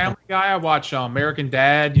watch Family Guy. I watch American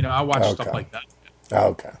Dad. I watch stuff like that.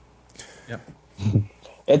 Okay. Yep.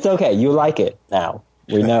 It's okay. You like it now.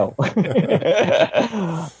 We know.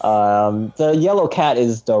 The yellow cat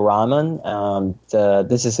is Doraemon.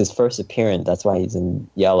 This is his first appearance. That's why he's in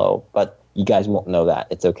yellow. But you guys won't know that.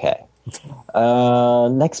 It's okay.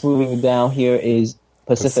 Next, moving down here is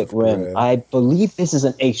Pacific Rim. I believe this is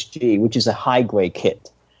an HG, which is a high-grade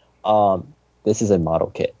kit. This is a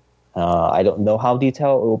model kit. I don't know how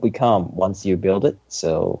detailed it will become once you build it.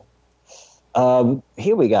 So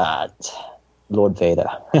here we got Lord Vader.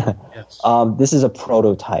 Yes. This is a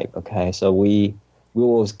prototype. Okay, so we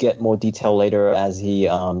will get more detail later as he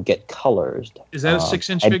get colored. Is that a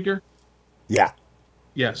 6-inch figure? Yeah.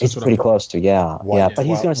 Yes, it's pretty close to. But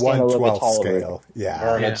he's going to stand a little bit taller. Scale.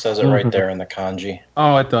 Yeah. It says it right there in the kanji.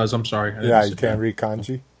 Oh, it does. I'm sorry. You can't read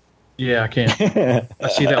kanji. Yeah, I can. I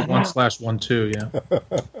see that 1/1 too. Yeah.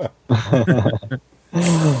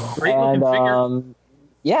 Great looking figure.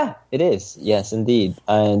 Yeah, it is. Yes, indeed.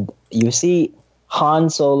 And you see Han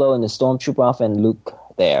Solo and the Stormtrooper off and Luke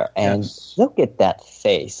there, and look at that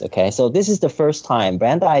face. Okay, so this is the first time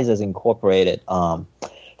Bandai has incorporated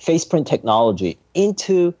face print technology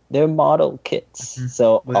into their model kits. Mm-hmm.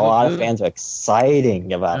 So a lot of fans are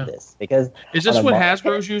excited about this because is this what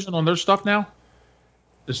Hasbro's using on their stuff now?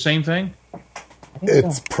 The same thing?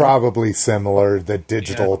 It's probably similar, the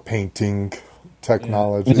digital painting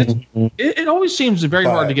technology. It always seems very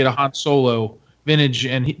hard to get a Han Solo vintage,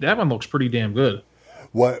 and that one looks pretty damn good.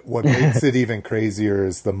 What makes it even crazier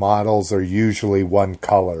is the models are usually one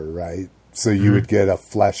color, right? So you would get a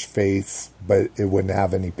flesh face, but it wouldn't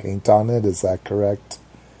have any paint on it. Is that correct?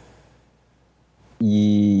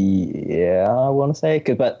 Yeah, I want to say.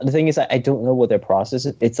 But the thing is, I don't know what their process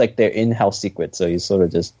is. It's like their in-house secret. So you sort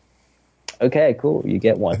of just, okay, cool, you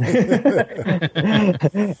get one. And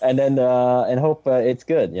then, and hope it's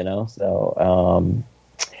good, So,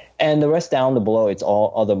 and the rest down below, it's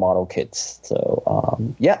all other model kits. So,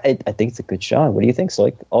 I think it's a good shot. What do you think?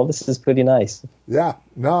 So, all this is pretty nice. Yeah.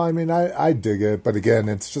 No, I mean, I dig it. But again,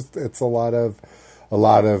 it's a lot of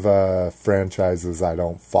franchises I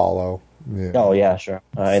don't follow. Yeah. Oh yeah, sure.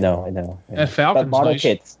 I know. And Falcon's but model nice.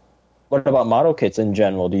 kits. What about model kits in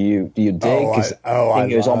general? Do you dig? Because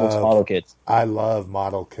there's almost model kits. I love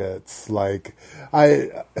model kits. Like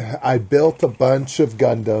I built a bunch of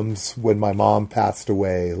Gundams when my mom passed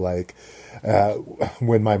away. Like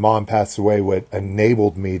when my mom passed away, what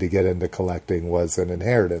enabled me to get into collecting was an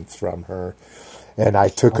inheritance from her. And I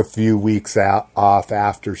took a few weeks off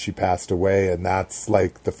after she passed away, and that's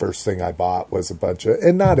like the first thing I bought was a bunch of,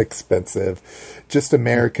 and not expensive, just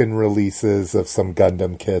American releases of some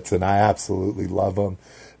Gundam kits, and I absolutely love them.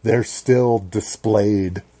 They're still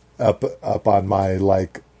displayed up on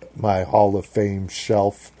my Hall of Fame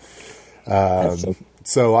shelf.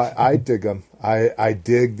 So I dig them. I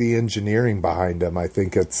dig the engineering behind them. I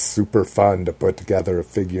think it's super fun to put together a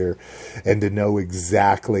figure and to know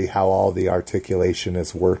exactly how all the articulation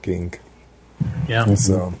is working. Yeah.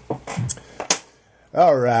 So,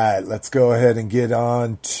 all right, let's go ahead and get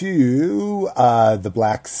on to the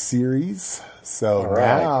Black Series. So all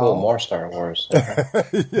right, now, cool. More Star Wars.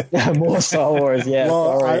 Yeah, more Star Wars. Yeah.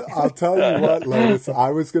 well, right. I'll tell you what, Lotus.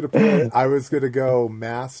 I was gonna go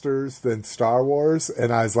Masters then Star Wars,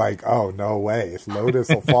 and I was like, oh no way, Lotus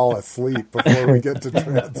will fall asleep before we get to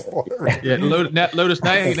Transformers. Yeah, Lotus.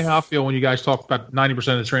 Now you know how I feel when you guys talk about 90%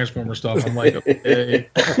 of the Transformer stuff. I'm like, okay.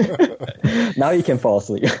 Now you can fall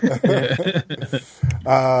asleep.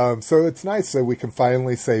 So it's nice that we can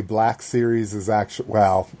finally say Black Series is actually,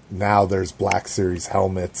 well, now there's Black Series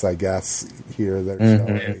helmets, I guess, here they're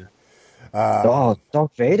showing.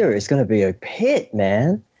 Darth Vader is going to be a hit,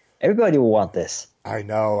 man. Everybody will want this. I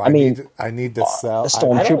know. I mean, I need to sell. The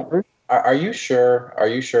Stormtrooper. Are you sure? Are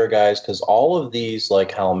you sure, guys? Because all of these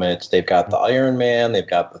like helmets, they've got the Iron Man, they've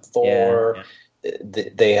got the Thor,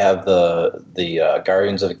 they have the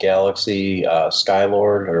Guardians of the Galaxy,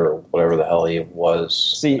 Skylord, or whatever the hell he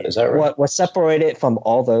was. See, is that right? What separated from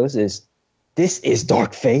all those is this is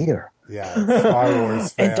Darth Vader. Yeah, Star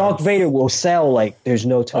Wars fans. And Darth Vader will sell like there's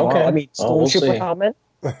no tomorrow. Okay. I mean, Stormtrooper helmet.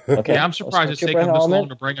 Okay. Yeah, I'm surprised it's taken them this long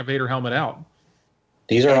to bring a Vader helmet out.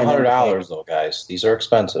 These are $100 though, guys. These are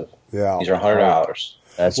expensive. Yeah, these are $100.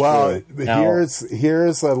 That's well, true. Now,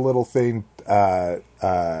 here's a little thing.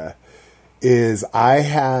 Is I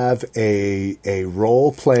have a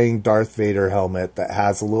role playing Darth Vader helmet that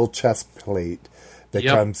has a little chest plate that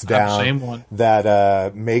comes down same one.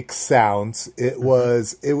 that makes sounds. It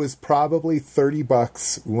was probably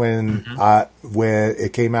 $30 when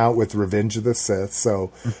it came out with Revenge of the Sith,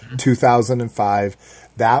 so 2005.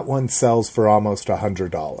 That one sells for almost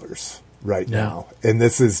 $100 right now, and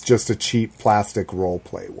this is just a cheap plastic role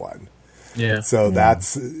play one. Yeah. So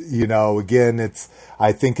that's, again,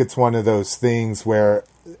 I think it's one of those things where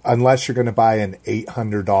unless you're going to buy an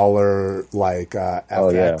 $800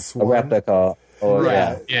 FX one, a replica.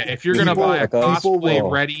 Yeah, if you're going to buy a cosplay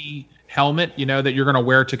ready helmet, that you're going to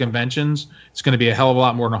wear to conventions, it's going to be a hell of a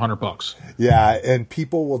lot more than $100. Yeah, and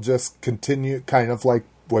people will just continue, kind of like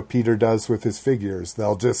what Peter does with his figures.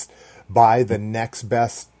 They'll just buy the next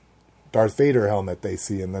best Darth Vader helmet they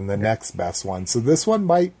see, and then the next best one. So this one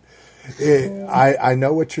might. I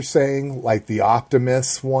know what you're saying, like the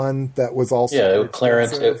Optimus one that was also it was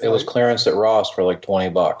clearance. It was clearance at Ross for like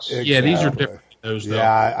 $20. Exactly. Yeah, these are different. Those though.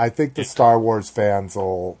 Yeah, I think the Star Wars fans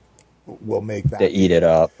will make that to eat it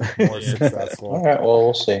up more successful. All right, well,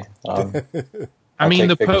 we'll see. I mean,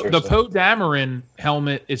 the Poe Dameron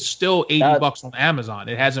helmet is still $80 on Amazon.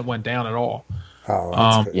 It hasn't went down at all. Oh,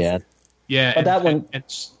 that's good. Yeah, but that one,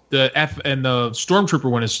 it's the the Stormtrooper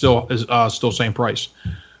one is still same price.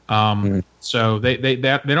 So they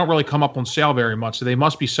don't really come up on sale very much. So they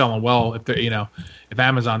must be selling well if they're if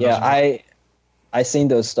Amazon doesn't. Yeah, I seen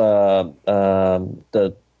those the Poe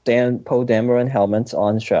Dameron helmets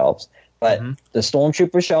on shelves, but the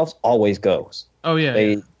Stormtrooper shelves always goes. Oh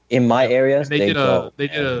yeah. In my area, they did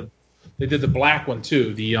the black one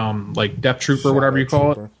too. The like Death Trooper, whatever you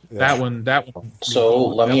call it. Yeah. That one. So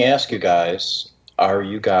let me ask you guys: are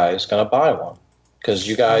you guys going to buy one? Because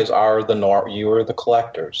you guys are you are the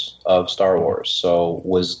collectors of Star Wars. So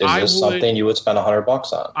is this something you would spend $100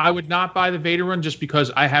 on? I would not buy the Vader one just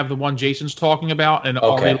because I have the one Jason's talking about and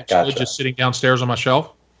already looks good just sitting downstairs on my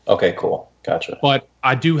shelf. Okay, cool, gotcha. But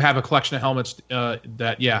I do have a collection of helmets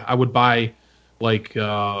that I would buy. Like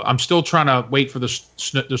I'm still trying to wait for the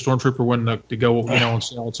Stormtrooper one to go on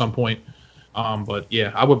sale at some point. But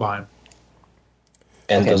yeah, I would buy them.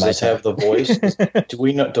 And does this have the voice? Do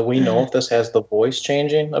we know if this has the voice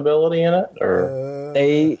changing ability in it, or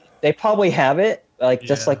they probably have it,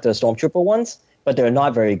 just like the Stormtrooper ones, but they're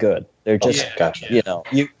not very good. They're just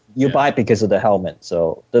you buy it because of the helmet.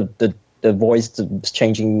 So the voice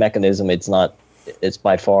changing mechanism, it's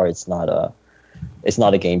by far not a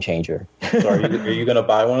game changer. So are you going to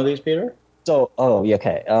buy one of these, Peter? So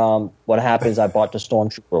okay. What happens? I bought the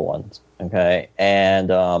Stormtrooper ones. Okay,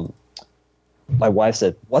 and my wife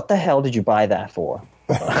said, "What the hell did you buy that for?"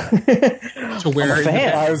 To wear it.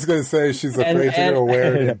 I was going to say she's afraid you're going to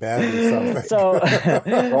wear it in bed or something. So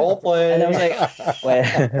role play. And I was like,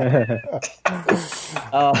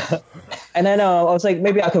 And then I was like,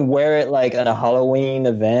 maybe I can wear it like at a Halloween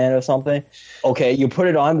event or something. Okay, you put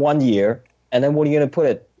it on 1 year, and then what are you gonna put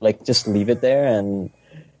it? Like, just leave it there? And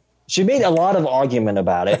she made a lot of argument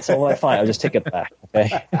about it. So I'm like, fine, I'll just take it back.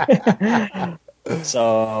 Okay.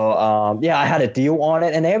 So yeah, I had a deal on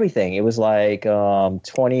it and everything. It was like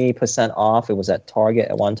 20% off. It was at Target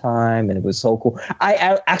at one time, and it was so cool.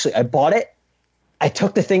 I bought it. I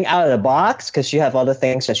took the thing out of the box because she has other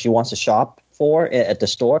things that she wants to shop for at the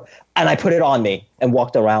store, and I put it on me and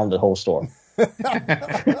walked around the whole store.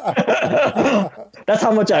 That's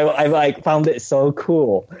how much I like found it so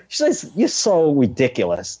cool. She says, "You're so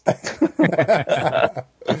ridiculous."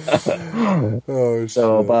 Oh,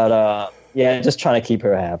 so, but yeah, just trying to keep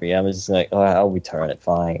her happy. I was just like, oh, I'll return it,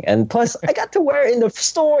 fine. And plus, I got to wear it in the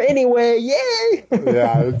store anyway. Yay!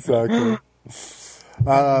 Yeah, exactly.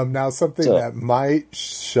 Now, something that might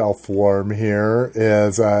shelf warm here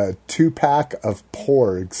is a 2-pack of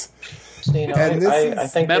Porgs. And I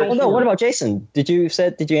think. Well, no. What about Jason? Did you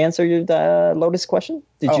answer your Lotus question?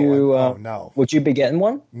 No. Would you be getting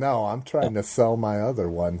one? No, I'm trying to sell my other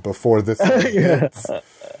one before this hits.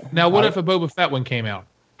 Now, what if a Boba Fett one came out?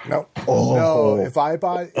 No, no. If I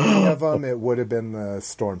bought any of them, it would have been the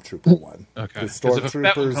Stormtrooper one. Okay, the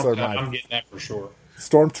Stormtroopers are my. I'm getting that for sure.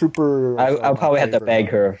 Stormtrooper. I'll probably have to beg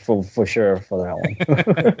her for sure for that one.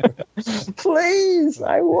 Please,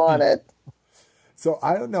 I want it. So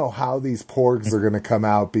I don't know how these Porgs are going to come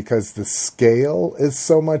out because the scale is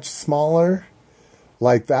so much smaller.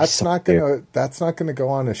 Like that's not gonna go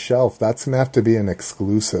on a shelf. That's gonna have to be an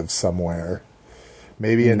exclusive somewhere.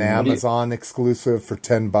 Maybe an Amazon exclusive for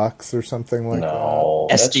 $10 or something like that. No,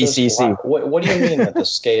 SDCC. What do you mean that the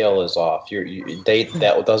scale is off?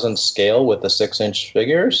 That doesn't scale with the 6-inch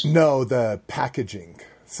figures? No, the packaging.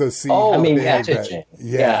 So see, packaging.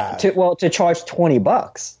 To charge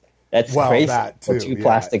 $20. That's crazy for two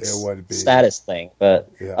plastics status thing. But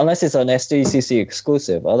unless it's an SDCC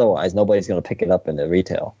exclusive, otherwise nobody's going to pick it up in the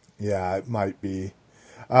retail. Yeah, it might be.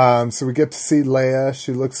 So we get to see Leia.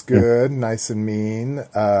 She looks good, nice and mean.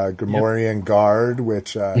 Gamorrean Guard,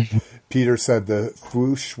 which Peter said the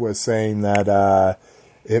Foosh was saying that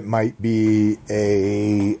it might be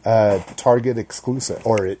a Target exclusive,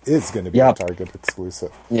 or it is going to be a Target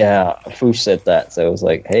exclusive. Yeah, Foosh said that. So it was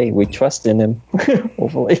like, hey, we trust in him,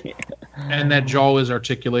 hopefully. And that jaw is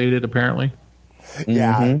articulated, apparly.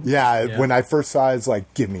 Yeah. When I first saw it, I was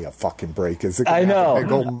like, give me a fucking break. Is it going to have a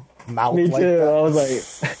big old mouth Me like too. that? I was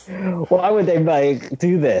like, why would they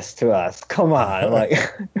do this to us? Come on.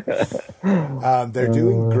 They're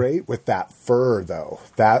doing great with that fur, though.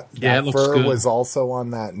 That fur good. was also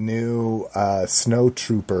on that new Snow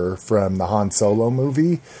Trooper from the Han Solo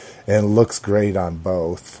movie, and looks great on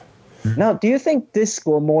both. Now, do you think this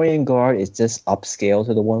Gamorrean Guard is just upscale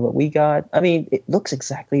to the one that we got? I mean, it looks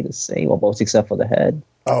exactly the same, almost except for the head.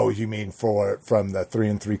 Oh, you mean from the 3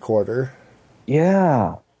 3/4?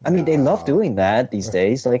 Yeah. I mean, they love doing that these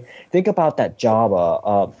days. Like, think about that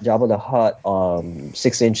Jabba the Hutt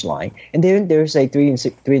 6-inch line, and then there's a 3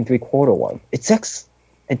 3/4 one. It's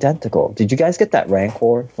identical. Did you guys get that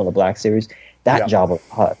Rancor from the Black Series? That Jabba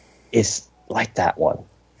the Hutt is like that one.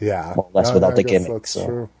 Yeah, more or less without the gimmick. That's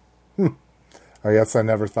true. I guess I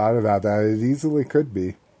never thought about that. It easily could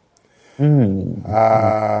be.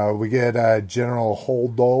 We get General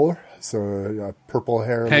Holdor. So purple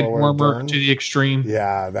hair, head lower warmer burn. to the extreme.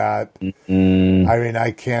 Yeah, that. I mean, I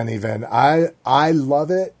can't even. I love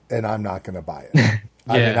it, and I'm not going to buy it.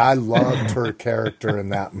 I mean, I loved her character in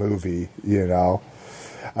that movie. You know.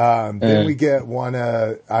 Then we get one.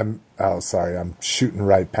 I'm shooting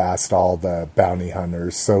right past all the bounty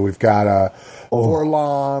hunters. So we've got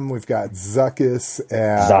Vorlom, we've got Zuckuss,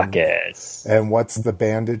 and what's the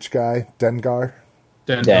bandage guy? Dengar.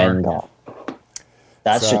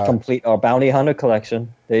 That should complete our bounty hunter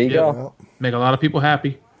collection. There you go. Make a lot of people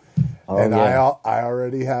happy. I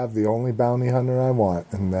already have the only bounty hunter I want,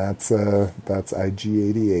 and that's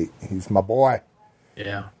IG-88. He's my boy.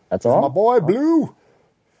 Yeah, that's all. My boy Blue.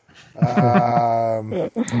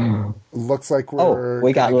 Looks like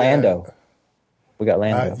we got Lando. We got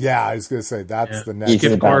Lando. I was gonna say that's the next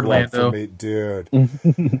gift card Lando for me, dude.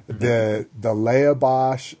 the Leia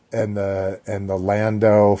Bosch and the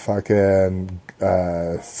Lando fucking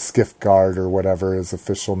skiff guard or whatever his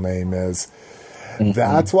official name is.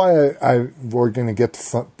 That's why we're gonna get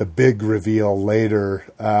to the big reveal later.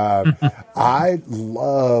 I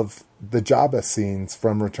love the Jabba scenes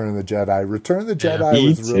from Return of the Jedi. Return of the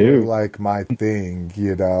Jedi was really like my thing,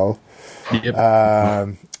 you know.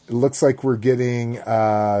 It looks like we're getting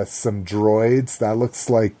some droids. That looks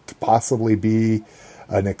like to possibly be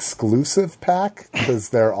an exclusive pack because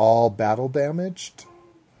they're all battle damaged.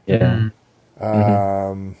 Yeah.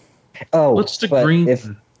 Oh, What's the but green?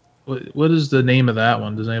 What is the name of that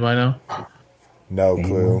one? Does anybody know? No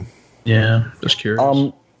clue. Yeah, just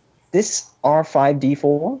curious. This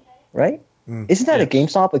R5D4, right? Isn't that a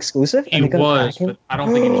GameStop exclusive? He was, but I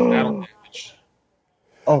don't think he was battle damage.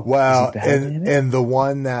 Oh, Well, is he battle damage? and the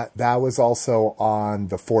one that was also on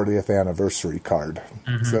the 40th anniversary card.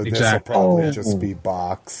 So this will exactly. probably just be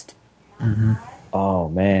boxed. Oh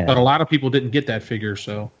man, But a lot of people didn't get that figure,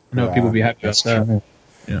 so I know people would be happy about that.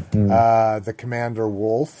 Yeah. The Commander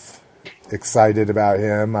Wolf, excited about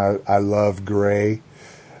him. I love Gray.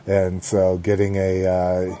 And so getting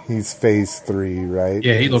he's phase 3, right?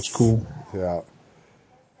 Yeah, he looks cool. Yeah.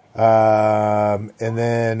 And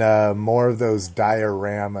then more of those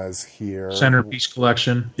dioramas here. Centerpiece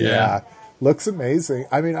collection. Yeah. Looks amazing.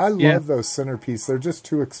 I mean, I love those centerpiece. They're just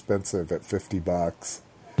too expensive at $50.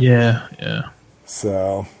 Yeah, yeah.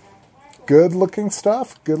 So good looking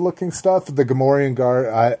stuff. Good looking stuff. The Gamorrean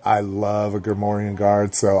Guard. I love a Gamorrean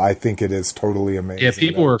Guard, so I think it is totally amazing. Yeah,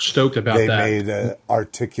 people are stoked about They that. made an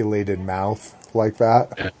articulated mouth like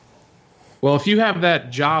that. Yeah. Well, if you have that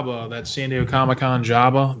Jabba, that San Diego Comic-Con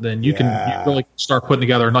Jabba, then you can really start putting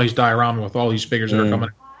together a nice diorama with all these figures that are coming.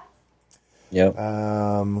 Yep.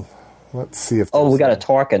 Let's see if. Oh, we got a there's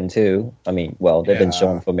Tarkin too. I mean, well, they've been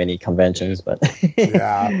shown for many conventions, but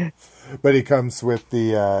yeah, but he comes with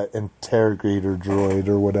the interrogator droid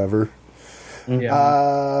or whatever.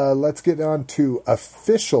 Yeah. Let's get on to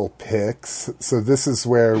official picks. So this is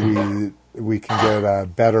where we can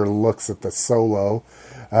get better looks at the Solo.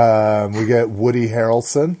 We get Woody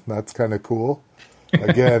Harrelson. That's kind of cool.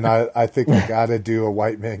 Again, I think I got to do a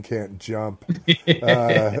White Man Can't Jump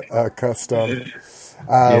custom.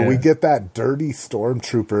 We get that dirty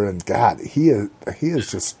stormtrooper, and God, he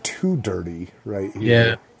is just too dirty right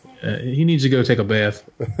here. Yeah. He needs to go take a bath.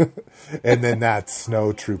 And then that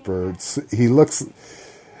snow trooper, he looks.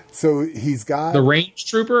 So he's got The range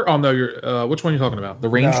trooper? Oh no, you're which one are you talking about? The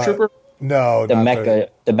range trooper? No, the not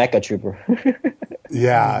Mecha Trooper.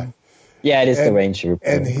 Yeah, Yeah, it is the Range Trooper.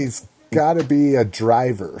 and he's got to be a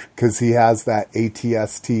driver because he has that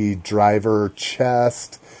ATST driver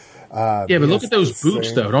chest. Yeah, but look at those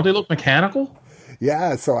boots though. Don't they look mechanical?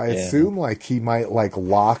 Yeah, so I assume like he might like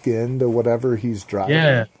lock into whatever he's driving.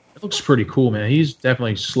 Yeah. It looks pretty cool, man. He's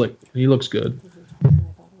definitely slick. He looks good.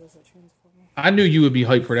 I knew you would be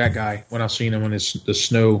hyped for that guy when I seen him on the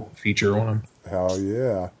snow feature on him. Hell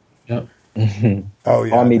yeah. Yep. Oh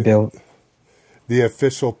yeah. Army build. The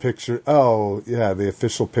official picture. Oh yeah, the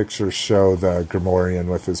official pictures show the Gamorrean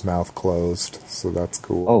with his mouth closed. So that's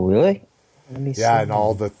cool. Oh, really? Let me see. Yeah, and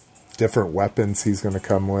all the different weapons he's going to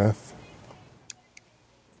come with.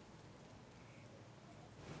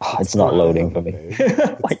 Oh, it's not loading for me.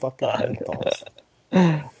 It's fucking menthols.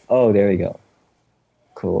 Oh, there we go.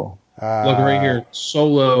 Cool. Look right here.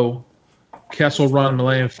 Solo Kessel Run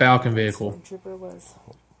Millennium Falcon vehicle.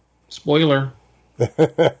 Spoiler.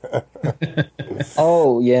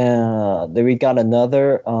 Oh, yeah. Then we got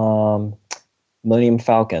another Millennium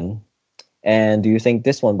Falcon. And do you think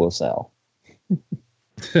this one will sell?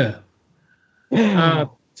 To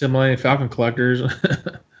Millennium Falcon collectors.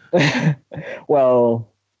 Well,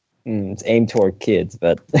 it's aimed toward kids,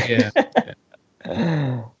 but Yeah.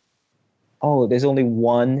 oh, there's only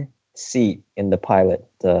one seat in the pilot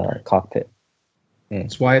cockpit.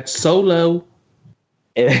 That's why it's Solo.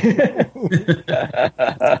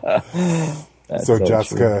 So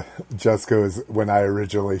Jessica was, when I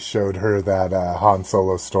originally showed her that Han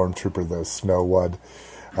Solo Stormtrooper, the Snow Wood,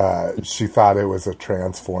 she thought it was a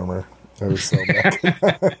Transformer. It was so mech.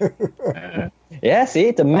 Yeah, see,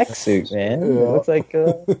 it's a mech suit, man. It looks like.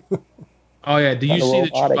 Oh yeah, do you Kinda see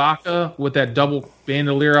the robotic. Chewbacca with that double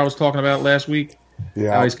bandolier I was talking about last week?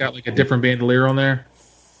 Yeah. How he's got like a different bandolier on there.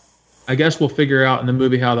 I guess we'll figure out in the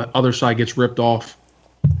movie how the other side gets ripped off.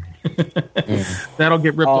 That'll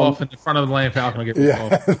get ripped off, and the front of the Millennium Falcon will get ripped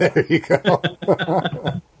off. There you go.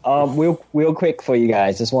 Real quick for you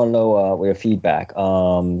guys, just want to know your feedback.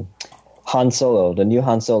 Han Solo, the new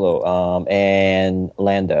Han Solo, and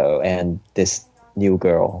Lando, and this new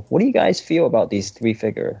girl. What do you guys feel about these three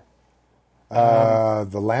figure? The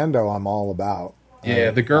Lando I'm all about.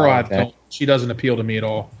 Yeah, the girl I okay. don't. She doesn't appeal to me at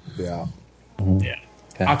all. Yeah. Yeah.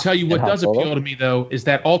 I'll tell you what And Han does Solo? appeal to me though is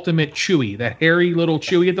that ultimate Chewie, that hairy little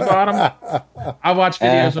Chewie at the bottom. I watch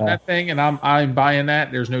videos of that thing, and I'm buying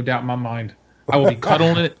that. There's no doubt in my mind. I will be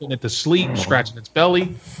cuddling it, putting it to sleep, scratching its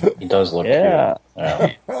belly. He does look Yeah.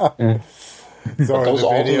 cute. Yeah. So are Those the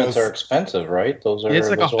ultimates videos, are expensive, right? Those are It's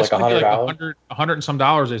like those are like $100. $100 and some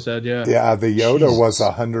dollars. They said, yeah. yeah, the Yoda was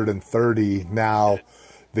 $130. Now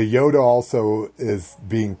The Yoda also is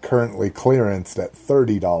being currently clearanced at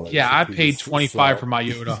 $30. Yeah, I paid $25 for my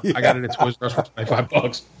Yoda. Yeah. I got it at Toys R Us for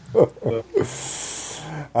 $25.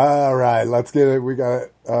 All right, let's get it. We got.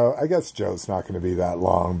 I guess Joe's not going to be that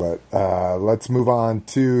long, but let's move on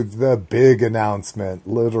to the big announcement.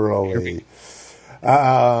 Literally.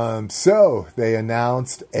 So they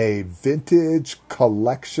announced a vintage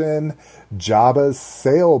collection Jabba's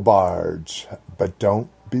sail barge, but don't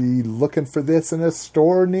be looking for this in a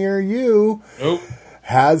store near you. Nope.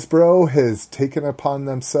 Hasbro has taken upon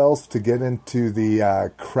themselves to get into the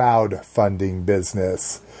crowdfunding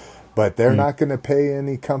business, but they're not going to pay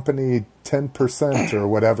any company 10% or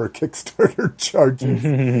whatever Kickstarter charges.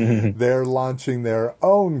 They're launching their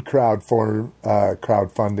own crowdfunding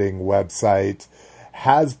website,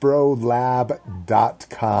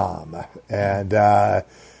 HasbroLab.com. And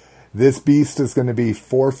this beast is going to be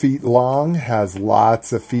 4 feet long, has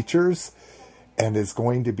lots of features, and is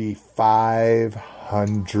going to be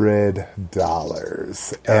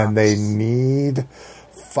 $500. And they need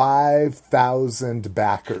 5,000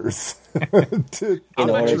 backers in order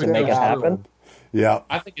to make it happen. Yeah,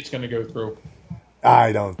 I think it's going to go through.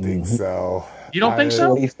 I don't think so. You don't think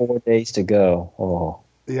so? 44 days to go. Oh,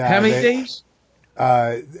 yeah. How many days?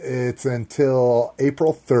 It's until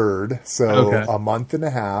April 3rd, so a month and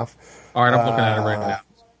a half. All right, I'm looking at it right now.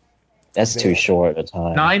 That's too short a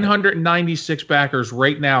time. 996 backers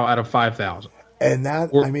right now out of 5,000. And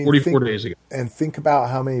that, 44 days ago. And think about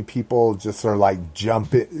how many people just are like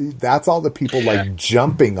jumping. That's all the people like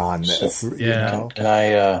jumping on this. Yeah. You know? And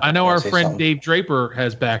I know our friend something? Dave Draper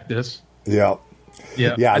has backed this. Yeah.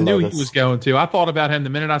 Yeah, I knew he was going to. I thought about him the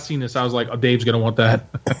minute I seen this. I was like, "Oh, Dave's going to want that,"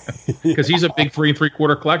 because he's a big 3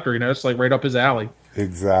 3/4 collector. You know, it's like right up his alley.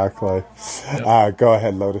 Exactly. Go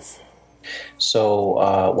ahead, Lotus.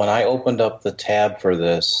 So when I opened up the tab for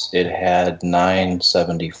this, it had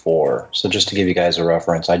 974. So just to give you guys a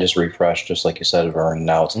reference, I just refreshed, just like you said, Vern.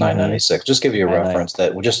 Now it's 996. Just give you a reference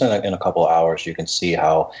that just in a couple of hours you can see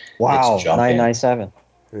how it's jumping. 997.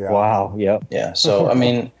 Yeah. Wow. Yep. Yeah. So I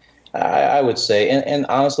mean. I would say, and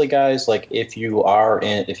honestly, guys, like if you are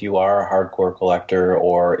a hardcore collector,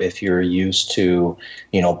 or if you're used to,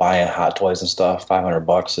 buying Hot Toys and stuff,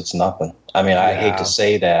 $500, it's nothing. I mean, I hate to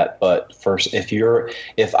say that, but first,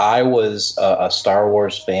 if I was a Star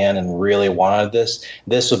Wars fan and really wanted this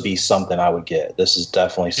would be something I would get. This is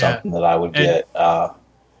definitely something that I would get.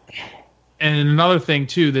 And another thing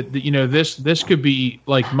too, that this could be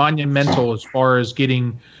like monumental as far as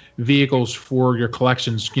getting vehicles for your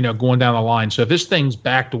collections, going down the line. So if this thing's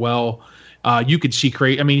backed well, you could see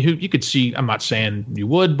you could see, I'm not saying you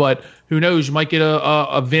would, but who knows, you might get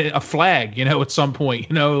a flag, at some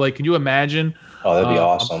point, like, can you imagine? Oh, that'd be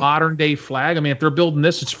awesome. A modern day flag. I mean, if they're building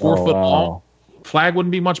this, it's 4 foot long. Flag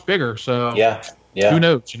wouldn't be much bigger. So yeah. Who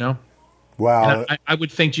knows, Wow. And I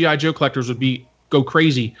would think G.I. Joe collectors would go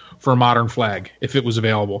crazy for a modern flag if it was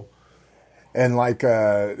available. And like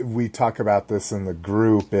we talk about this in the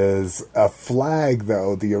group, is a flag,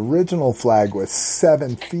 though, the original flag was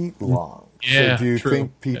 7 feet long. Yeah, so do you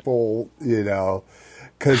think people,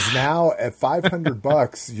 because now at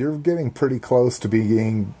 $500, you're getting pretty close to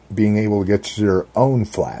being able to get your own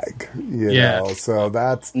flag. You know? So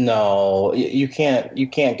that's no, you can't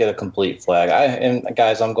get a complete flag. And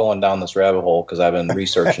guys, I'm going down this rabbit hole because I've been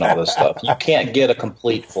researching all this stuff. You can't get a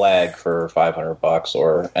complete flag for $500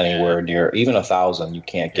 or anywhere near even 1,000. You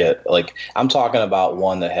can't get, like, I'm talking about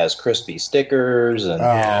one that has crispy stickers and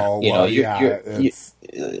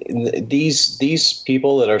these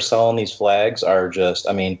people that are selling these flags are just,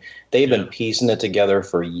 I mean, they've been piecing it together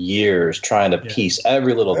for years, trying to piece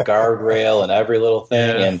every little guardrail and every little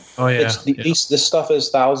thing. And this stuff is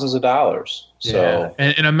thousands of dollars. So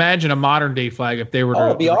and imagine a modern day flag if they were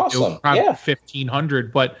it'd be awesome. Probably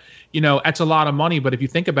 $1,500, but that's a lot of money. But if you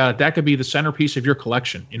think about it, that could be the centerpiece of your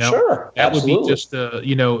collection. Sure, that absolutely. would be just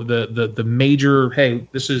the major. Hey,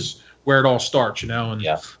 this is where it all starts. And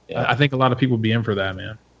I think a lot of people would be in for that,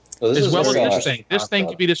 man. Well, as well as this thing. This thing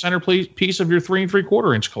could be the centerpiece of your 3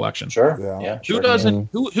 3/4 inch collection. Sure. Who doesn't?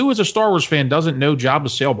 Who is a Star Wars fan doesn't know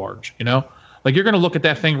Jabba's sail barge? Like, you're going to look at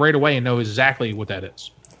that thing right away and know exactly what that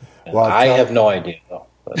is. Well, I have no idea though.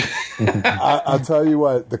 I'll tell you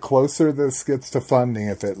what. The closer this gets to funding,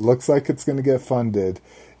 if it looks like it's going to get funded,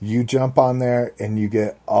 you jump on there and you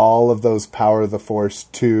get all of those Power of the Force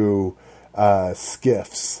 2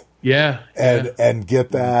 skiffs. and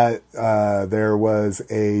get that. There was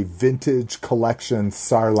a vintage collection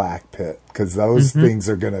Sarlacc pit, because those things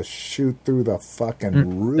are going to shoot through the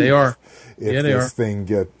fucking roof. They are. If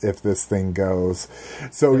this thing goes.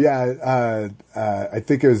 So I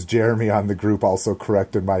think it was Jeremy on the group also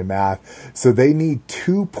corrected my math. So they need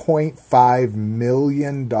 $2.5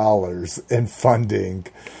 million in funding.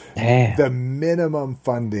 Damn. The minimum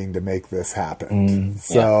funding to make this happen.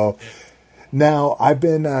 Now I've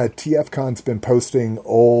been TFCon's been posting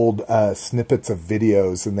old snippets of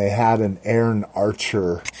videos, and they had an Aaron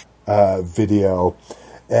Archer video,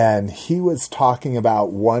 and he was talking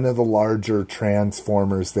about one of the larger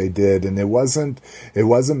transformers they did, and it wasn't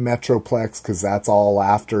Metroplex, because that's all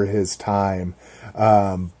after his time,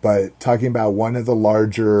 but talking about one of the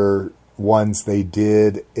larger ones they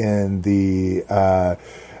did in the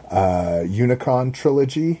Unicron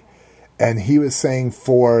trilogy. And he was saying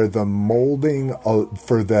for the molding,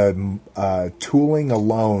 for the tooling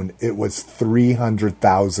alone, it was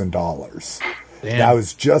 $300,000. That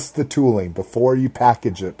was just the tooling, before you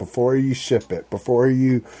package it, before you ship it, before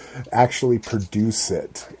you actually produce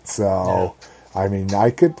it. So, I mean,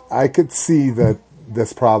 I could see that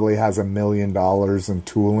this probably has $1 million in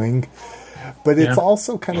tooling. But it's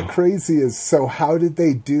also kind of crazy. So how did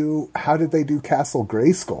they do Castle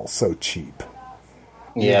Grayskull so cheap?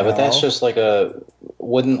 Yeah, but that's just like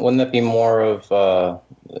wouldn't that be more of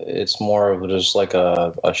it's more of just like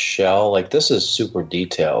a shell? Like, this is super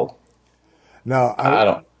detailed. No, I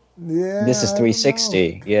don't. Yeah, This is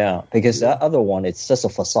 360, because that other one, it's just a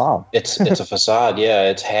facade. It's a facade,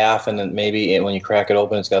 it's half, and then maybe when you crack it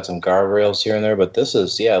open, it's got some guardrails here and there. But this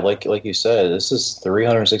is, like you said, this is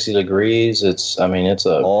 360 degrees. It's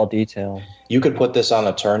a all detail. You could put this on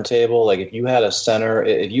a turntable. Like, if you had a center,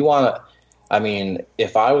 if you want to. I mean,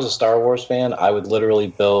 if I was a Star Wars fan, I would literally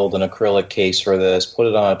build an acrylic case for this, put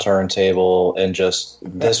it on a turntable, and this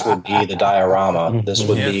would be the diorama. This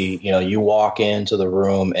would be, you walk into the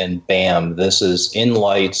room and bam, this is in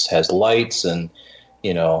lights, has lights, and,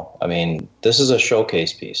 this is a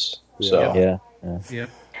showcase piece. So Yeah,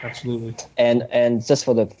 absolutely. And just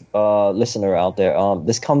for the listener out there,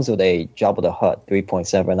 this comes with a Jabba the Hutt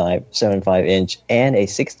 3.75 inch and a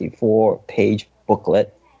 64-page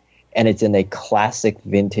booklet. And it's in a classic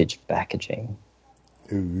vintage packaging.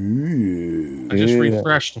 Ooh. I just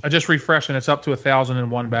refreshed, and it's up to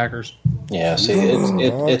 1,001 backers. Yeah, see,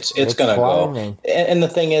 it's gonna go. And the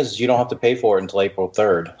thing is, you don't have to pay for it until April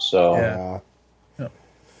 3rd. So,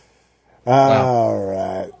 All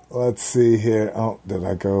right. Let's see here. Oh, did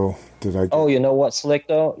I go? Oh, you know what's slick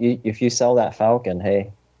though? If you sell that Falcon,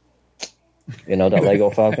 hey. You know that Lego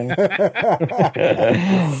Falcon?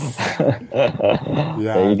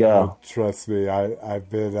 There you go. Trust me, I've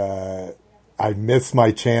been I missed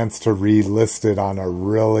my chance to relist it on a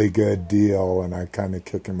really good deal, and I'm kind of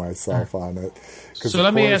kicking myself on it. So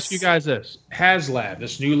let me ask you guys this: HasLab,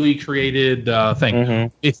 this newly created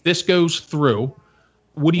thing, if this goes through,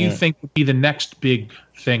 what do you think would be the next big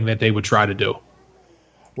thing that they would try to do?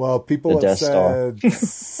 Well, people have said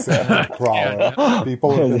Sandcrawler.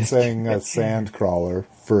 People have been saying a Sandcrawler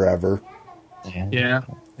forever. Yeah,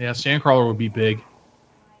 Sandcrawler would be big.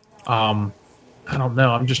 I don't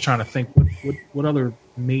know. I'm just trying to think what other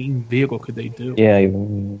main vehicle could they do? Yeah,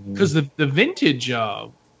 because the vintage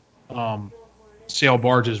sail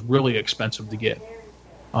barge is really expensive to get.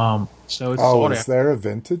 So it's is there a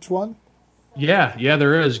vintage one? Yeah,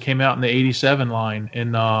 there is. It came out in the '87 line,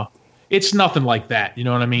 and it's nothing like that, you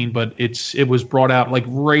know what I mean? But it was brought out like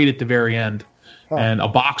right at the very end, and a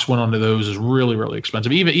box one onto those is really, really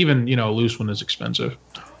expensive. Even a loose one is expensive.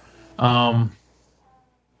 I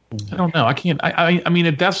don't know. I can't. I mean,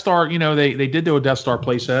 a Death Star. They did do a Death Star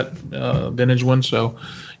playset, vintage one, so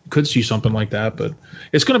you could see something like that. But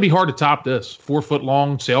it's going to be hard to top this 4-foot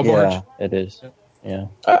long sail barge. Yeah, it is. Yeah.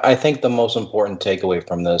 I think the most important takeaway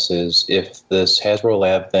from this is if this Hasbro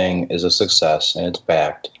Lab thing is a success and it's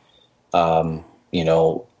backed.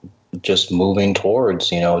 Just moving towards,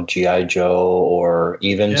 G.I. Joe or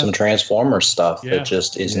even some Transformers stuff that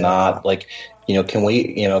just is not like, can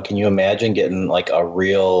you imagine getting like a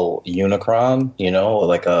real Unicron,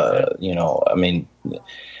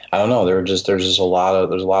 I don't know. There's a lot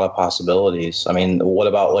of possibilities. I mean, what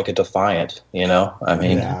about like a Defiant,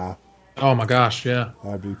 Yeah. Oh my gosh, yeah.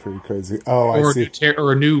 That'd be pretty crazy. Oh, I see.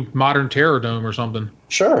 Or a new modern Terrordome or something.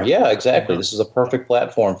 Sure, yeah, exactly. This is a perfect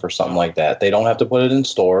platform for something like that. They don't have to put it in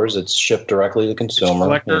stores. It's shipped directly to the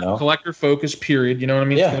consumer. It's collector focus, period. You know what I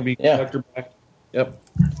mean? Yeah, it's going to be collector back. Yep.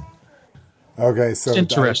 Okay, so it's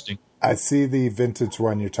interesting. I see the vintage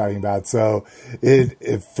one you're talking about. So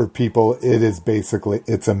for people, it is basically,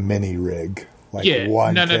 it's a mini rig. Like Yeah,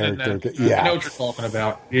 one no. character. I know what you're talking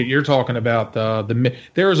about. You're talking about the.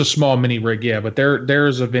 There is a small mini rig, yeah, but there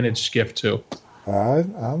is a vintage skiff too.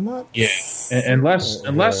 I'm not. Yeah, unless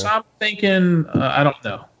I'm thinking, I don't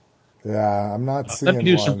know. Yeah, I'm not seeing. Let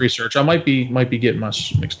me do some research. I might be getting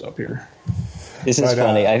mixed up here. This is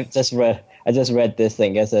funny. I just read this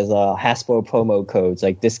thing. It says Hasbro promo codes,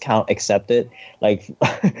 like discount accepted, like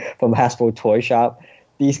from Hasbro Toy Shop.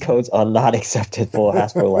 These codes are not accepted for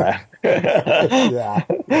Hasbro Lab. Yeah,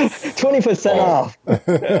 20% off. Well,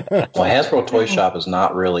 Hasbro Toy Shop is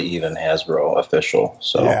not really even Hasbro official,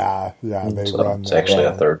 so yeah, they so run. it's actually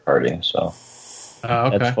a third party. So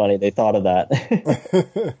Okay. That's funny. They thought of that.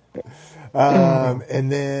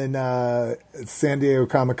 And then San Diego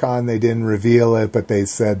Comic-Con, they didn't reveal it, but they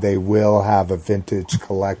said they will have a vintage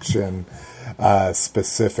collection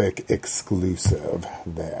specific exclusive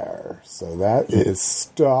there. So that is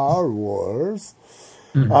Star Wars.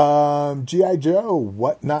 G.I. Joe,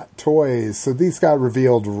 What Not Toys. So these got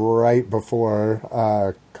revealed right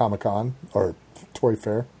before Comic-Con or Toy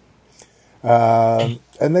Fair. And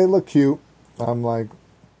they look cute. I'm like,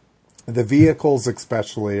 the vehicles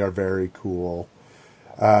especially are very cool.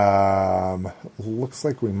 Looks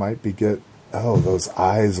like we might be those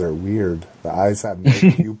eyes are weird. The eyes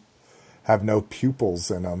have no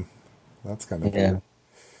pupils in them. That's kind of weird.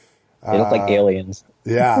 They look like aliens.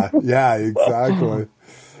 Yeah, exactly.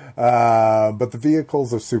 But the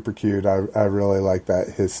vehicles are super cute. I really like that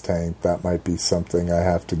Hiss tank. That might be something I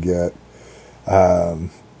have to get.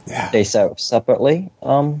 They sell separately.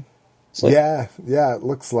 Yeah, it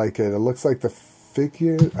looks like it. It looks like the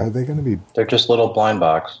figure. Are they going to be? they're just little blind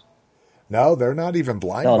box. No, they're not even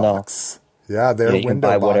blind box. Yeah, they're you can window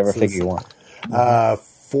buy whatever boxes. figure you want.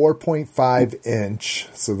 4.5 inch,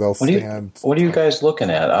 so they'll stand. What are you guys looking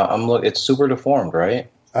at? It's super deformed, right?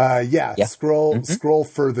 Yeah. Scroll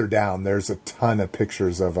further down. There's a ton of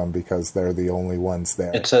pictures of them because they're the only ones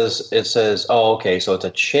there. It says. Oh, okay. So it's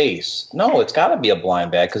a chase. No, it's got to be a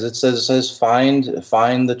blind bag because it says find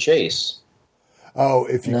the chase. Oh,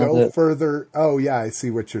 if you go further. Oh, yeah, I see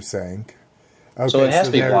what you're saying. Okay, so it has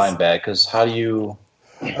to be blind bag because how do you?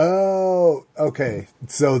 Oh, okay.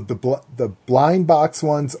 So the blind box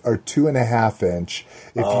ones are 2.5 inch.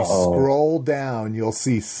 If you scroll down, you'll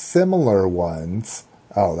see similar ones.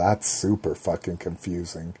 Oh, that's super fucking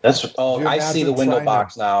confusing. I see the window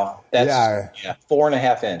box now. That's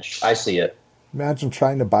 4.5 inch. I see it. Imagine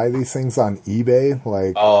trying to buy these things on eBay.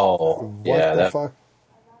 Like, what the fuck?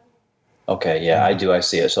 Okay, yeah, I do. I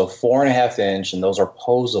see it. So 4.5 inch, and those are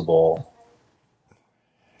posable.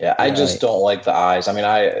 Yeah, I just don't like the eyes. I mean,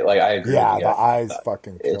 I agree. Yeah, the eyes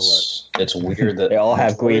fucking kill it. It's weird that they all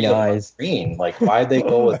have green eyes. Green, like why'd they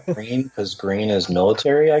go with green? Because green is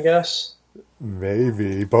military, I guess.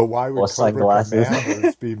 Maybe, but why would Cobra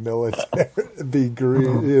Commanders be military? Be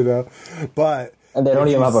green, you know? But and they don't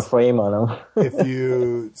even have a frame on them. If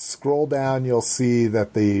you scroll down, you'll see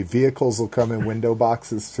that the vehicles will come in window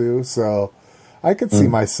boxes too. So I could see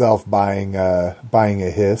myself buying a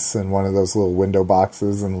Hiss in one of those little window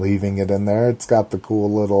boxes and leaving it in there. It's got the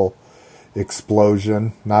cool little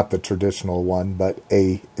explosion, not the traditional one, but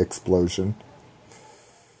a explosion.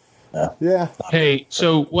 Yeah. Hey,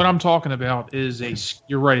 so what I'm talking about is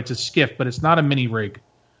you're right, it's a skiff, but it's not a mini rig.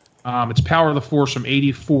 It's Power of the Force from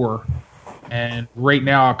 '84. And right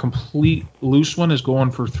now, a complete loose one is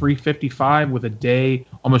going for $355 with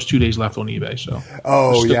almost 2 days left on eBay. So,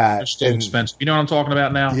 they're still expensive. You know what I'm talking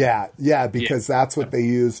about now? Yeah, because that's what they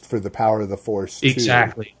used for the Power of the Force.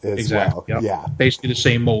 Exactly. Well. Yep. Yeah, basically the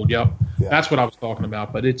same mold. Yep, that's what I was talking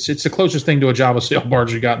about. But it's the closest thing to a Java sail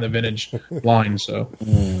barge you got in the vintage line. So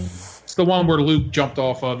it's the one where Luke jumped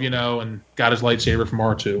off of, and got his lightsaber from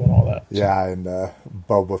R2 and all that. Yeah, and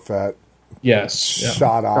Boba Fett. Yes,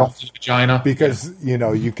 shot off his vagina because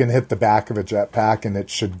you can hit the back of a jetpack and it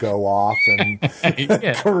should go off and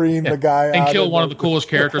careen the guy and out kill one of the coolest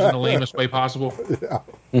characters in the lamest way possible.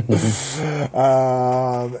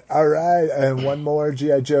 All right, and one more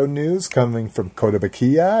G.I. Joe news coming from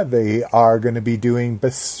Kotobukiya. They are going to be doing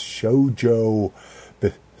Bishojo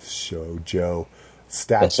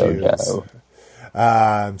statues.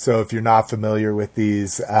 So if you're not familiar with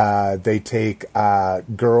these, they take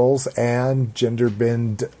girls and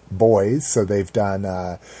gender-bend boys. So they've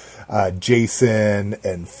done Jason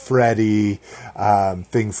and Freddy,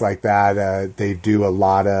 things like that. They do a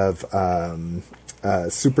lot of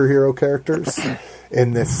superhero characters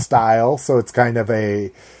in this style. So it's kind of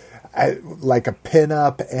like a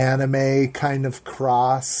pin-up anime kind of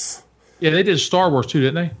cross. Yeah, they did Star Wars too,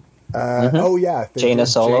 didn't they? Oh yeah, Jaina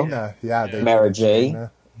Solo. Yeah, Mara Jade.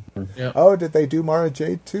 Oh, did they do Mara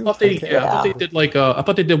Jade too? I thought they did I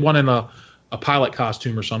thought they did one in a pilot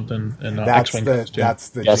costume or something, and that's X-Wing the costume. that's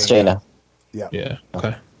the Yes, Jaina. Yeah. Yeah.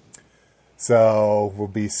 Okay. So we'll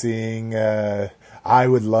be seeing. I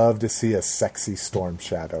would love to see a sexy Storm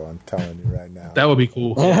Shadow. I'm telling you right now. That would be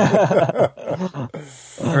cool. Or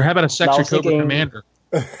how about a sexy Cobra Commander?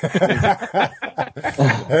 Hey,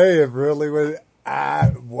 it really was.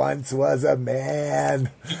 I once was a man.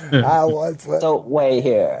 I once was. So wait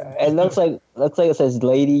here. It looks like it says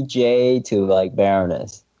Lady J to like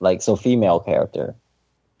Baroness, like so female character,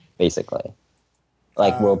 basically.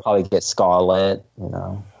 Like we'll probably get Scarlet, you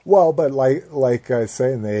know. Well, but like I was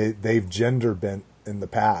saying, they've gender bent in the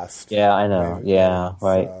past. Yeah, I know. Yeah,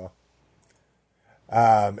 right. So,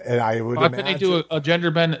 and I would. Why couldn't they do a gender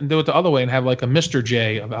bend and do it the other way and have like a Mr.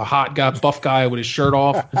 J, a hot guy, buff guy with his shirt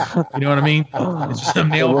off? You know what I mean? It's just a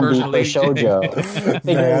male version of Lady Bishoujo.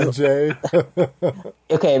 Man J.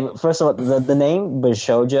 Okay, first of all, the name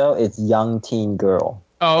Bishoujo is young teen girl.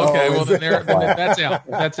 Oh, okay. Well, then that's out.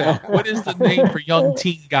 That's out. What is the name for young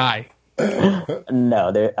teen guy?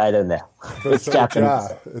 No, I don't know. It's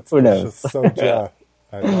Japanese. It's Who knows? Soja.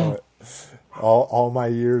 I know it. All my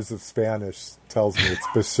years of Spanish tells me it's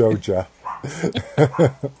Bishoja.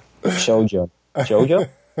 Shoujo. Jojo?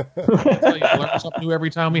 I tell you, I learn something new every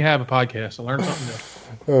time we have a podcast. I learn something new.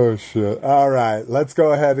 Oh, shit. All right. Let's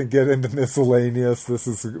go ahead and get into miscellaneous. This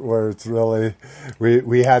is where it's really...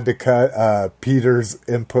 We had to cut Peter's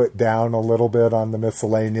input down a little bit on the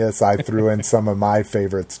miscellaneous. I threw in some of my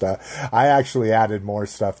favorite stuff. I actually added more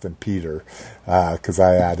stuff than Peter because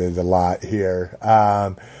I added a lot here.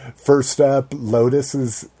 First up, Lotus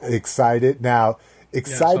is excited. Now,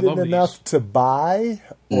 excited enough to buy?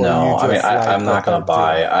 No, I mean, I'm not going to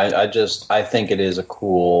buy. I think it is a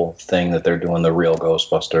cool thing that they're doing the real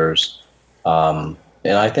Ghostbusters. And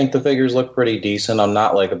I think the figures look pretty decent. I'm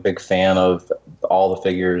not like a big fan of all the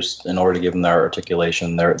figures in order to give them their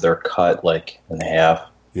articulation. They're cut like in half.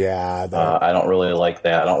 Yeah. I don't really like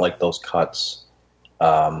that. I don't like those cuts.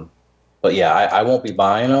 But yeah, I won't be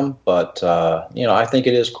buying them. But I think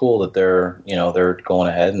it is cool that they're going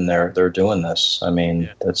ahead and they're doing this. I mean,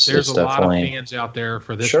 there's it's a definitely lot of fans out there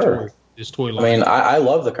for this. Sure. This toy line. I mean, I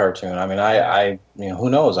love the cartoon. I mean, I who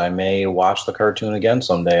knows? I may watch the cartoon again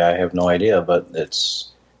someday. I have no idea, but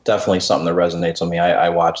it's definitely something that resonates with me. I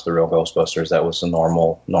watched the real Ghostbusters. That was a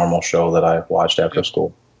normal show that I watched after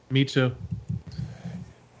school. Me too.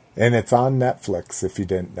 And it's on Netflix, if you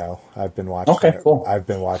didn't know. I've been watching it. Cool. I've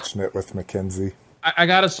been watching it with Mackenzie. I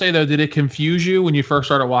got to say, though, did it confuse you when you first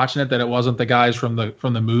started watching it that it wasn't the guys from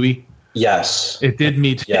the movie? Yes. It did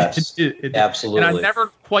me too. Yes, absolutely. And I never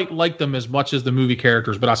quite liked them as much as the movie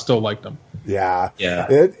characters, but I still liked them. Yeah. Yeah.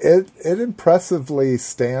 It impressively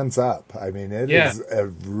stands up. I mean, it is a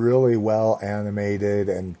really well animated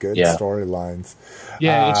and good storylines.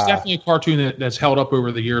 Yeah, it's definitely a cartoon that's held up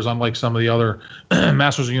over the years, unlike some of the other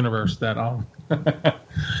Masters of the Universe that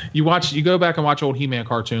you go back and watch old He-Man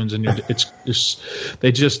cartoons, and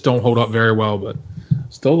they just don't hold up very well, but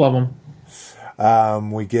still love them.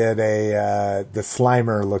 We get the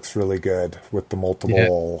Slimer looks really good with the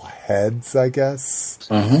multiple heads, I guess.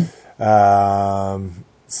 Mm-hmm.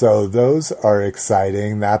 So those are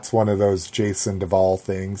exciting. That's one of those Jason Duvall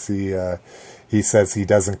things. He says he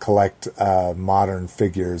doesn't collect modern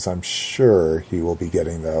figures. I'm sure he will be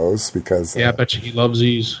getting those because I bet you he loves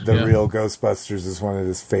these. The real Ghostbusters is one of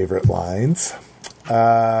his favorite lines.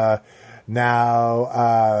 Now,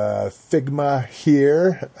 Figma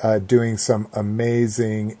here doing some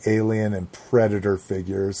amazing Alien and Predator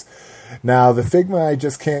figures. Now, the Figma I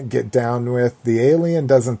just can't get down with. The Alien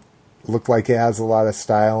doesn't look like it has a lot of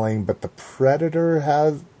styling, but the Predator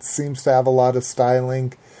seems to have a lot of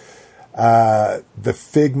styling. The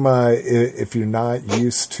Figma, if you're not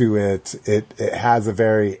used to it, it has a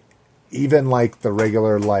very, even like the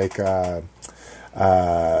regular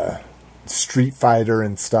Street Fighter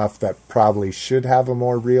and stuff that probably should have a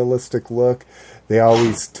more realistic look, they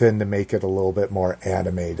always tend to make it a little bit more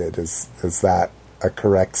animated. Is that a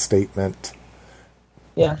correct statement?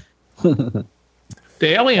 Yeah. The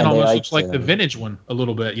Alien almost looks like the vintage one a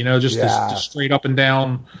little bit, just this straight up and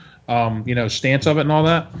down, stance of it and all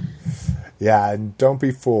that. Yeah, and don't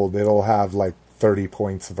be fooled. It'll have like 30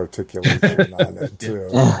 points of articulation on it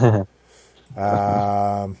too.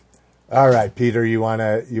 All right, Peter, you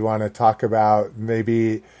wanna talk about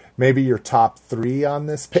maybe your top 3 on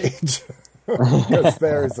this page? Because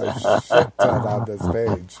there's a shit ton on this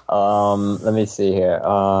page. Let me see here.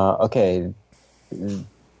 Okay.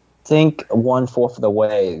 Think 1/4 of the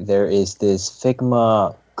way there is this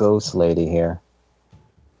Figma ghost lady here.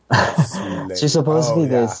 She's supposed to be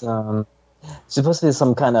this supposed to be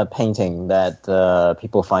some kind of painting that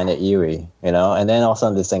people find it eerie, you know. And then all of a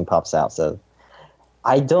sudden this thing pops out. So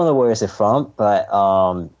I don't know where is it from, but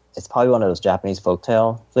it's probably one of those Japanese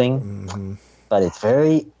folktale thing. But it's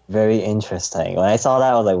very, very interesting. When I saw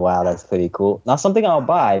that, I was like, wow, that's pretty cool. Not something I'll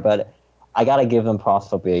buy, but I gotta give them props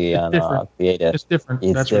for being creative. It's different.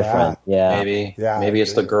 It's That's different. Yeah. Maybe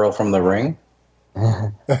it's the girl from The Ring.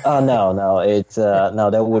 No, it's no.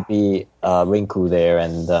 There would be Rinku there,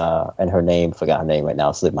 and her name. Forgot her name right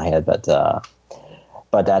now. Slipped my head, but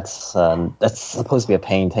that's supposed to be a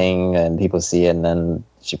painting, and people see it, and then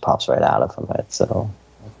she pops right out of it. So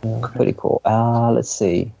pretty cool. Let's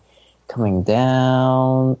see. Coming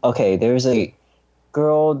down. Okay, there's a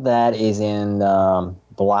girl that is in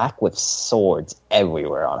black with swords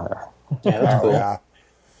everywhere on her. Yeah, that's cool. Yeah.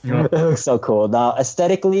 It looks so cool. Now,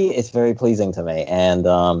 aesthetically, it's very pleasing to me, and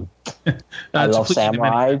I love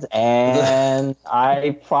samurais, and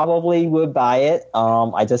I probably would buy it.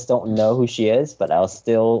 I just don't know who she is, but I'll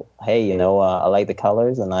still, hey, I like the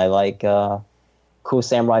colors, and I like cool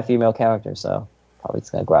samurai female characters, so probably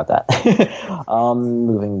just gonna grab that.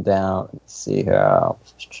 Moving down, let's see here.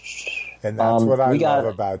 And that's what I love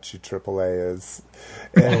about you, AAA, is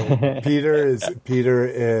Peter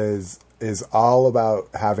is all about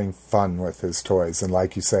having fun with his toys, and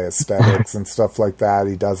like you say, aesthetics and stuff like that.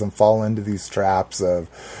 He doesn't fall into these traps of,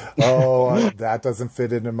 that doesn't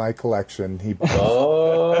fit into my collection. It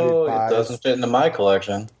doesn't fit into my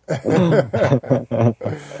collection.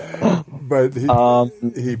 But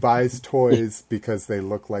he buys toys because they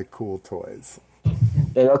look like cool toys.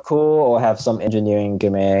 They look cool or have some engineering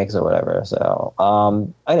gimmicks or whatever. So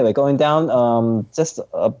anyway, going down just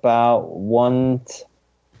about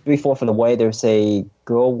 3/4 of the way, there's a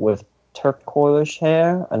girl with turquoise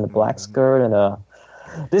hair and a black skirt and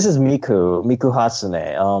this is Miku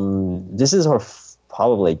Hatsune. This is her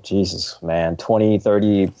probably, Jesus, man, 20,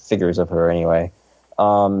 30 figures of her anyway.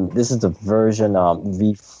 This is the version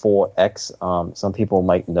V4X. Some people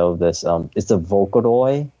might know this. It's a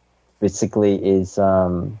Vocaloid. Basically, it's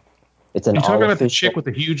an. You talking about the chick with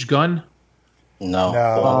the huge gun? No.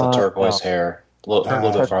 The turquoise hair. A little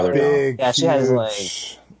bit farther down. Yeah, she has like.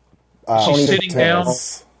 She's sitting down.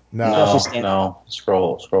 No.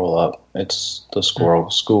 Scroll up. It's the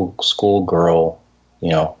school girl.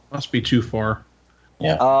 Must be too far.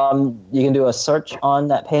 Yeah. You can do a search on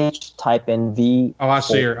that page. Type in V. Oh, I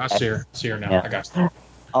see her now. Yeah. I got her.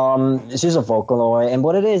 She's a Vocaloid, and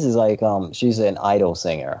what it is like she's an idol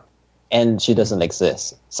singer, and she doesn't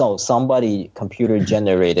exist. So somebody computer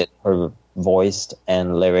generated her voice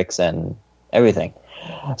and lyrics and everything.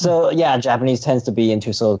 So yeah, Japanese tends to be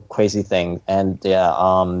into so crazy things, and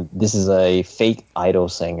this is a fake idol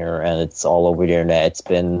singer, and it's all over the internet. It's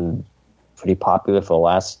been pretty popular for the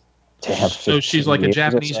last 10 years. So she's like a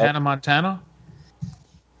Japanese Hannah Montana?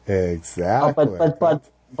 Exactly.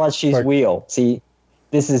 But she's real. See,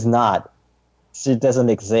 this is not. She doesn't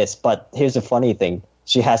exist. But here's the funny thing: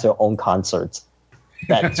 she has her own concerts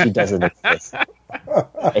that she doesn't exist.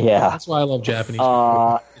 Yeah, that's why I love Japanese.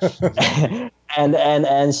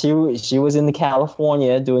 And she was in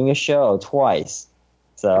California doing a show twice.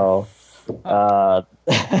 So that's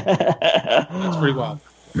pretty wild.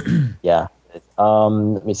 Yeah.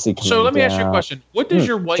 Let me see. So let me ask you a question. What does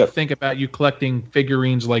your wife think about you collecting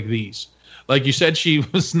figurines like these? Like you said, she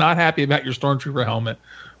was not happy about your Stormtrooper helmet,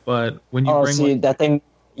 but when you bring that thing,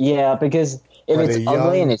 yeah, because if it's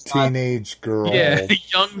ugly and it's teenage girl, yeah, a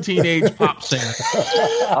young teenage pop singer.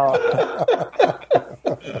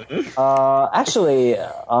 Actually,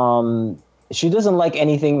 she doesn't like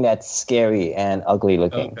anything that's scary and ugly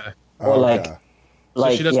looking, or like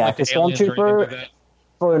Stormtrooper.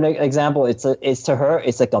 For an example, it's to her,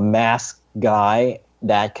 it's like a masked guy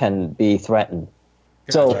that can be threatened.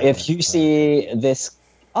 So if you see this,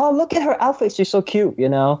 look at her outfit, she's so cute,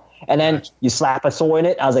 and then you slap a sword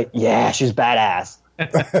in it, I was like, yeah, she's badass.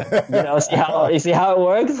 You see how it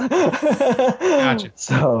works? Gotcha.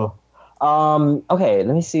 So, okay,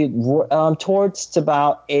 let me see. Towards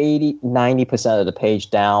about 80-90% of the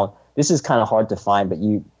page down, this is kind of hard to find, but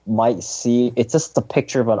you might see, it's just a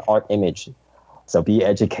picture of an art image. So be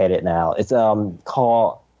educated now. It's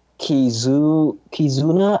called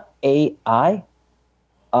Kizuna AI.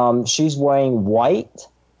 She's wearing white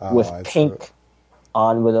with pink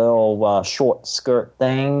on with a little short skirt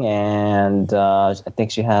thing, and I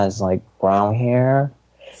think she has like brown hair.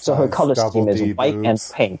 So her color scheme is white and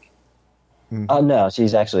pink. Mm-hmm. No,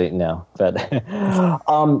 she's actually no. But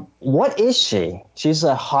what is she? She's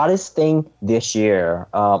the hottest thing this year,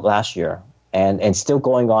 last year. And still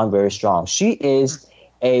going on very strong. She is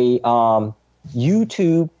a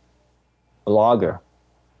YouTube blogger.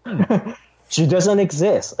 She doesn't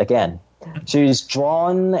exist. Again, she's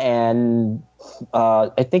drawn, and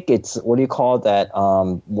I think it's, what do you call that?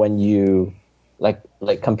 When you like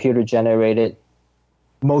computer generated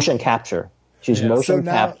motion capture. She's motion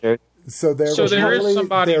captured. So there is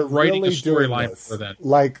somebody writing a storyline for that.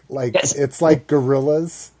 Like it's like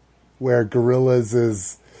Gorillaz, where Gorillaz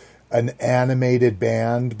is an animated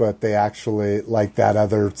band, but they actually, like that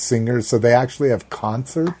other singer, so they actually have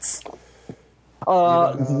concerts.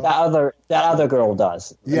 That other girl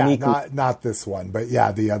does. Yeah, Miku. not this one, but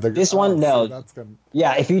yeah, the other. This one, no. So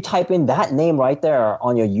yeah, if you type in that name right there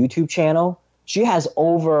on your YouTube channel, she has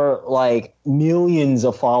over like millions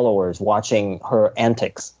of followers watching her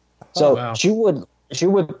antics. So you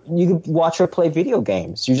could watch her play video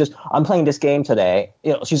games. I'm playing this game today.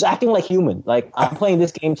 She's acting like human. Like, I'm playing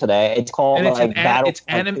this game today. It's called Battle.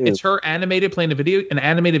 It's her animated playing an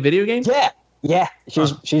animated video game. Yeah.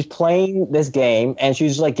 She's playing this game, and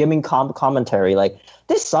she's like giving commentary. Like,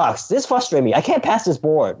 this sucks. This frustrates me. I can't pass this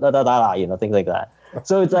board. Things like that.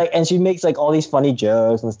 So it's like, and she makes like all these funny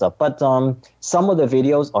jokes and stuff. But some of the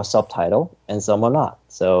videos are subtitled and some are not.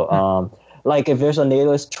 So like, if there's a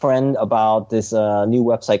latest trend about this new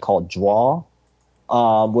website called Draw,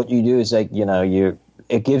 what you do is, like,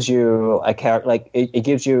 it gives you a character, like it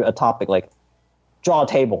gives you a topic, like draw a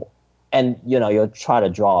table, and you'll try to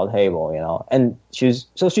draw a table, and she's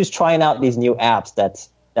trying out these new apps that's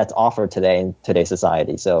offered today in today's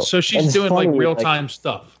society. So she's doing like real time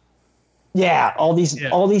stuff. Yeah, all these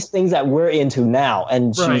things that we're into now,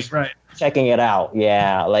 and she's checking it out.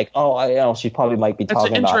 Yeah, like, she probably might be talking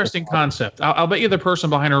about. That's an interesting concept. I'll bet you the person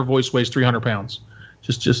behind her voice weighs 300 pounds.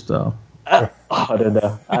 Just. I don't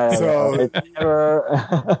know.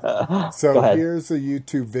 So here's a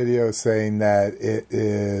YouTube video saying that it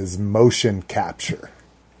is motion capture.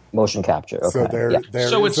 Motion capture. Okay. So there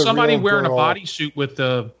so it's somebody wearing a bodysuit with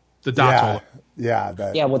the dots on it. Yeah.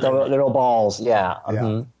 With the little balls. Yeah.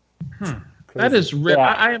 Yeah. That is real.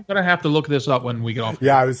 Yeah. I am going to have to look this up when we get off.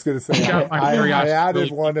 Yeah, I was going to say, I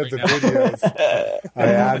added one of the videos.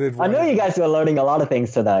 I know you guys are learning a lot of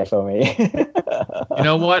things tonight for me. You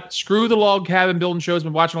know what? Screw the log cabin building shows.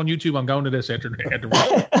 Been watching on YouTube. I'm going to this after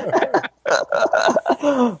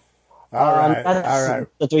All right.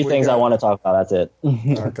 The three things I want to talk about. That's it.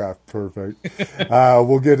 Okay, perfect.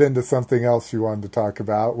 We'll get into something else you wanted to talk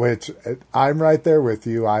about, which I'm right there with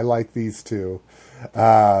you. I like these two.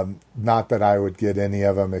 Not that I would get any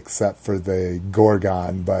of them except for the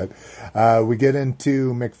Gorgon, but we get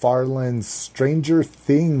into McFarlane's Stranger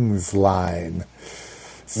Things line.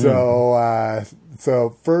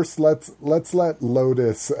 So first, let's let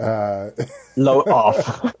Lotus load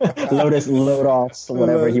off. Lotus load off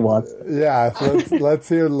whatever he wants. Yeah, let's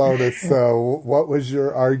hear Lotus. So, what was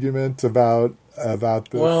your argument about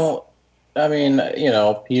this? Well, I mean,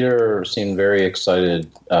 Peter seemed very excited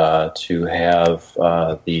to have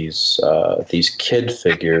these kid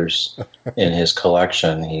figures in his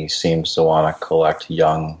collection. He seems to want to collect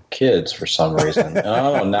young kids for some reason. And I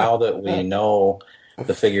don't know, now that we know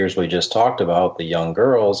the figures we just talked about, the young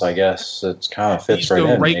girls, I guess it kind of fits right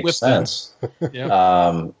in. Makes sense.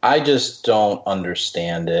 Yeah. I just don't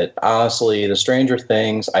understand it. Honestly, the Stranger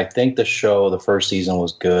Things, I think the first season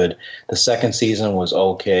was good. The second season was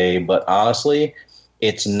okay. But honestly,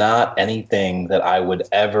 it's not anything that I would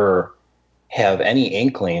ever have any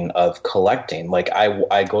inkling of collecting. Like,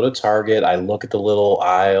 I go to Target, I look at the little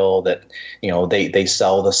aisle that, they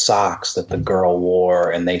sell the socks that the girl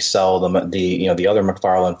wore, and they sell the other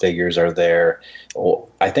McFarlane figures are there. Well,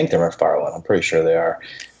 I think they're McFarlane. I'm pretty sure they are.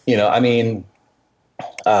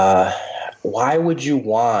 Why would you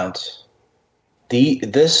want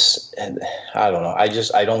this? I don't know.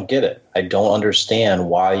 I don't get it. I don't understand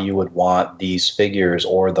why you would want these figures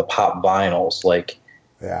or the pop vinyls. Like,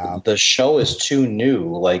 yeah, the show is too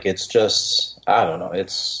new. Like, it's just, I don't know. It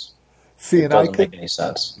doesn't make any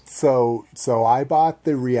sense. So I bought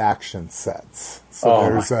the reaction sets. So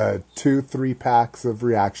there's 2-3 packs of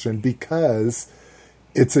reaction because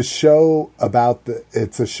it's a show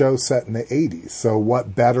it's a show set in the 80s. So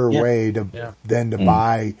what better way than to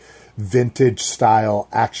buy vintage style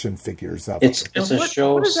action figures of it? It's a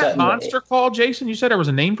show. What is that monster called, Jason? You said there was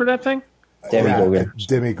a name for that thing?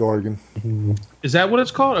 Demogorgon. Is that what it's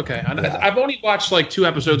called? Okay. I've only watched like 2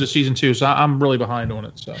 episodes of season 2, so I'm really behind on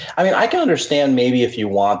it. So I mean, I can understand maybe if you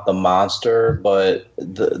want the monster, but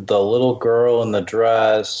the little girl in the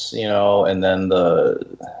dress, and then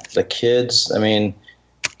the kids. I mean,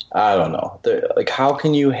 I don't know. Like, how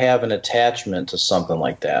can you have an attachment to something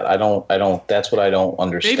like that? I don't. That's what I don't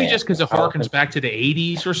understand. Maybe just because it harkens back to the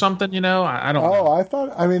 80s or something, you know? I don't know.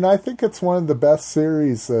 I think it's one of the best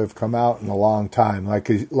series that have come out in a long time. Like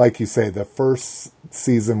you say, the first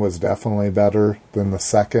season was definitely better than the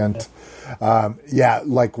second.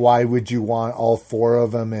 Like, why would you want all four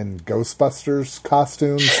of them in Ghostbusters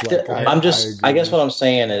costumes? Like, I guess what I'm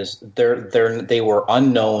saying is they were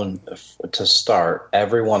unknown to start.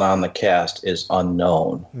 Everyone on the cast is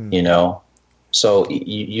unknown, you know? So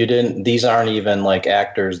you didn't, these aren't even like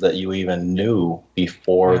actors that you even knew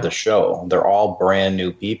before the show. They're all brand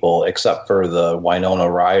new people except for the Winona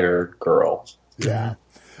Ryder girl. Yeah.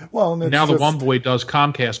 Well, and now the one boy does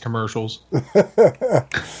Comcast commercials.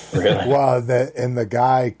 Really? Well, the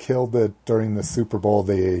guy killed it during the Super Bowl.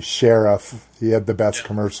 The sheriff, he had the best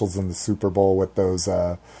commercials in the Super Bowl with those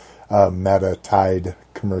Meta Tide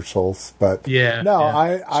commercials. But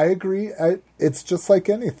I agree. It's just like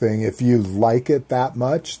anything. If you like it that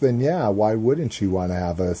much, then why wouldn't you want to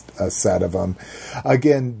have a set of them?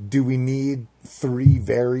 Again, do we need 3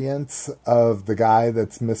 variants of the guy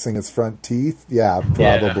that's missing his front teeth? Yeah,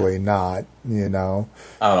 probably not, you know.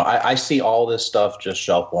 I don't know. I see all this stuff just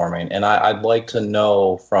shelf warming, and I'd like to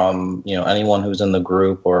know from, you know, anyone who's in the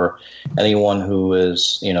group or anyone who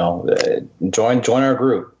is, you know, join our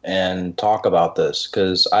group and talk about this,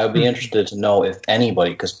 because I would be interested to know if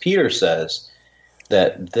anybody, because Peter says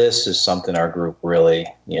that this is something our group really,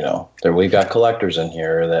 you know, we've got collectors in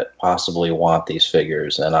here that possibly want these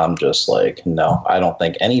figures, and I'm just like, no, I don't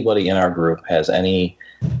think anybody in our group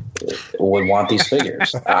would want these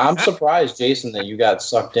figures. I'm surprised, Jason, that you got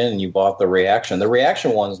sucked in and you bought the Reaction. The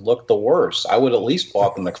Reaction ones look the worst. I would at least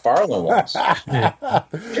bought the McFarlane ones.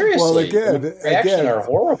 Seriously, well, the Reaction are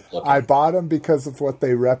horrible looking. I bought them because of what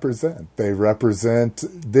they represent.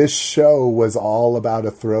 This show was all about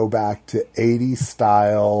a throwback to 80s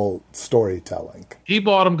style storytelling. He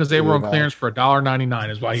bought them because they were on clearance for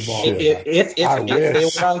 $1.99 is why he bought them. If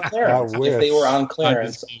they were on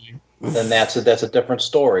clearance, then that's a different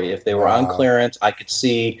story. If they were on clearance, I could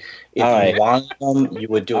see if you wanted them, you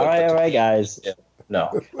would do it. All right, guys.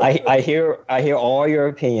 No, I hear all your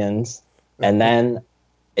opinions, and then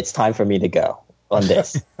it's time for me to go on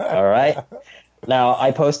this. All right. Now,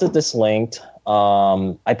 I posted this link.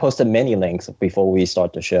 I posted many links before we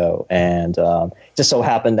start the show, and just so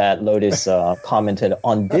happened that Lotus commented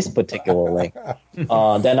on this particular link.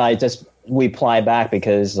 Then I just reply back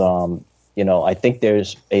because you know, I think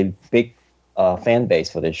there's a big fan base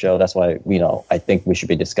for this show. That's why, you know, I think we should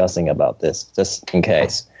be discussing about this, just in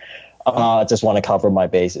case. Just want to cover my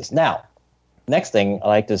bases. Now, next thing I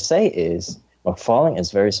like to say is McFarlane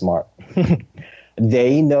is very smart.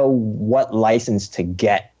 They know what license to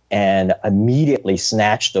get and immediately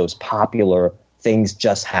snatch those popular things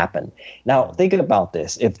just happen. Now, think about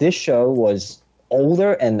this. If this show was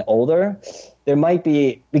older and older, there might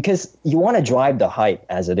be, because you want to drive the hype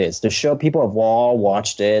as it is. The show, people have all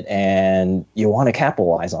watched it, and you want to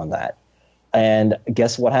capitalize on that. And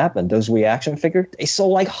guess what happened? Those Reaction figures, they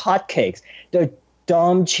sold like hotcakes. They're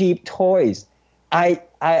dumb, cheap toys. I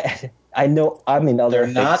know. I mean, they're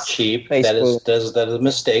not cheap. That is a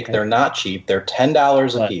mistake. They're not cheap. They're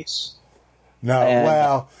 $10 a piece. No,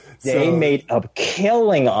 well, they made a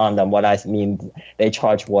killing on them. What I mean, they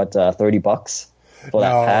charge $30 for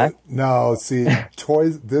that pack? No, see,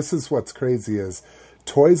 toys. This is what's crazy is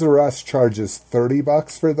Toys R Us charges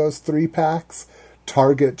 $30 for those 3 packs.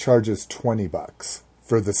 Target charges $20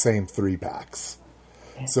 for the same 3 packs.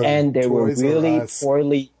 So and they were really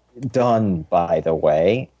poorly done, by the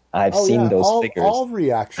way. I've seen those figures. All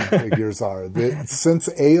Reaction figures are. Since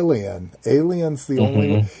Alien's the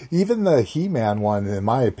only. Even the He-Man one, in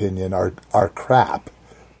my opinion, are crap.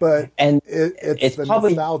 But it's the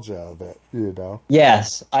probably, nostalgia of it, you know.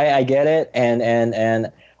 Yes, I get it,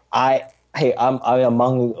 and I'm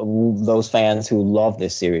among those fans who love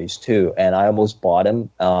this series too, and I almost bought them,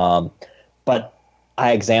 but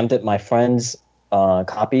I examined my friends'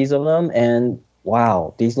 copies of them, and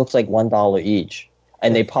wow, these looks like $1 each,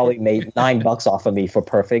 and they probably made $9 off of me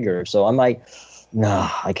per figure. So I'm like, nah,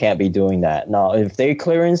 I can't be doing that. No, if they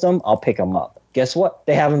clearance them, I'll pick them up. Guess what?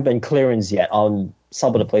 They haven't been clearance yet on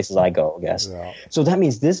some of the places I go, I guess. Yeah. So that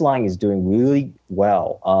means this line is doing really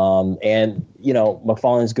well. And, you know,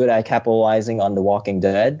 McFarlane's good at capitalizing on The Walking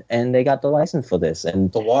Dead, and they got the license for this. And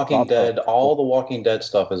The Walking Dead, all the Walking Dead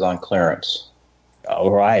stuff is on clearance.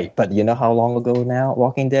 All right. But you know how long ago now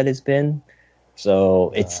Walking Dead has been?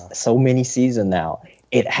 So it's so many seasons now.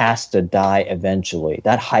 It has to die eventually.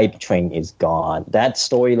 That hype train is gone. That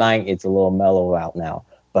storyline is a little mellow out now.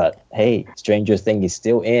 But, hey, Stranger Things is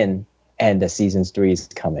still in. and the season 3 is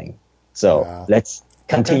coming. So let's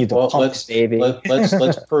continue to pump, baby.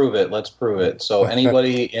 Let's prove it. Let's prove it. So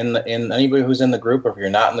anybody anybody who's in the group, or if you're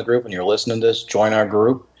not in the group and you're listening to this, join our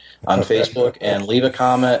group on Facebook and leave a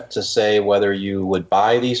comment to say whether you would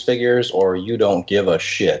buy these figures or you don't give a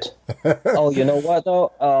shit. Oh, you know what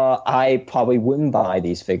though? I probably wouldn't buy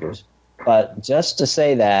these figures, but just to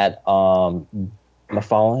say that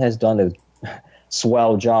McFarlane has done a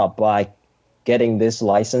swell job by getting this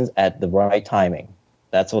license at the right timing.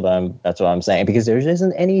 That's what I'm saying, because there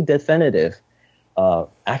isn't any definitive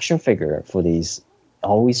action figure for these.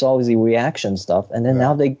 Always the reaction stuff, and then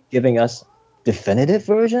now they're giving us definitive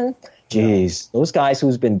version. Jeez, those guys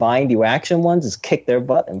who's been buying the reaction ones has kicked their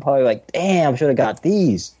butt and probably like, damn, should have got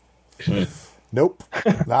these. Nope,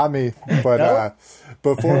 not me. But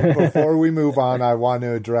before we move on, I want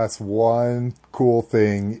to address one cool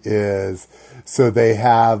thing. Is so they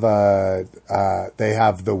have the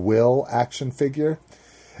Will action figure,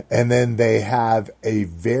 and then they have a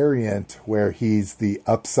variant where he's the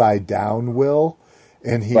upside down Will,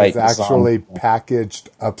 and he's actually packaged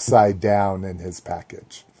upside down in his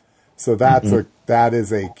package. So that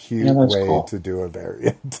is a cute way to do a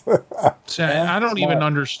variant. So I don't even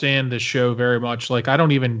understand the show very much. Like, I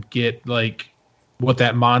don't even get like what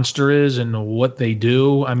that monster is and what they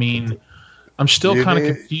do. I mean, I'm still kind of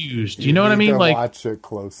confused. You know what I mean? Like, watch it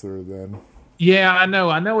closer then. Yeah, I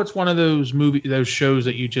know it's one of those shows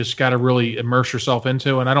that you just got to really immerse yourself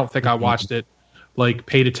into, and I don't think I watched it, like,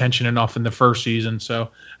 paid attention enough in the first season. So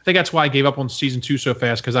I think that's why I gave up on season 2 so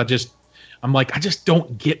fast, because I just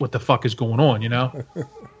don't get what the fuck is going on, you know?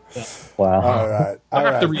 Wow. All right. I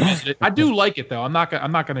have to revisit it. I do like it though. I'm not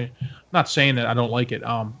saying that I don't like it.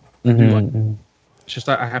 I do like it. It's just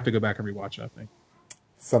I have to go back and rewatch it, I think.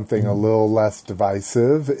 Something a little less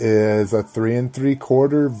divisive is a 3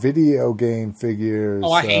 3/4 video game figures.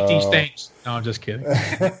 Oh, I hate these things. No, I'm just kidding.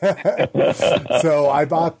 So I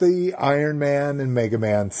bought the Iron Man and Mega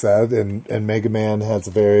Man set, and Mega Man has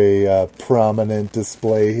a very prominent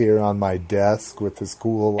display here on my desk with his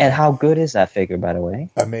cool. And how good is that figure, by the way?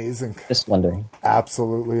 Amazing. Just wondering.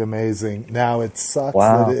 Absolutely amazing. Now it sucks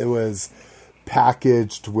that it was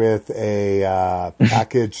packaged with a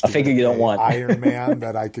figure you don't want. Iron Man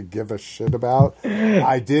that I could give a shit about.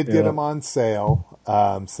 I did get him on sale,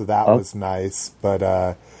 so that was nice. But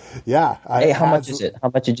hey, how much is it?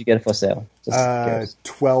 How much did you get it for sale? Just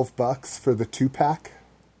 $12 for the 2-pack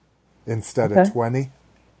instead of 20.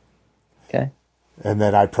 Okay. And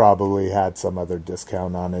then I probably had some other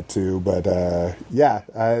discount on it too. But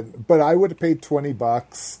but I would have paid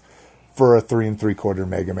 $20 for a 3 3/4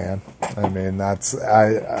 Mega Man. I mean,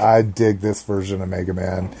 I dig this version of Mega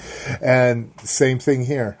Man. And same thing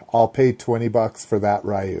here. I'll pay $20 for that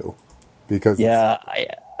Ryu, because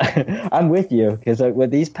I'm with you, because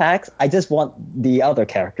with these packs, I just want the other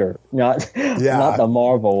character, not the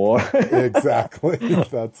Marvel. Exactly.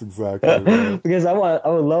 That's exactly right. Because I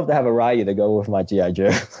would love to have a Ryu to go with my G.I.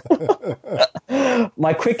 Joe.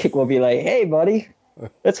 My quick kick will be like, hey, buddy,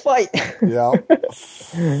 let's fight. Yeah.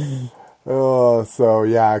 Oh, so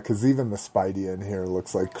yeah, because even the Spidey in here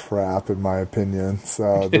looks like crap in my opinion.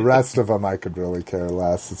 So the rest of them I could really care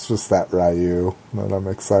less. It's just that Ryu that I'm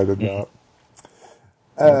excited about.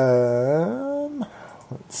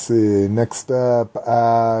 Let's see. Next up,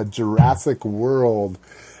 Jurassic World.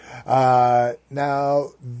 Now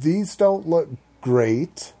these don't look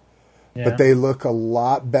great, but they look a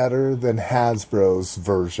lot better than Hasbro's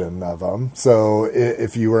version of them. So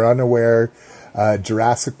if you were unaware,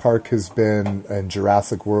 Jurassic Park has been, and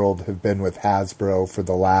Jurassic World have been with Hasbro for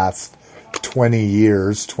the last 20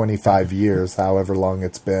 years, 25 years, however long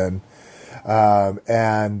it's been.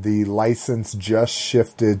 And the license just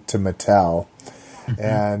shifted to Mattel.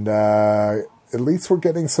 And at least we're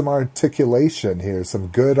getting some articulation here, some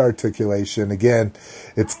good articulation. Again,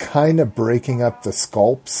 it's kind of breaking up the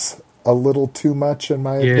sculpts a little too much, in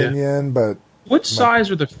my opinion, but... What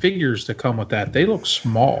size are the figures that come with that? They look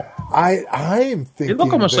small. I'm thinking they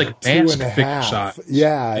look almost like advanced figure size. size.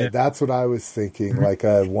 Yeah, that's what I was thinking, like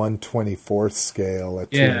a 1/24 scale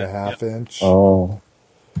at 2.5 inch. Oh,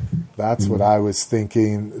 that's what I was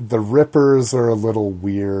thinking. The Rippers are a little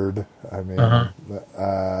weird. I mean,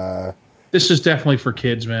 this is definitely for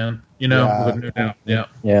kids, man. You know, no doubt.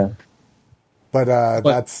 Yeah. But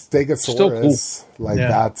that's Stegosaurus. Cool.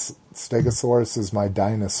 That's Stegosaurus is my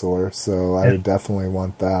dinosaur, so I would definitely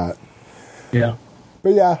want that. Yeah.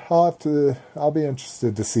 But yeah, I'll be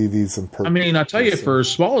interested to see these in person. I mean, I'll tell you, for as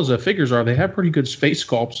small as the figures are, they have pretty good face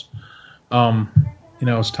sculpts.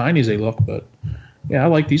 As tiny as they look, but yeah, I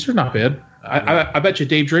like these. Are not bad. I bet you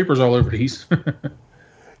Dave Draper's all over these.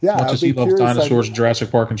 Yeah, much as he loves dinosaurs, Jurassic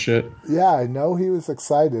Park, and shit. Yeah, I know he was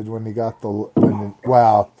excited when he got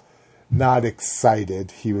well, not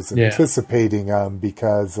excited. He was anticipating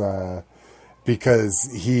because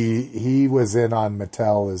he was in on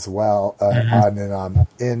Mattel as well,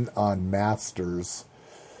 on Masters.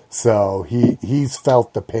 So he's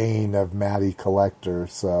felt the pain of Matty Collector.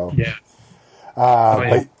 So yeah.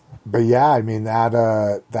 But yeah, I mean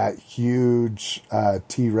that huge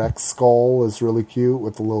T-Rex skull is really cute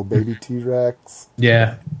with the little baby T-Rex.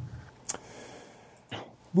 Yeah.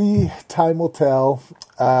 Time will tell.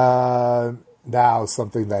 Now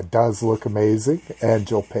something that does look amazing, and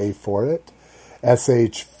you'll pay for it.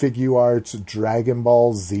 SH Figuarts Dragon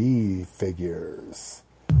Ball Z figures.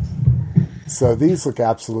 So these look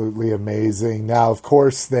absolutely amazing. Now, of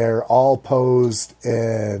course, they're all posed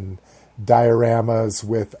in dioramas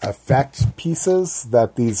with effect pieces.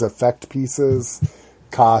 That these effect pieces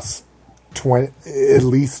cost at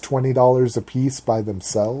least $20 a piece by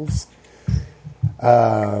themselves.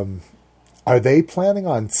 Are they planning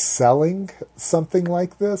on selling something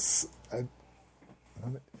like this?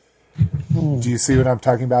 Do you see what I'm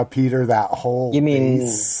talking about, Peter? That whole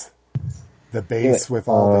base, the base with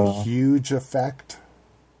all the huge effect.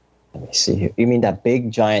 Let me see here. You mean that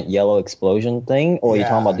big giant yellow explosion thing, or are you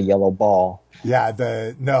talking about the yellow ball? Yeah,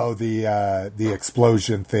 the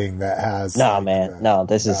explosion thing that has. No,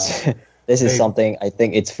 this is something. I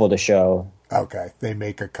think it's for the show. Okay, they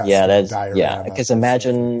make a custom diorama. Because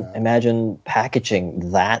imagine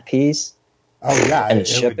packaging that piece. Oh yeah, and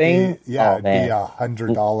shipping. It'd be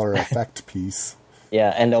 $100 effect piece.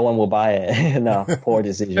 Yeah, and no one will buy it. No, poor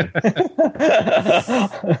decision.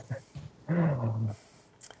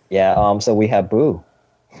 Yeah. So we have Boo.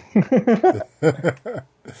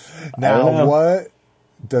 Now,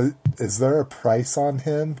 is there a price on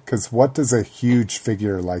him? Because what does a huge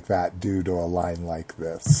figure like that do to a line like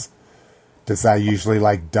this? Does that usually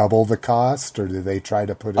double the cost, or do they try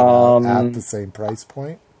to put it at the same price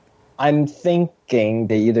point? I'm thinking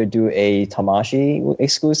they either do a Tamashii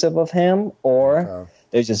exclusive of him, or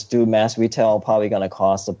they just do mass retail. Probably going to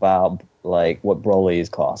cost about what Broly's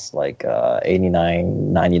cost, $89,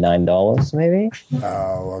 $99 maybe.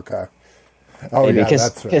 Oh, okay. Oh, maybe,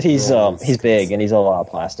 because he's big and he's a lot of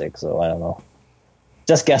plastic, so I don't know.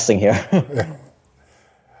 Just guessing here.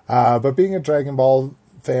 But being a Dragon Ball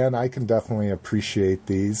fan, I can definitely appreciate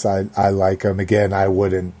these. I like them. Again, I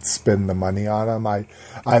wouldn't spend the money on them. I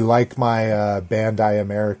like my Bandai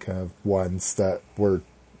America ones that were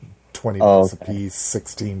 $20 a piece,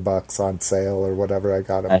 $16 on sale or whatever I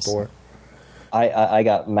got them for. I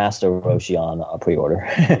got Master Roshi on a pre-order.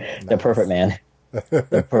 The perfect man.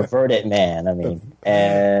 The perverted man, I mean.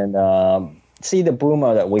 And see, the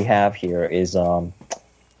Bulma that we have here is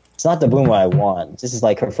it's not the Bulma I want. This is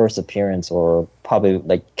her first appearance, or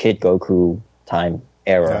probably Kid Goku time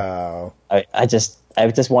era. Oh. I just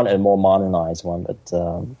wanted a more modernized one, but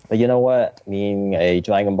you know what? Being a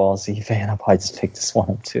Dragon Ball Z fan, I'll probably just pick this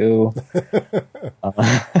one up too.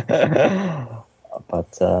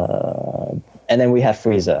 And then we have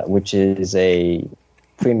Frieza, which is a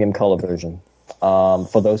premium color version.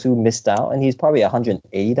 For those who missed out, and he's probably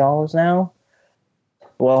 $180 now.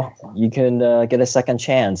 Well, you can get a second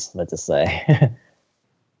chance, let's just say.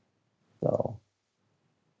 So,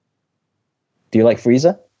 do you like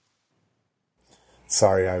Frieza?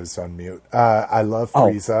 Sorry, I was on mute. I love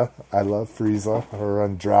Frieza. I love Frieza.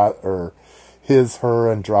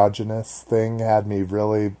 Her androgynous thing had me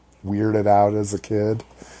really weirded out as a kid.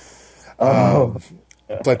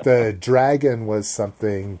 But the dragon was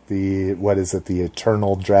something. What is it? The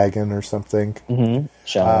Eternal Dragon or something? Mm-hmm.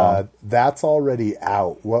 That's already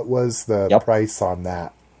out. What was the price on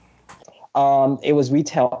that? It was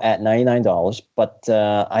retail at $99, but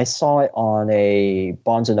I saw it on a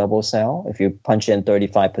Barnes & Noble sale. If you punch in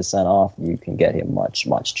 35% off, you can get it much,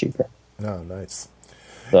 much cheaper. Oh, nice.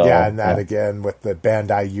 So, and that again with the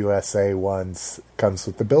Bandai USA ones comes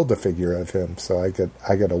with the Build-A-Figure of him, so I get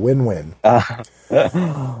a win-win. Yeah.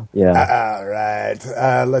 All right.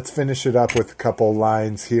 Let's finish it up with a couple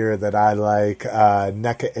lines here that I like.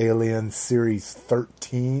 NECA Alien Series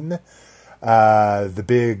 13.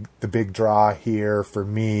 The big draw here for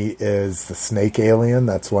me is the Snake Alien.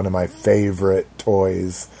 That's one of my favorite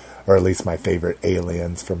toys, or at least my favorite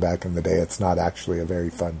aliens from back in the day. It's not actually a very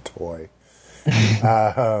fun toy.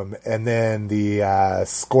 And then the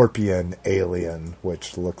Scorpion Alien,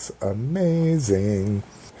 which looks amazing.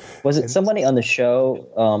 Was it somebody on the show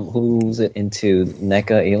who's into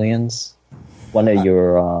NECA aliens? One of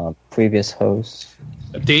your previous hosts?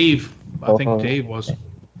 Dave. I think Dave was.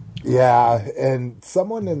 Yeah, and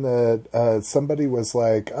someone in the somebody was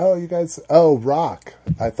like, "Oh, you guys, Rock."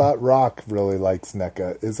 I thought Rock really likes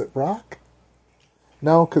NECA. Is it Rock?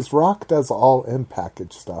 No, because Rock does all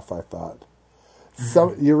in-package stuff. I thought.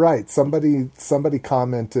 So you're right. Somebody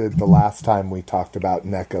commented the last time we talked about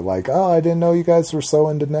NECA, like, "Oh, I didn't know you guys were so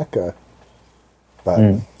into NECA."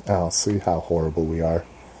 But see how horrible we are.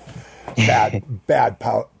 Bad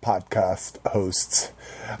podcast hosts.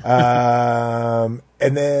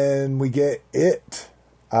 And then we get It.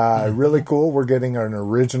 Really cool. We're getting an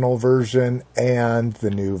original version and the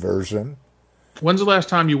new version. When's the last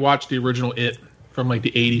time you watched the original It from like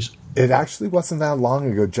the 80s? It actually wasn't that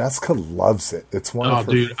long ago. Jessica loves it. It's one of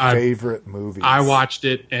her favorite movies. I watched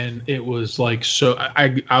it and it was like so.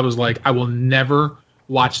 I was like, I will never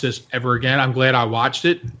watch this ever again. I'm glad I watched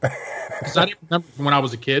it because I didn't remember from when I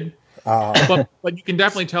was a kid. But you can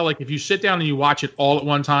definitely tell, like, if you sit down and you watch it all at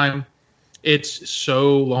one time, it's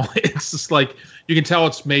so long. It's just like you can tell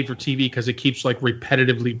it's made for TV because it keeps like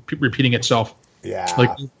repetitively repeating itself. Yeah, like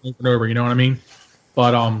over and over. You know what I mean?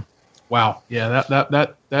 But wow, yeah,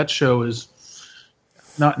 that show is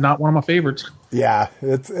not one of my favorites. Yeah,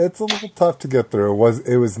 it's a little tough to get through.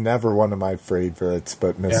 It was never one of my favorites,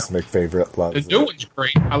 but Miss McFavorite loves it. The new one's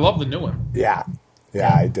great. I love the new one. Yeah,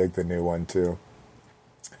 I dig the new one too.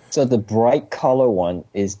 So the bright color one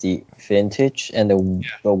is the vintage, and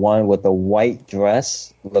the one with the white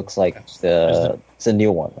dress looks like it's the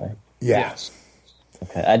new one, right? Yes.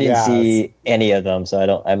 Okay, I didn't see any of them,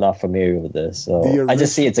 so I'm not familiar with this. So I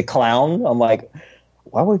just see it's a clown. I'm like,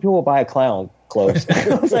 why would people buy a clown clothes?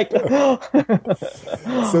 I was like, so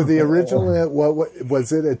the original, what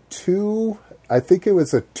was it? I think it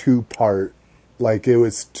was a 2-part. Like it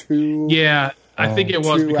was 2. Yeah. I think it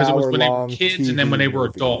was because it was when they were kids TV and then when they were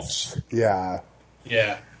adults. Yeah.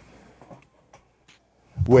 Yeah.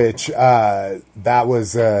 Which, that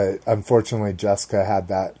was, unfortunately, Jessica had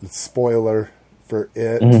that spoiler for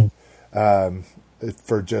it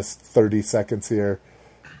for just 30 seconds here.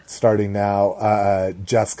 Starting now,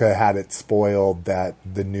 Jessica had it spoiled that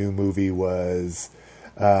the new movie was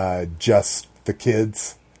just the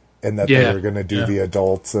kids. And that they were going to do the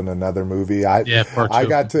adults in another movie. I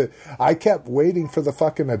kept waiting for the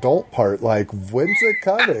fucking adult part. Like, when's it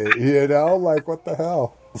coming? You know, like, what the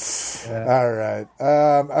hell? Yeah. All right.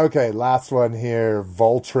 Okay, last one here.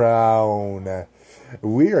 Voltron.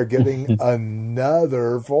 We are getting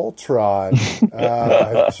another Voltron.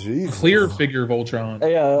 Jesus. Clear figure Voltron.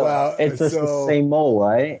 Yeah, well, it's just the same mold,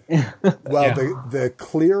 right? Well, the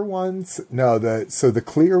clear ones, the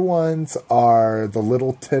clear ones are the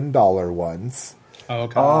little $10 ones.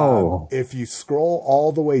 Okay. If you scroll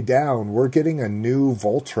all the way down, we're getting a new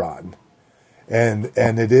Voltron, and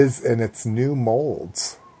it's new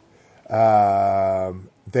molds.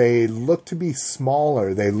 They look to be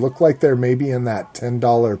smaller. They look like they're maybe in that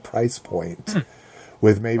 $10 price point,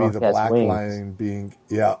 with maybe the black line being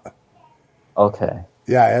Okay.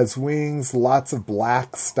 Yeah, it has wings, lots of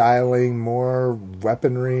black styling, more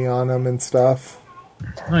weaponry on them and stuff.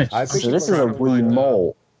 Nice. So this is a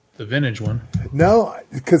remold. The vintage one. No,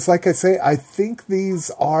 because like I say, I think these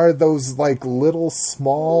are those like little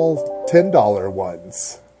small $10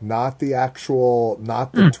 ones, not the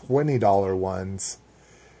 $20 ones.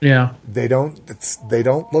 Yeah. They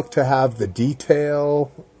don't look to have the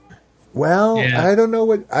detail. Well, I don't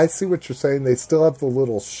know I see what you're saying. They still have the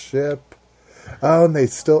little ship. Oh, and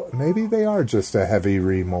maybe they are just a heavy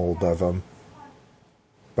remold of them.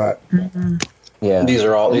 But these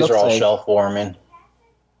are all shelf warming.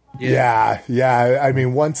 Yeah. I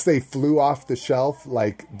mean, once they flew off the shelf,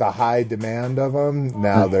 like the high demand of them,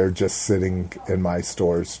 now they're just sitting in my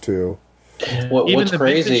stores too. What's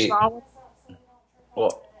crazy?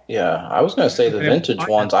 Well, yeah, I was going to say the vintage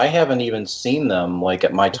ones. I haven't even seen them like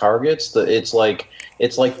at my Targets. It's like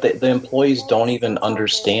the employees don't even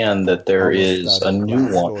understand that there is a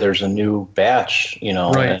new one. There's a new batch, you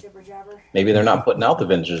know. Right. Maybe they're not putting out the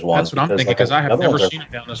vintage ones. That's what I'm thinking, because I have never seen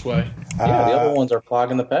it down this way. Yeah, the other ones are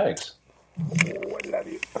clogging the pegs.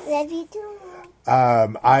 Love you too.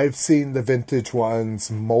 I've seen the vintage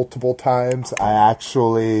ones multiple times. I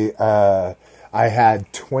actually I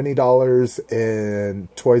had $20 in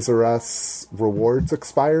Toys R Us rewards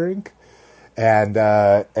expiring, and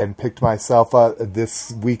picked myself up.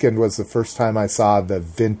 This weekend was the first time I saw the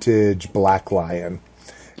vintage Black Lion.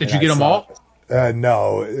 Did you get them all?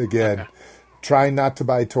 No, again, trying not to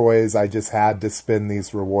buy toys. I just had to spend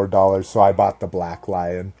these reward dollars, so I bought the Black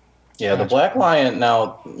Lion. Yeah, the Black Lion,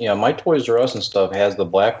 now, my Toys R Us and stuff has the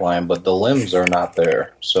Black Lion, but the limbs are not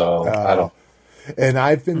there, so I don't... And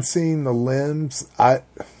I've been seeing the limbs, I've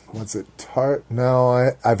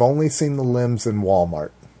only seen the limbs in Walmart.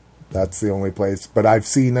 That's the only place. But I've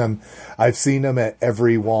seen them at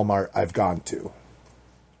every Walmart I've gone to.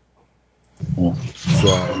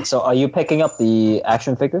 So are you picking up the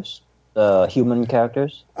action figures, the human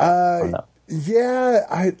characters? Or no?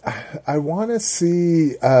 Yeah, I want to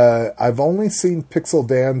see. I've only seen Pixel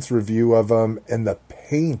Dan's review of them, and the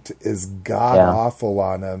paint is god awful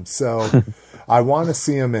on them. So I want to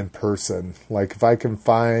see them in person. Like if I can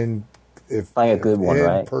find a good one,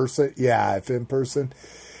 right? Person, yeah, if in person.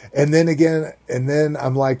 And then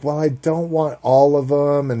I'm like, well, I don't want all of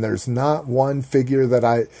them, and there's not one figure that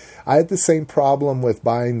I had the same problem with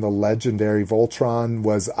buying the Legendary Voltron.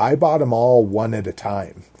 Was I bought them all one at a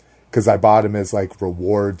time because I bought them as like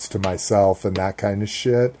rewards to myself and that kind of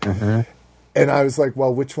shit. Mm-hmm. And I was like,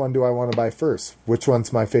 well, which one do I want to buy first? Which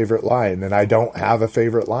one's my favorite line? And I don't have a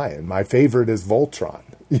favorite line. My favorite is Voltron.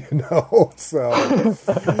 So,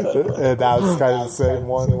 and that was kind of the same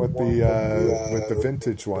one with the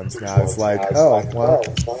vintage ones. Now it's like, oh, well.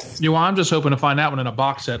 I'm just hoping to find that one in a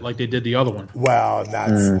box set like they did the other one. Well,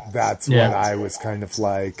 that's what I was kind of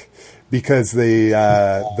like, because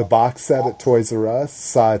the box set at Toys R Us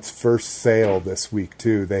saw its first sale this week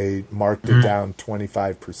too. They marked it down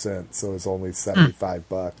 25%, so it was only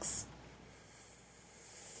 $75.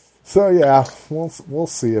 So yeah, we'll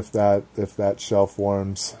see if that shelf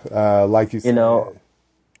warms. Like you said,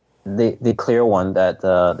 the clear one that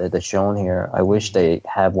they're shown here. I wish they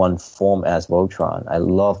had one form as Voltron. I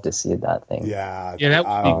love to see that thing. Yeah,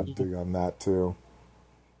 I'll dig on that too.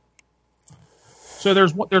 So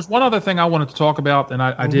there's one other thing I wanted to talk about, and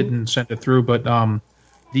I didn't send it through, but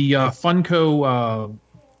the Funko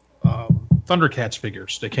Thundercats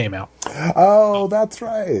figures that came out. Oh, that's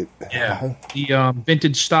right. Yeah, the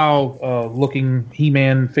vintage style looking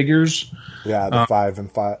He-Man figures. Yeah, the 5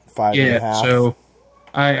 and 5 and a half. So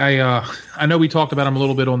I know we talked about them a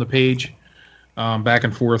little bit on the page, back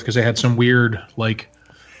and forth, because they had some weird like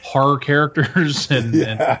horror characters, and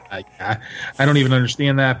I don't even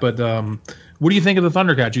understand that. But what do you think of the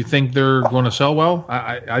Thundercats? You think they're going to sell well?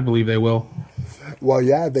 I believe they will. Well,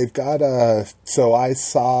 yeah, they've got so I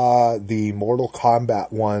saw the Mortal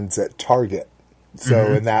Kombat ones at Target.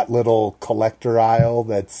 So in that little collector aisle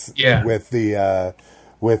that's with the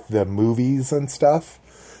movies and stuff.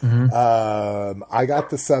 I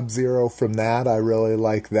got the Sub-Zero from that. I really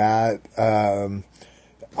like that.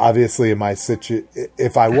 Obviously,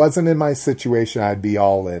 if I wasn't in my situation, I'd be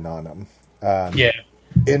all in on them.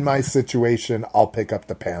 In my situation, I'll pick up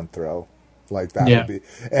the Panthro. Like that would be,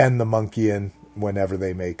 and the Monkeyan whenever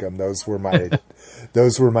they make them. Those were my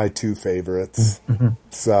two favorites.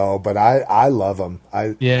 So, but I love them.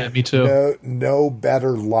 Me too. No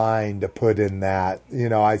better line to put in that.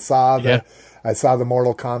 I saw the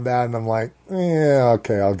Mortal Kombat, and I'm like,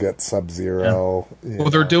 okay, I'll get Sub-Zero. Well,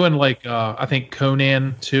 they're doing like I think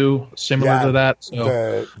Conan too, similar to that.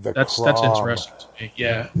 So that's interesting to me.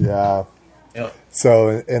 Yeah.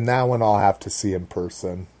 So in that one, I'll have to see in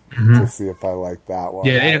person to see if I like that one.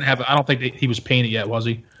 Yeah, they didn't have. I don't think he was painted yet, was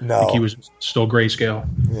he? No, I think he was still grayscale.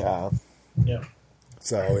 Yeah.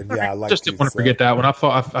 So like just didn't want to forget that one.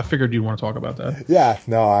 I figured you'd want to talk about that. Yeah,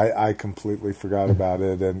 no, I completely forgot about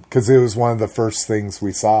it, and because it was one of the first things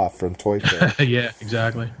we saw from Toy Fair. Yeah,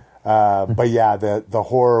 exactly. But yeah, the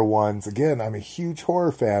horror ones again. I'm a huge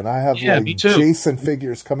horror fan. I have me too. Jason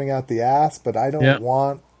figures coming out the ass, but I don't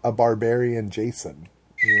want a barbarian Jason.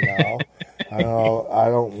 I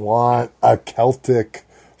don't want a Celtic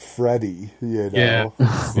Freddy.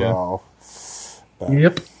 So.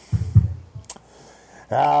 Yep.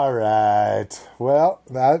 All right. Well,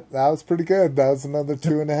 that was pretty good. That was another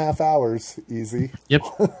 2.5 hours. Easy. Yep.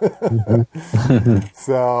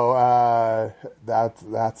 So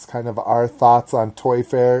that's kind of our thoughts on Toy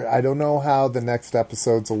Fair. I don't know how the next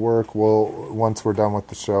episodes will work. Once we're done with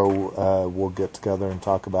the show, we'll get together and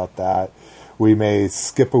talk about that. We may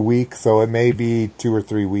skip a week, so it may be 2 or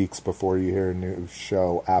 3 weeks before you hear a new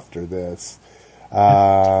show after this.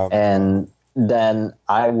 And then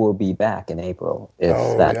I will be back in April.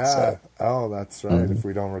 That's right. If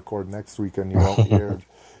we don't record next weekend, you won't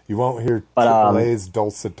hear Triple A's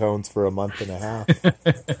dulcet tones for a month and a half.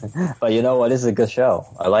 But you know what? This is a good show.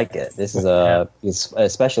 I like it. This is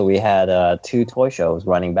especially we had 2 toy shows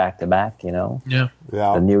running back to back. Yeah.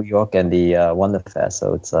 The New York and the Wonderfest.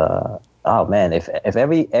 So it's oh man, if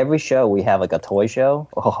every show we have like a toy show,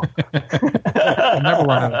 never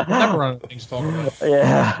run out of things to talk about.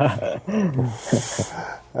 Yeah.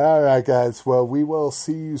 All right, guys. Well, we will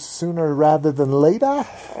see you sooner rather than later.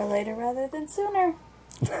 Or later rather than sooner.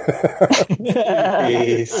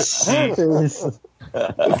 Peace.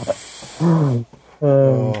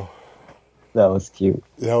 That was cute.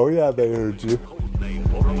 Oh yeah, they heard you.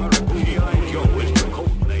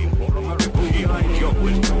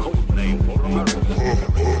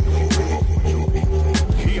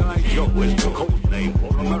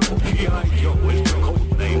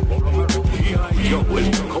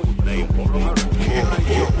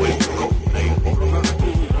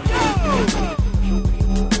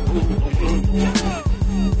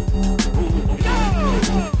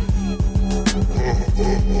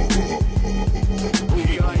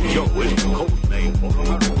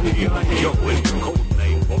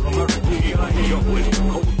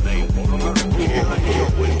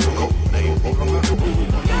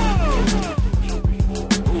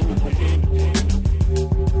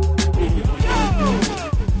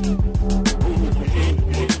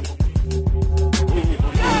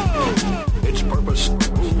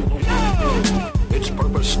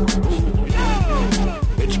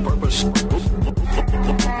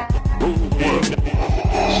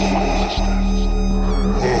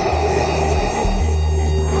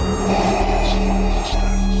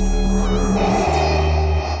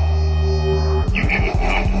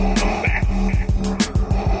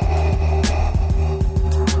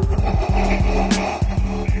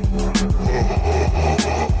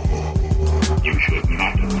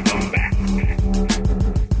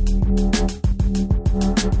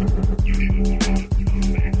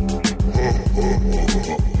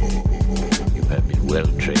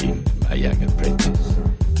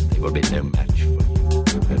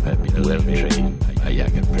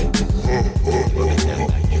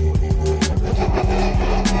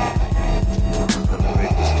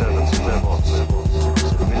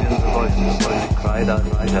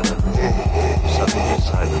 terror. Suddenly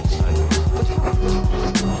silence.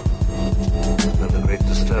 Then the great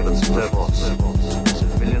disturbance in the force. As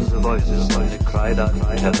if millions of voices suddenly cried out in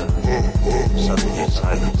terror. Suddenly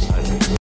silence.